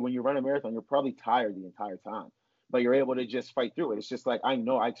probably, when you run a marathon, you're probably tired the entire time, but you're able to just fight through it. It's just like, I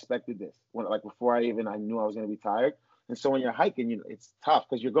know I expected this when, like, before I knew I was going to be tired. And so when you're hiking, you know, it's tough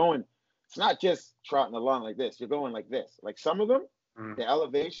because you're going, it's not just trotting along like this. You're going like this. Like some of them, the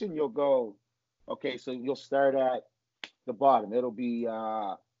elevation, you'll go, okay, so you'll start at the bottom. It'll be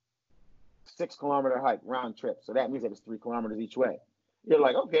 6 kilometer hike round trip. So that means that it's 3 kilometers each way. You're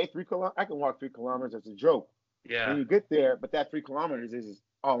like, okay, 3 kilometers, I can walk 3 kilometers. That's a joke. yeah. When you get there, but that 3 kilometers is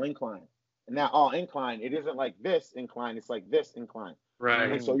all incline. And that all incline, it isn't like this incline, it's like this incline.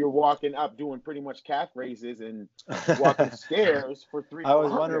 Right. And so you're walking up doing pretty much calf raises and walking stairs for 3 I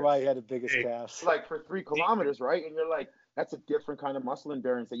kilometers. always wonder why he had the biggest calves. Like for 3 kilometers, right? And you're like, that's a different kind of muscle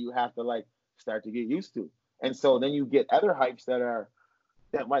endurance that you have to like start to get used to. And so then you get other hikes that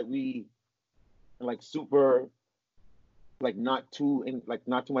might be like super, like not too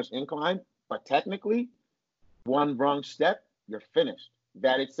much incline, but technically one wrong step, you're finished.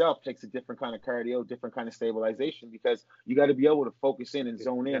 That itself takes a different kind of cardio, different kind of stabilization, because you got to be able to focus in and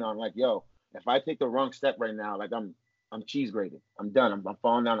zone in on like, yo, if I take the wrong step right now, like I'm cheese grated. I'm done. I'm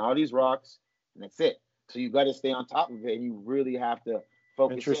falling down all these rocks and that's it. So you got to stay on top of it and you really have to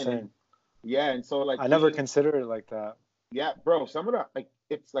focus Interesting. in. Yeah. And so like, I never considered it like that. Yeah, bro. Some of the, like,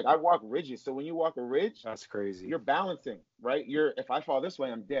 it's like I walk ridges. So when you walk a ridge, That's crazy. you're balancing, right? If I fall this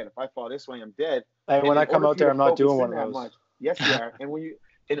way, I'm dead. If I fall this way, I'm dead. And when I come out there, I'm not doing one of those. Much, yes, you are. And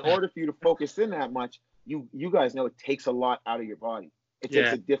in order for you to focus in that much, you guys know it takes a lot out of your body. It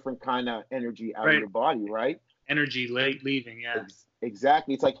takes a different kind of energy out of your body, right? Energy leaving, yeah.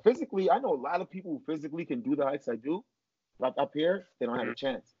 Exactly. It's like physically, I know a lot of people who physically can do the hikes I do. Like up here, they don't have a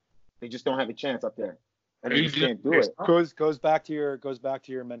chance. They just don't have a chance up there. And you just can't do it. Goes back to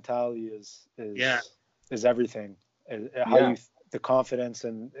your mentality is everything. How you, the confidence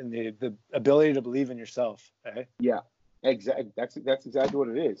and the ability to believe in yourself. Eh? Yeah. Exactly. That's exactly what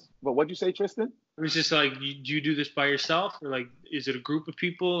it is. But what'd you say, Tristan? It was just like, do you do this by yourself, or like, is it a group of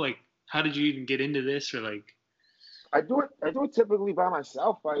people? Like, how did you even get into this, or like? I do it typically by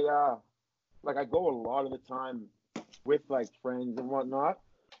myself. I go a lot of the time with like friends and whatnot.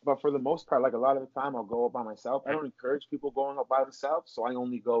 But for the most part, like a lot of the time I'll go up by myself. I don't encourage people going up by themselves, so I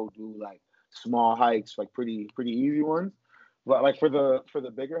only go do like small hikes, like pretty easy ones. But like for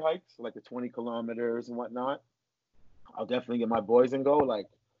the bigger hikes, like the 20 kilometers and whatnot, I'll definitely get my boys and go. Like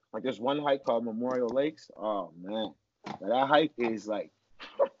there's one hike called Memorial Lakes. Oh man, that hike is like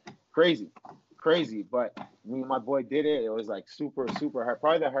crazy, crazy. But me and my boy did it. It was like super hard.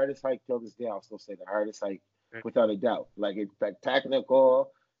 Probably the hardest hike till this day. I'll still say the hardest hike without a doubt. Like it's like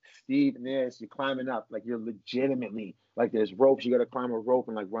technical, steepness. You're climbing up. Like you're legitimately like there's ropes. You got to climb a rope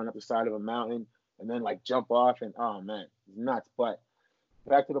and like run up the side of a mountain and then like jump off. And oh man, it's nuts. But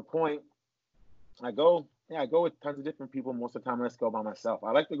back to the point. I go. Yeah, I go with tons of different people. Most of the time, I just go by myself.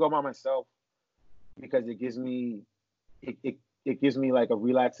 I like to go by myself because it gives me like a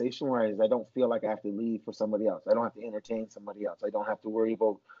relaxation, whereas I don't feel like I have to leave for somebody else. I don't have to entertain somebody else. I don't have to worry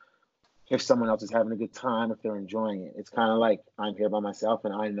about if someone else is having a good time, if they're enjoying it. It's kind of like I'm here by myself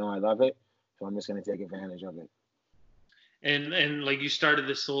and I know I love it, so I'm just going to take advantage of it. And like you started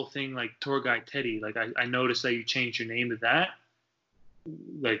this whole thing like Tour Guide Teddy. Like I noticed that you changed your name to that.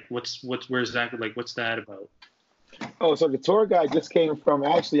 Like where's that, like what's that about? Oh, so the tour guide just came from,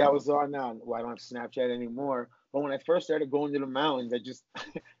 actually I was on well, I don't have Snapchat anymore, but when I first started going to the mountains,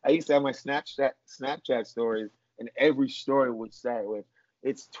 I used to have my Snapchat stories, and every story would start with,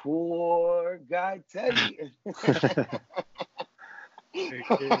 it's Tour Guide Teddy.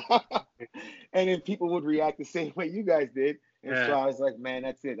 And then people would react the same way you guys did. And so I was like, man,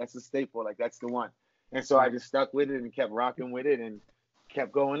 that's it. That's the staple. Like, that's the one. And so I just stuck with it and kept rocking with it and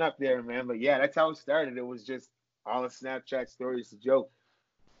kept going up there, man. But yeah, that's how it started. It was just all the Snapchat stories, a joke,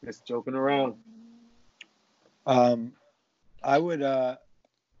 just joking around. I would, I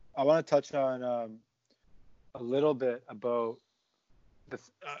want to touch on a little bit about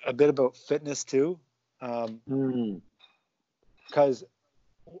a bit about fitness too. Because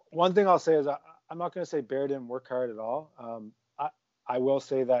one thing I'll say is I'm not going to say Bear didn't work hard at all. I will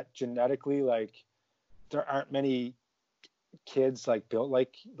say that genetically, like there aren't many kids like built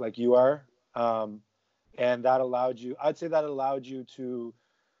like you are, and that allowed you. I'd say that allowed you to,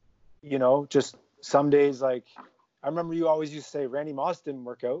 just some days like I remember you always used to say Randy Moss didn't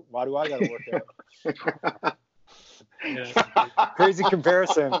work out. Why do I got to work out? Crazy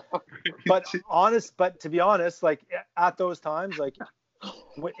comparison, but to be honest, like at those times, like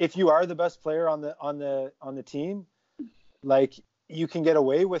if you are the best player on the team, like you can get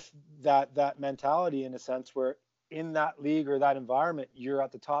away with that mentality in a sense where in that league or that environment you're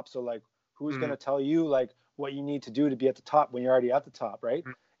at the top. So like who's going to tell you like what you need to do to be at the top when you're already at the top, right?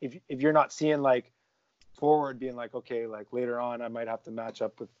 If you're not seeing like forward being like, okay, like later on I might have to match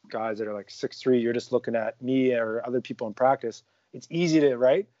up with guys that are like 6'3", you're just looking at me or other people in practice, it's easy to,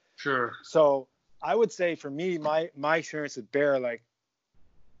 right? Sure. So I would say for me, my experience with Bear, like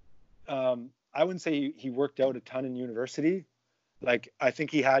I wouldn't say he worked out a ton in university. Like I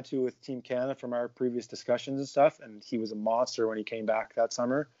think he had to with Team Canada from our previous discussions and stuff, and he was a monster when he came back that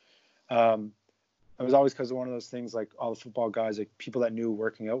summer. It was always because of one of those things, like all the football guys, like people that knew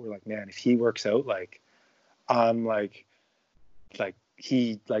working out were like, man, if he works out, like I'm like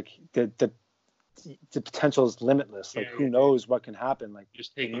he, like the potential is limitless. Like who knows what can happen? Like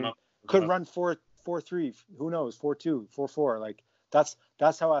just take him up. Could run 4.3, who knows, 4.2, 4.4. Like that's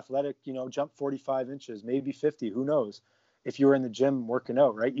how athletic, jump 45 inches, maybe 50, who knows? If you were in the gym working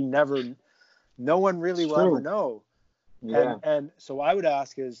out, right? No one really will ever know. Yeah. And so I would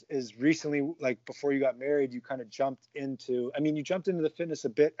ask is recently, like before you got married, you kind of jumped into the fitness a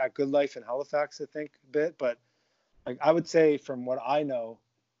bit at Good Life in Halifax, I think a bit, but like I would say from what I know,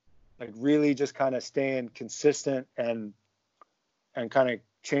 like really just kind of staying consistent and kind of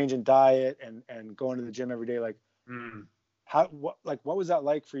changing diet and going to the gym every day. Like what was that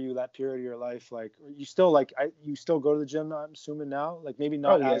like for you, that period of your life? Like you still you still go to the gym, I'm assuming now, like maybe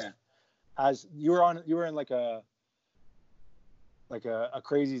not as you were in like a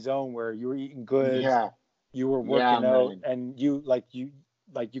crazy zone where you were eating good, you were working out, man. And you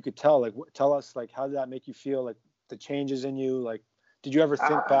could tell, like tell us, like how did that make you feel, like the changes in you? Like did you ever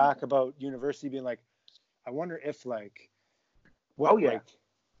think back about university being like, I wonder if like what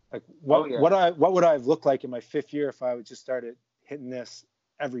would I have looked like in my 5th year if I would just started hitting this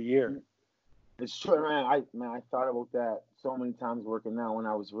every year? It's true, man. I thought about that so many times working out when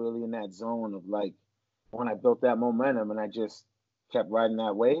I was really in that zone of like when I built that momentum and I just kept riding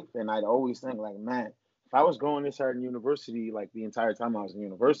that wave. And I'd always think like, man, if I was going this hard in university, like the entire time I was in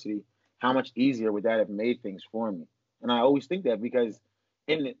university, how much easier would that have made things for me? And I always think that because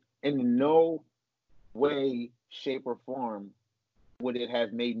in no way, shape, or form would it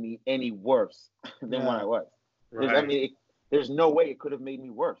have made me any worse than what I was. Right. I mean, there's no way it could have made me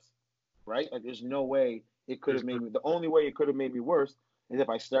worse, right? Like, there's no way it could have made me. The only way it could have made me worse is if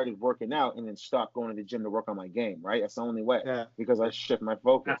I started working out and then stopped going to the gym to work on my game, right? That's the only way. Yeah. Because I shift my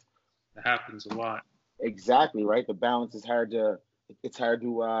focus. That happens a lot. Exactly, right? The balance is hard to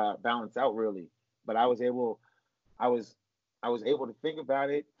balance out, really. But I was able to think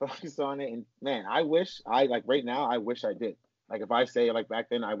about it, focus on it, and man, I wish right now, I wish I did. Like, if I say like back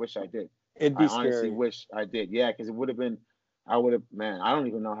then, I wish I did. It'd be I scary. honestly wish I did. Yeah, because it would have been, I don't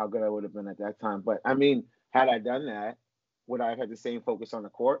even know how good I would have been at that time. But I mean, had I done that, would I have had the same focus on the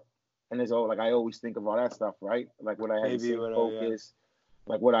court? And there's all, like, I always think of all that stuff, right? Like, would I have the same focus?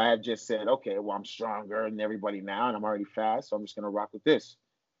 Like, would I have just said, okay, well, I'm stronger than everybody now, and I'm already fast, so I'm just gonna rock with this,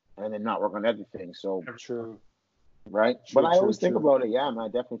 and then not work on everything. So True. Right? True, but I always think true. about it. Yeah, man, I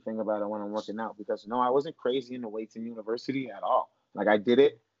definitely think about it when I'm working out because no, I wasn't crazy in the weights in university at all. Like, I did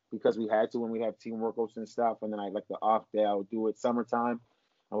it because we had to when we have team workouts and stuff. And then I like the off day, I would do it summertime.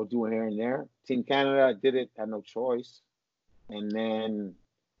 I would do it here and there. Team Canada, I did it, had no choice. And then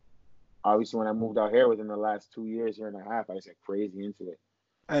obviously when I moved out here within the last 2 years, year and a half, I just got crazy into it.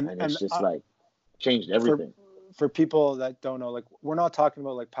 And it's just like changed everything. For people that don't know, like, we're not talking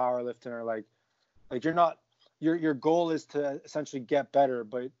about like powerlifting or like you're not. Your goal is to essentially get better,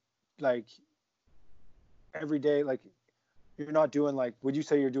 but like every day, like you're not doing like, would you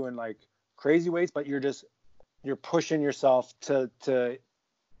say you're doing like crazy weights, but you're pushing yourself to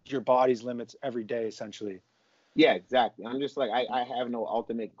your body's limits every day, essentially. Yeah, exactly. I'm just like, I have no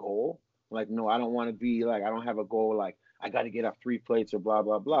ultimate goal. Like, no, I don't want to be like, I don't have a goal like I got to get up 3 plates or blah,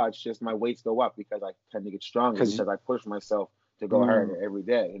 blah, blah. It's just my weights go up because I tend to get stronger because I push myself to go harder every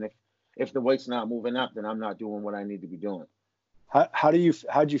day. And if the weight's not moving up, then I'm not doing what I need to be doing. How'd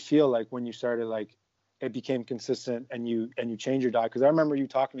you feel like when you started, like it became consistent and you changed your diet? Because I remember you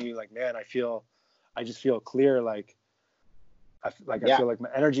talking to me like, man, I just feel clear. Like, I feel like my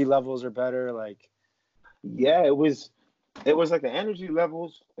energy levels are better. Like, yeah, it was like the energy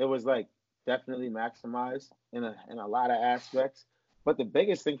levels. It was like definitely maximized in a lot of aspects. But the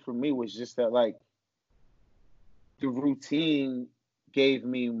biggest thing for me was just that, like, the routine gave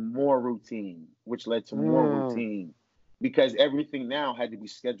me more routine, which led to more routine because everything now had to be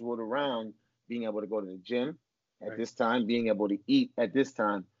scheduled around being able to go to the gym at this time, being able to eat at this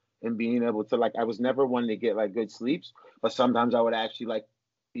time, and being able to, like, I was never one to get like good sleeps, but sometimes I would actually like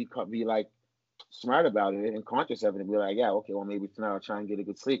be like smart about it and conscious of it and be like, yeah, okay, well, maybe tonight I'll try and get a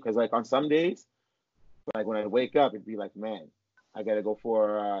good sleep. Because like on some days, like when I wake up, it'd be like, man, I got to go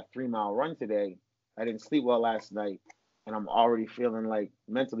for a 3-mile run today. I didn't sleep well last night. And I'm already feeling like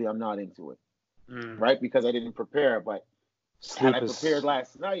mentally I'm not into it, right? Because I didn't prepare. But had I prepared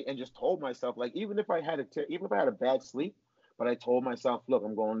last night and just told myself, like, even if I had a bad sleep, but I told myself, look,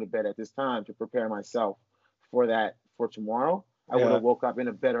 I'm going to bed at this time to prepare myself for tomorrow, I would have woke up in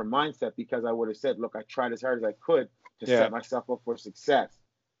a better mindset because I would have said, look, I tried as hard as I could to set myself up for success.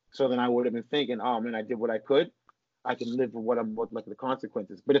 So then I would have been thinking, oh man, I did what I could. I can live with like the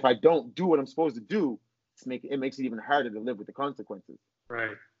consequences. But if I don't do what I'm supposed to do, it makes it even harder to live with the consequences.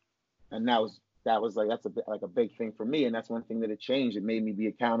 Right. And that's a big thing for me. And that's one thing that it changed. It made me be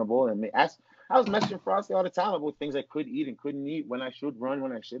accountable. And I was messaging Frosty all the time about things I could eat and couldn't eat, when I should run,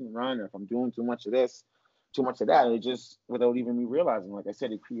 when I shouldn't run, or if I'm doing too much of this, too much of that. It just, without even me realizing, like I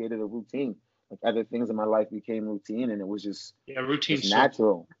said, it created a routine. Like other things in my life became routine, and it was just routine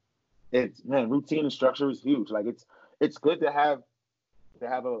natural. Routine and structure is huge. Like it's good to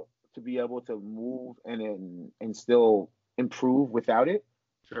be able to move and still improve without it.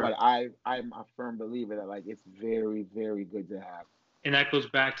 Sure. But I'm a firm believer that, like, it's very, very good to have. And that goes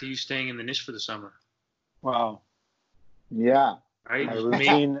back to you staying in the niche for the summer. Wow. Yeah. Right.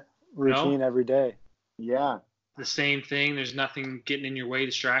 Routine every day. Yeah. The same thing. There's nothing getting in your way,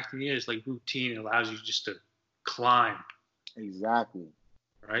 distracting you. It's like routine. It allows you just to climb. Exactly.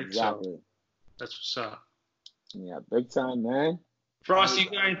 Right. Exactly. So that's what's up. Yeah, big time, man. Frost, you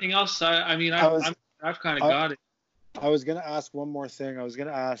got anything else? I've kind of got it. I was gonna ask one more thing. I was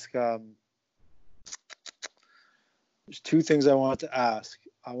gonna ask. There's 2 things I wanted to ask.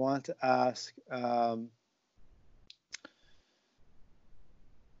 I wanted to ask.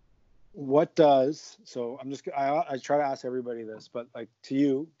 What does, so I'm just, I try to ask everybody this, but like, to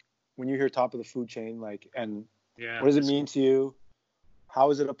you, when you hear top of the food chain, like, and what does it mean to you?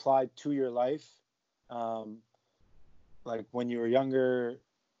 How is it applied to your life? Like when you were younger,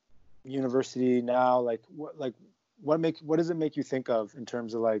 university now, like what does it make you think of in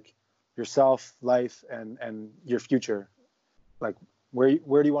terms of like yourself, life, and your future? Like where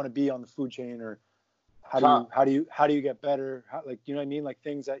do you want to be on the food chain, or how do you get better? Like, you know what I mean? Like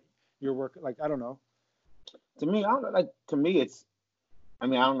things that you're working, like, I don't know. To me, it's, I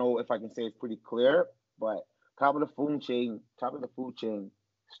mean, I don't know if I can say it's pretty clear, but top of the food chain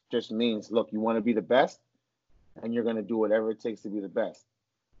just means, look, you want to be the best, and you're going to do whatever it takes to be the best.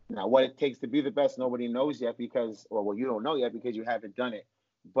 Now, what it takes to be the best, nobody knows yet because, well, you don't know yet because you haven't done it.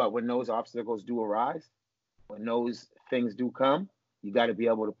 But when those obstacles do arise, when those things do come, you got to be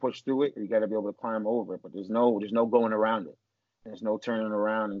able to push through it, or you got to be able to climb over it. But there's no going around it. There's no turning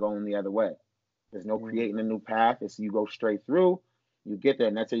around and going the other way. There's no creating a new path. It's you go straight through, you get there,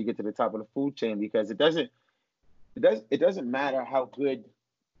 and that's how you get to the top of the food chain, because it doesn't matter how good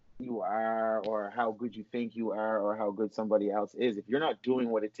you are or how good you think you are or how good somebody else is. If you're not doing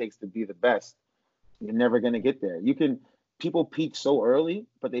what it takes to be the best, you're never going to get there. People peak so early,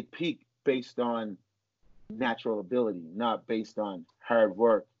 but they peak based on natural ability, not based on hard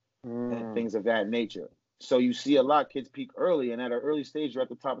work and things of that nature. So you see a lot of kids peak early, and at an early stage, they're at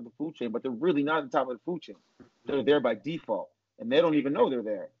the top of the food chain, but they're really not at the top of the food chain. They're there by default, and they don't even know they're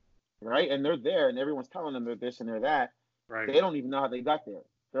there, right? And they're there, and everyone's telling them they're this and they're that. Right. They don't even know how they got there.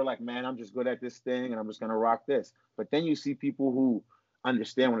 They're like, man, I'm just good at this thing, and I'm just going to rock this. But then you see people who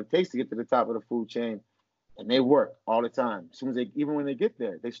understand what it takes to get to the top of the food chain, and they work all the time. As soon as even when they get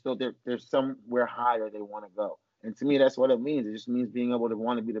there, they're somewhere higher they want to go. And to me, that's what it means. It just means being able to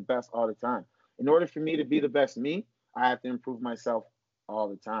want to be the best all the time. In order for me to be the best me, I have to improve myself all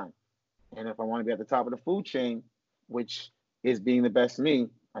the time. And if I want to be at the top of the food chain, which is being the best me,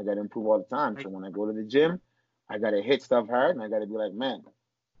 I got to improve all the time. So when I go to the gym, I got to hit stuff hard, and I got to be like, man,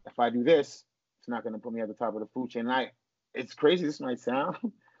 if I do this, it's not going to put me at the top of the food chain. And it's crazy, this might sound,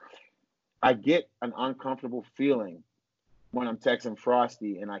 I get an uncomfortable feeling when I'm texting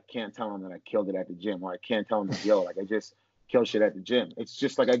Frosty and I can't tell him that I killed it at the gym, or I can't tell him that, yo, like I just killed shit at the gym. It's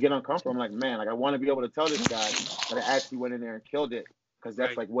just like I get uncomfortable. I'm like, man, like I want to be able to tell this guy that I actually went in there and killed it, because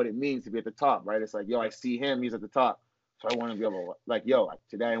that's like what it means to be at the top, right? It's like, yo, I see him, he's at the top. So I want to be able to, like, yo,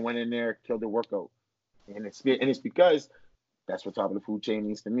 today I went in there, killed the workout. And it's because that's what top of the food chain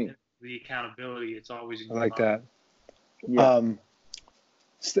means to me. The accountability, it's always. I like that. Yeah.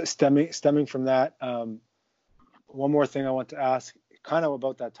 Stemming from that, one more thing I want to ask, kind of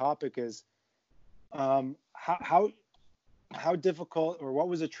about that topic, is how difficult, or what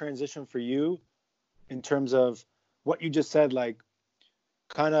was a transition for you in terms of what you just said, like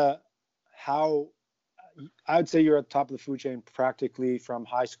kind of how I would say you're at the top of the food chain practically from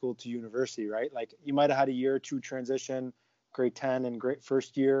high school to university, right? Like you might have had a year or two transition, grade 10 and great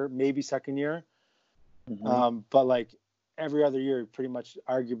first year, maybe second year. But like every other year, pretty much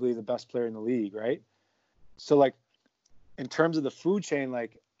arguably the best player in the league, right? So like in terms of the food chain,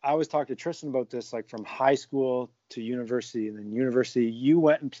 like I always talk to Tristan about this, like from high school to university, and then university, you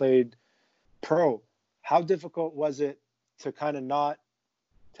went and played pro. How difficult was it to kind of not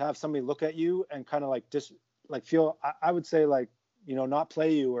to have somebody look at you and kind of like just like feel, I would say, like, you know, not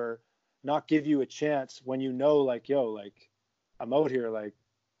play you or not give you a chance when you know, like, yo, like I'm out here, like,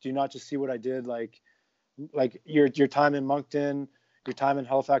 do you not just see what I did? Like your time in Moncton, your time in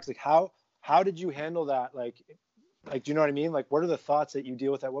Halifax, like how did you handle that? Like, do you know what I mean? Like, what are the thoughts that you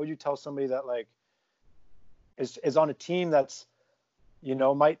deal with that? What would you tell somebody that like is on a team that's, you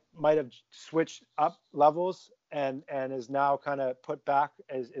know, might have switched up levels and is now kind of put back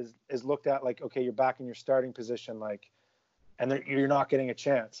is looked at like, okay, you're back in your starting position, like, and you're not getting a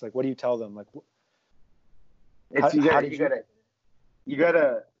chance. Like, what do you tell them? Like, you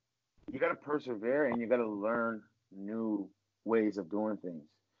gotta persevere, and you gotta learn new ways of doing things.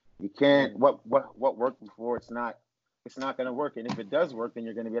 You can't what worked before, it's not gonna work. And if it does work, then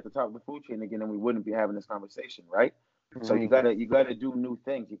you're gonna be at the top of the food chain again, and we wouldn't be having this conversation, right? So you gotta do new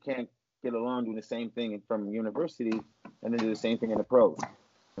things. You can't get along doing the same thing from university and then do the same thing in the pros.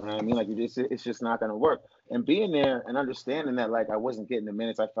 You know what I mean? Like it's just not gonna work. And being there and understanding that like I wasn't getting the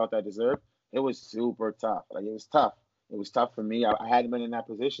minutes I felt I deserved, it was super tough. Like it was tough. It was tough for me. I hadn't been in that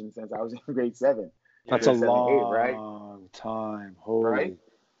position since I was in grade 7. That's a long time. Holy. Right?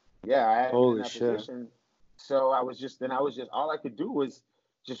 Yeah, I hadn't been in that position. So I was just all I could do was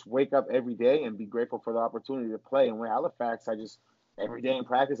just wake up every day and be grateful for the opportunity to play. And with Halifax, every day in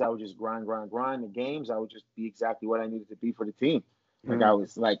practice, I would just grind. The games, I would just be exactly what I needed to be for the team. Like I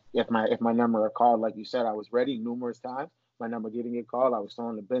was like, if my number got called, like you said, I was ready numerous times. My number didn't get called, I was still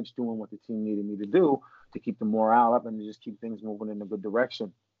on the bench doing what the team needed me to do to keep the morale up and to just keep things moving in a good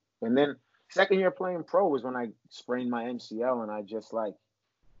direction. And then second year playing pro was when I sprained my MCL, and I just like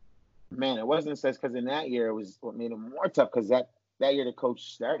man, it wasn't just because in that year it was what made it more tough because that year the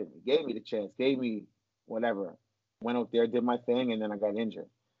coach started me, gave me the chance, gave me whatever, went out there, did my thing, and then I got injured.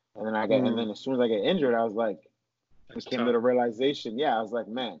 And then as soon as I get injured, I was like, it came to the realization. Yeah, I was like,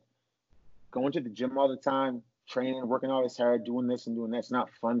 man, going to the gym all the time, training, working all this hard, doing this and doing that, it's not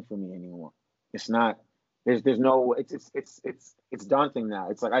fun for me anymore. It's not. There's no. It's daunting now.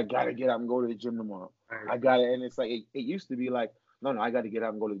 It's like I gotta get up and go to the gym tomorrow. I gotta, and it's like it used to be like, no, I gotta get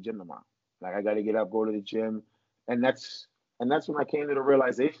up and go to the gym tomorrow. Like I gotta get up, go to the gym, and that's when I came to the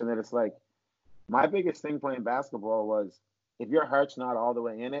realization that it's like my biggest thing playing basketball was if your heart's not all the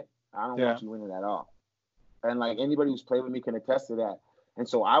way in it, I don't want you in it at all. And like anybody who's played with me can attest to that. And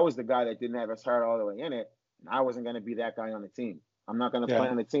so I was the guy that didn't have his heart all the way in it, and I wasn't going to be that guy on the team. I'm not going to play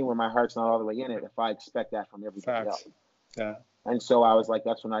on the team where my heart's not all the way in it if I expect that from everybody else. Yeah. And so I was like,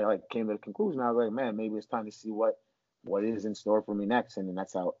 that's when I like came to the conclusion. I was like, man, maybe it's time to see what is in store for me next. And then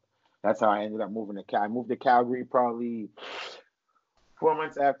that's how I ended up moving to Cal. I moved to Calgary probably 4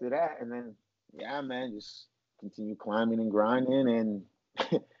 months after that, and then man, just continue climbing and grinding, and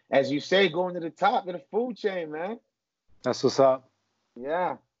as you say, going to the top of the food chain, man. That's what's up.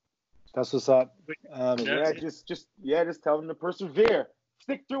 Yeah. That's what's up. Just tell them to persevere.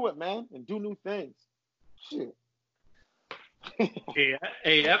 Stick through it, man, and do new things. Shit.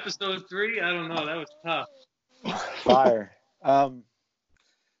 Hey, episode 3, I don't know. That was tough. Fire. I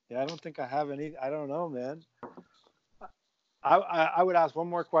don't think I have any. I don't know, man. I would ask one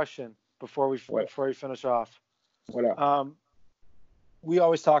more question before we finish off. What up? We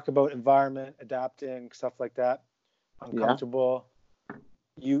always talk about environment, adapting, stuff like that. Uncomfortable.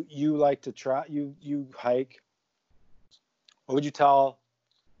 Yeah. You like to try. You hike. What would you tell?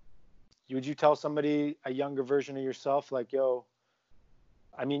 Would you tell somebody, a younger version of yourself, like, yo?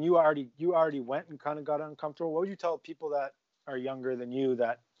 I mean, you already went and kind of got uncomfortable. What would you tell people that are younger than you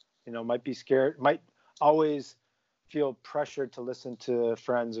that might be scared, might always feel pressured to listen to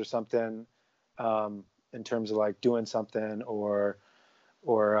friends or something, in terms of like doing something or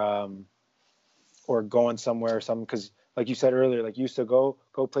going somewhere or something? Because like you said earlier, like you used to go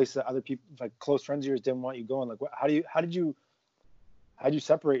places that other people, like close friends of yours, didn't want you going. Like, how did you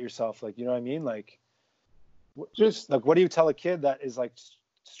separate yourself? Like, you know what I mean? Like, just like, what do you tell a kid that is like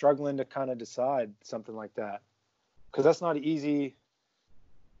struggling to kind of decide something like that? Because that's not easy.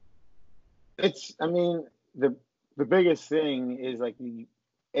 I mean, the biggest thing is like, you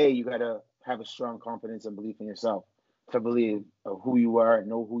gotta have a strong confidence and belief in yourself to believe of who you are and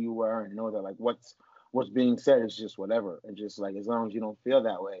know who you are and know that like what's being said is just whatever, and just like as long as you don't feel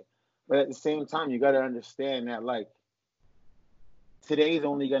that way. But at the same time, you gotta understand that like today is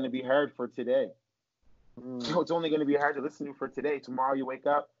only going to be hard for today. So it's only going to be hard to listen to for today. Tomorrow you wake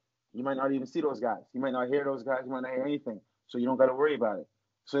up, you might not even see those guys. You might not hear those guys. You might not hear anything. So you don't got to worry about it.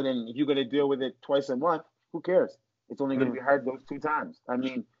 So then if you're going to deal with it twice a month, who cares? It's only going to be hard those 2 times. I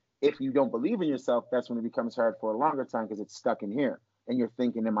mean, if you don't believe in yourself, that's when it becomes hard for a longer time because it's stuck in here. And you're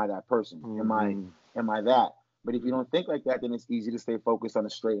thinking, am I that person? Am I that? But if you don't think like that, then it's easy to stay focused on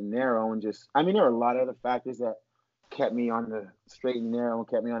the straight and narrow and just, I mean, there are a lot of other factors that kept me on the straight and narrow and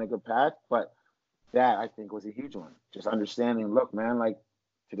kept me on a good path. But that, I think, was a huge one. Just understanding, look, man, like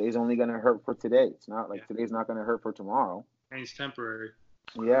today's only going to hurt for today. It's not like today's not going to hurt for tomorrow. And it's temporary.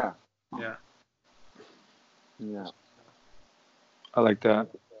 Yeah. I like that.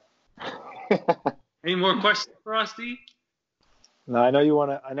 Any more questions for us, D? No, I know you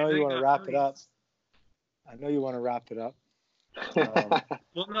want to wrap it up. I know you want to wrap it up.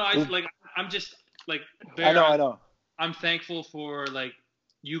 Well, no, I'm just like, Bear, I know. I'm thankful for like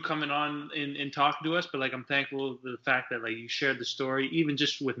you coming on and talking to us, but like I'm thankful for the fact that like you shared the story, even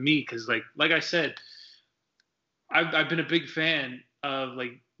just with me, because like I said, I've been a big fan of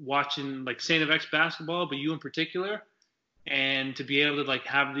like watching like St. FX basketball, but you in particular, and to be able to like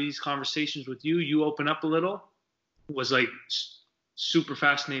have these conversations with you open up a little, was like super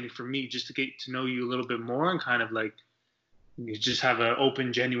fascinating for me just to get to know you a little bit more and kind of like you just have an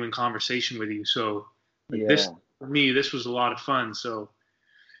open, genuine conversation with you. So this, for me, this was a lot of fun. So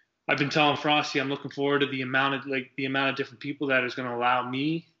I've been telling Frosty, I'm looking forward to the amount of different people that is going to allow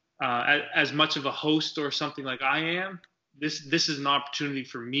me, as much of a host or something like I am. This is an opportunity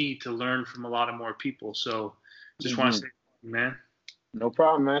for me to learn from a lot of more people. So just want to say, man. No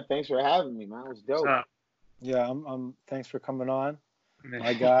problem, man. Thanks for having me, man. It was dope. Yeah, I'm. Thanks for coming on,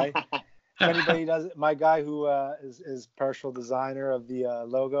 my guy. If anybody does it, my guy who is partial designer of the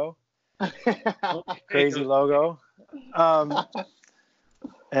logo, crazy logo, and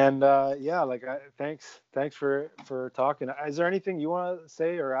thanks for talking. Is there anything you want to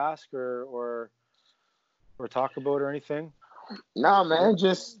say or ask or talk about or anything? No, man.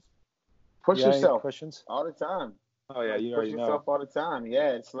 Just Push Yeah, any yourself questions? all the time. Oh yeah, Like, you push already yourself know. all the time.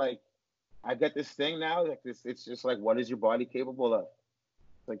 Yeah, it's like I get this thing now. Like this, it's just like, what is your body capable of?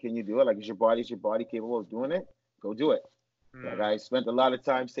 Like, can you do it? Like, is your body capable of doing it? Go do it. Like, Mm. I spent a lot of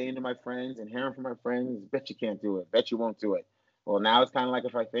time saying to my friends and hearing from my friends, bet you can't do it. Bet you won't do it. Well, now it's kind of like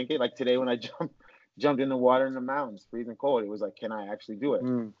if I think it, like today when I jumped in the water in the mountains, freezing cold, it was like, can I actually do it?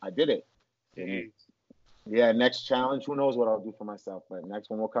 Mm. I did it. And yeah, next challenge, who knows what I'll do for myself, but next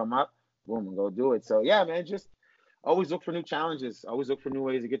one will come up, boom, and go do it. So yeah, man, just always look for new challenges. Always look for new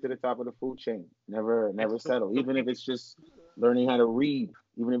ways to get to the top of the food chain. Never settle. Even if it's just learning how to read,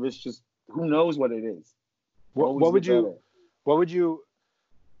 even if it's just who knows what it is. Always What would get better. what would you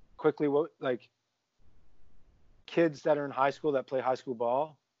quickly what like kids that are in high school that play high school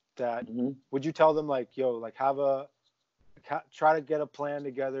ball that Hmm. would you tell them like yo like try to get a plan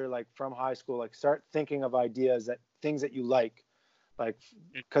together like from high school, like start thinking of ideas that things that you like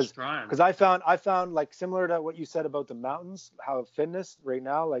because Trying. I found like similar to what you said about the mountains, how fitness right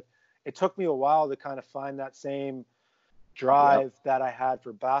now, like it took me a while to kind of find that same drive that I had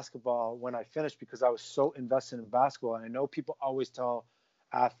for basketball when I finished because I was so invested in basketball. And I know people always tell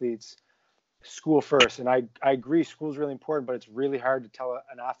athletes school first, and I agree school is really important, but it's really hard to tell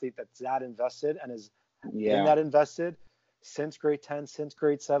an athlete that's that invested and has been Yeah. that invested since grade 10, since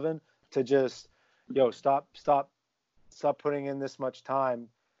grade 7 to just stop putting in this much time.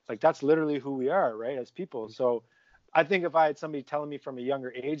 Like that's literally who we are, right, as people. So I think if I had somebody telling me from a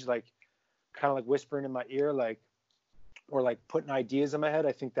younger age, like kind of like whispering in my ear, like or like putting ideas in my head,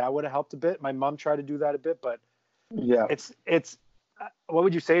 I think that would have helped a bit. My mom tried to do that a bit, but Yeah. it's what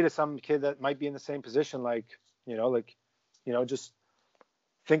would you say to some kid that might be in the same position, like just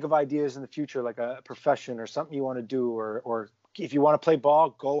think of ideas in the future, like a profession or something you want to do, or if you want to play ball,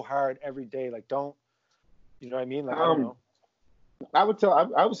 go hard every day. Like don't, you know what I mean? Like I don't know. I would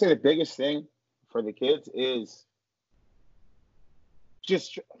say the biggest thing for the kids is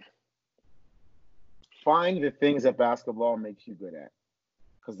just find the things that basketball makes you good at,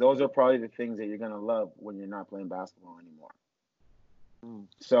 because those are probably the things that you're gonna love when you're not playing basketball anymore.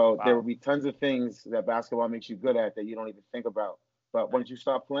 So there will Wow. be tons of things that basketball makes you good at that you don't even think about. But once you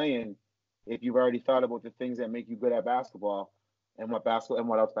stop playing, if you've already thought about the things that make you good at basketball and what else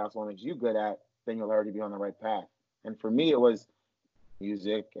basketball makes you good at, then you'll already be on the right path. And for me, it was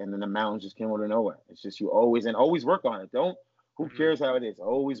music, and then the mountains just came out of nowhere. It's just you always work on it. Don't Who cares how it is?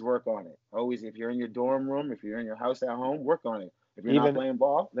 Always work on it. Always, if you're in your dorm room, if you're in your house at home, work on it. If you're not Even playing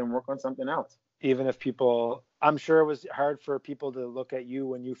ball, then work on something else. even if people, I'm sure it was hard for people to look at you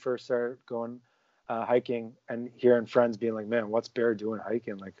when you first started going hiking and hearing friends being like, man, what's Bear doing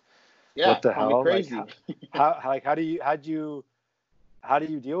hiking? Like, Yeah, what the call me hell? Like, crazy. how do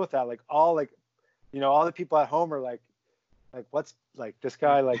you deal with that? Like all all the people at home are like what's like this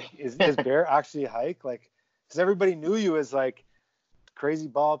guy, like is Bear actually hike? Like, because everybody knew you as like crazy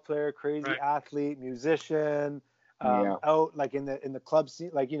ball player, crazy Right. athlete, musician, Yeah. out like in the club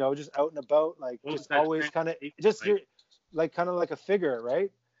scene, like just out and about, like What was just that always kind of transformation just like? you're like kind of like a figure,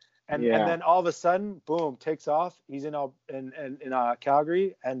 right? And Yeah. then all of a sudden, boom, takes off. He's in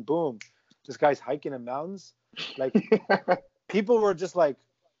Calgary, and boom, this guy's hiking in mountains. Like people were just like,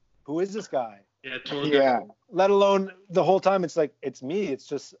 who is this guy? Yeah, tour guide. Yeah. Let alone the whole time it's like it's me. It's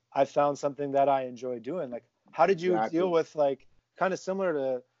just I found something that I enjoy doing. Like how did you Exactly. deal with, like, kind of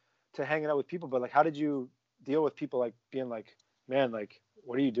similar to hanging out with people, but like how did you deal with people like being like, man, like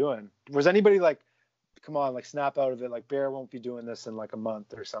what are you doing? Was anybody like, come on, like snap out of it, like Bear won't be doing this in like a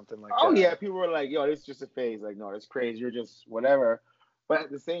month or something like Oh that? yeah, people were like, "Yo, this is just a phase." Like, no, it's crazy. You're just whatever. But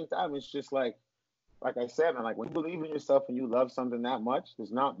at the same time, it's just like I said, man. Like when you believe in yourself and you love something that much,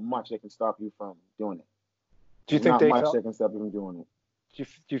 there's not much that can stop you from doing it. Do you There's think not they much felt? that can stop you from doing it.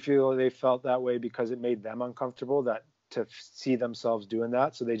 Do you feel they felt that way because it made them uncomfortable that to see themselves doing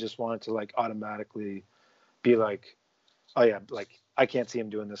that, so they just wanted to like automatically be like, oh yeah, like I can't see him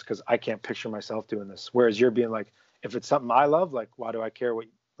doing this because I can't picture myself doing this. Whereas you're being like, if it's something I love, like why do I care what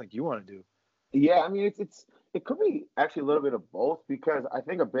like you want to do? Yeah, I mean, it could be actually a little bit of both, because I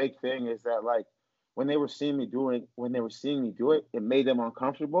think a big thing is that like when they were seeing me do it, it made them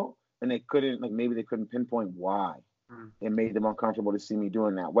uncomfortable, and they couldn't, like, maybe they couldn't pinpoint why. Mm. It made them uncomfortable to see me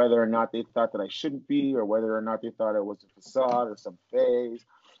doing that, whether or not they thought that I shouldn't be, or whether or not they thought it was a facade or some phase,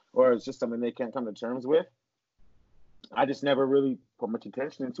 or it's just something they can't come to terms with. I just never really put much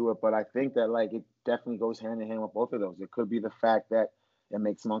attention into it, but I think that like it definitely goes hand in hand with both of those. It could be the fact that it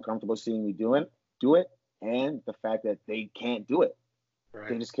makes them uncomfortable seeing me do it, and the fact that they can't do it. They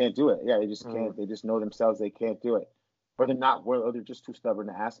Right. just can't do it. Yeah, they just Mm. can't. They just know themselves they can't do it, or they're just too stubborn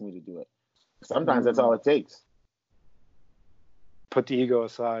to ask me to do it. Sometimes that's all Mm. it takes. Put the ego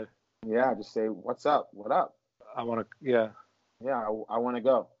aside. Yeah, just say, "What's up? What up?" I want to, yeah, Yeah, I want to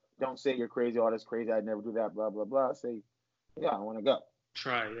go. Don't say you're crazy. Oh, that's crazy. I'd never do that. Blah blah blah. Say, yeah, I want to go.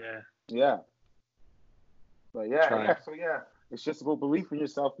 Try, yeah. Yeah, but yeah, Try yeah. it. So yeah, it's just about belief in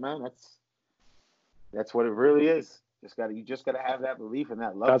yourself, man. That's what it really is. You just gotta have that belief and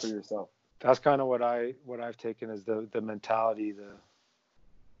that love for That's yourself. that's kind of what I've taken as the mentality, the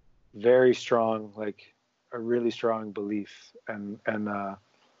very strong, like a really strong belief, and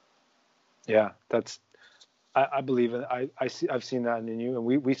yeah, that's I believe in. I see, I've seen that in you, and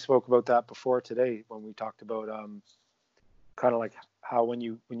we spoke about that before today when we talked about kind of like how when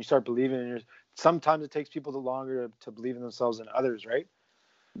you start believing in your, sometimes it takes people the longer to believe in themselves than others, right?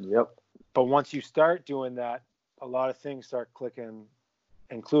 Yep. But once you start doing that, a lot of things start clicking,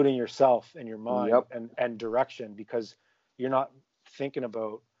 including yourself and your mind Yep. and direction, because you're not thinking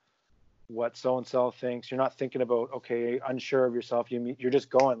about what so and so thinks. You're not thinking about, okay, unsure of yourself. You're just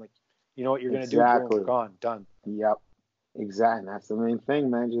going like, you know what you're gonna do. Boom, Exactly. gone, done. Yep. Exactly. That's the main thing,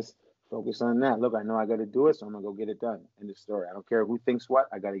 man. Just focus on that. Look, I know I got to do it, so I'm gonna go get it done. End of story. I don't care who thinks what.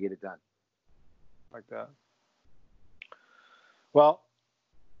 I got to get it done. Like that. Well,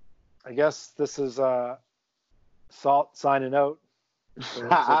 I guess this is Salt signing out. So All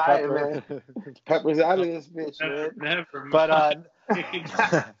right, Pepper. man. Pepper's out of this bitch, Never, man. never. But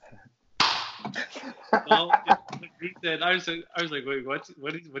Well, he said, I was like, wait,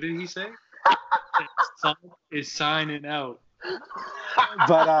 what did he say? Salt is signing out.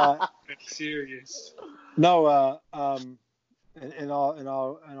 but Serious. no, in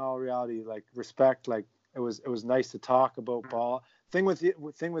all reality, like respect, like it was nice to talk about ball. Thing with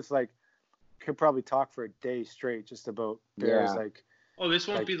like, could probably talk for a day straight just about Bears. Yeah. Like, Oh, this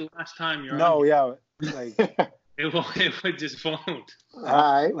won't like, be the last time you're no, on. yeah, like It won't. It just won't. All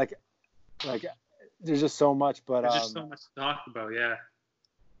right. like there's just so much. But There's just so much to talk about. Yeah.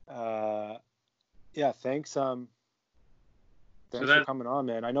 yeah, thanks So for that. coming on,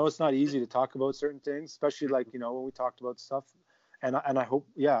 man. I know it's not easy to talk about certain things, especially like, you know, when we talked about stuff, and I hope,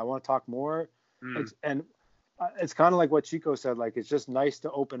 yeah, I want to talk more. It's kind of like what Chico said, like it's just nice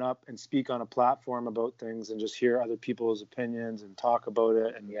to open up and speak on a platform about things and just hear other people's opinions and talk about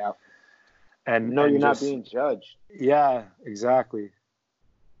it, and Yeah. and No, and you're not just, being judged. yeah, exactly.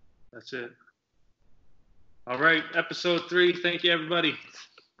 That's it. All right, episode 3. Thank you, everybody.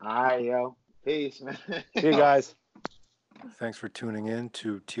 All right, yo. Peace, man. See you guys. Thanks for tuning in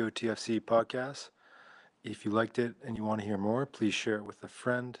to TOTFC podcast. If you liked it and you want to hear more, please share it with a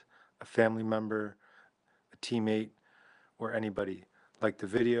friend, a family member, a teammate, or anybody. Like the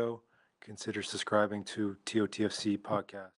video, consider subscribing to TOTFC podcast.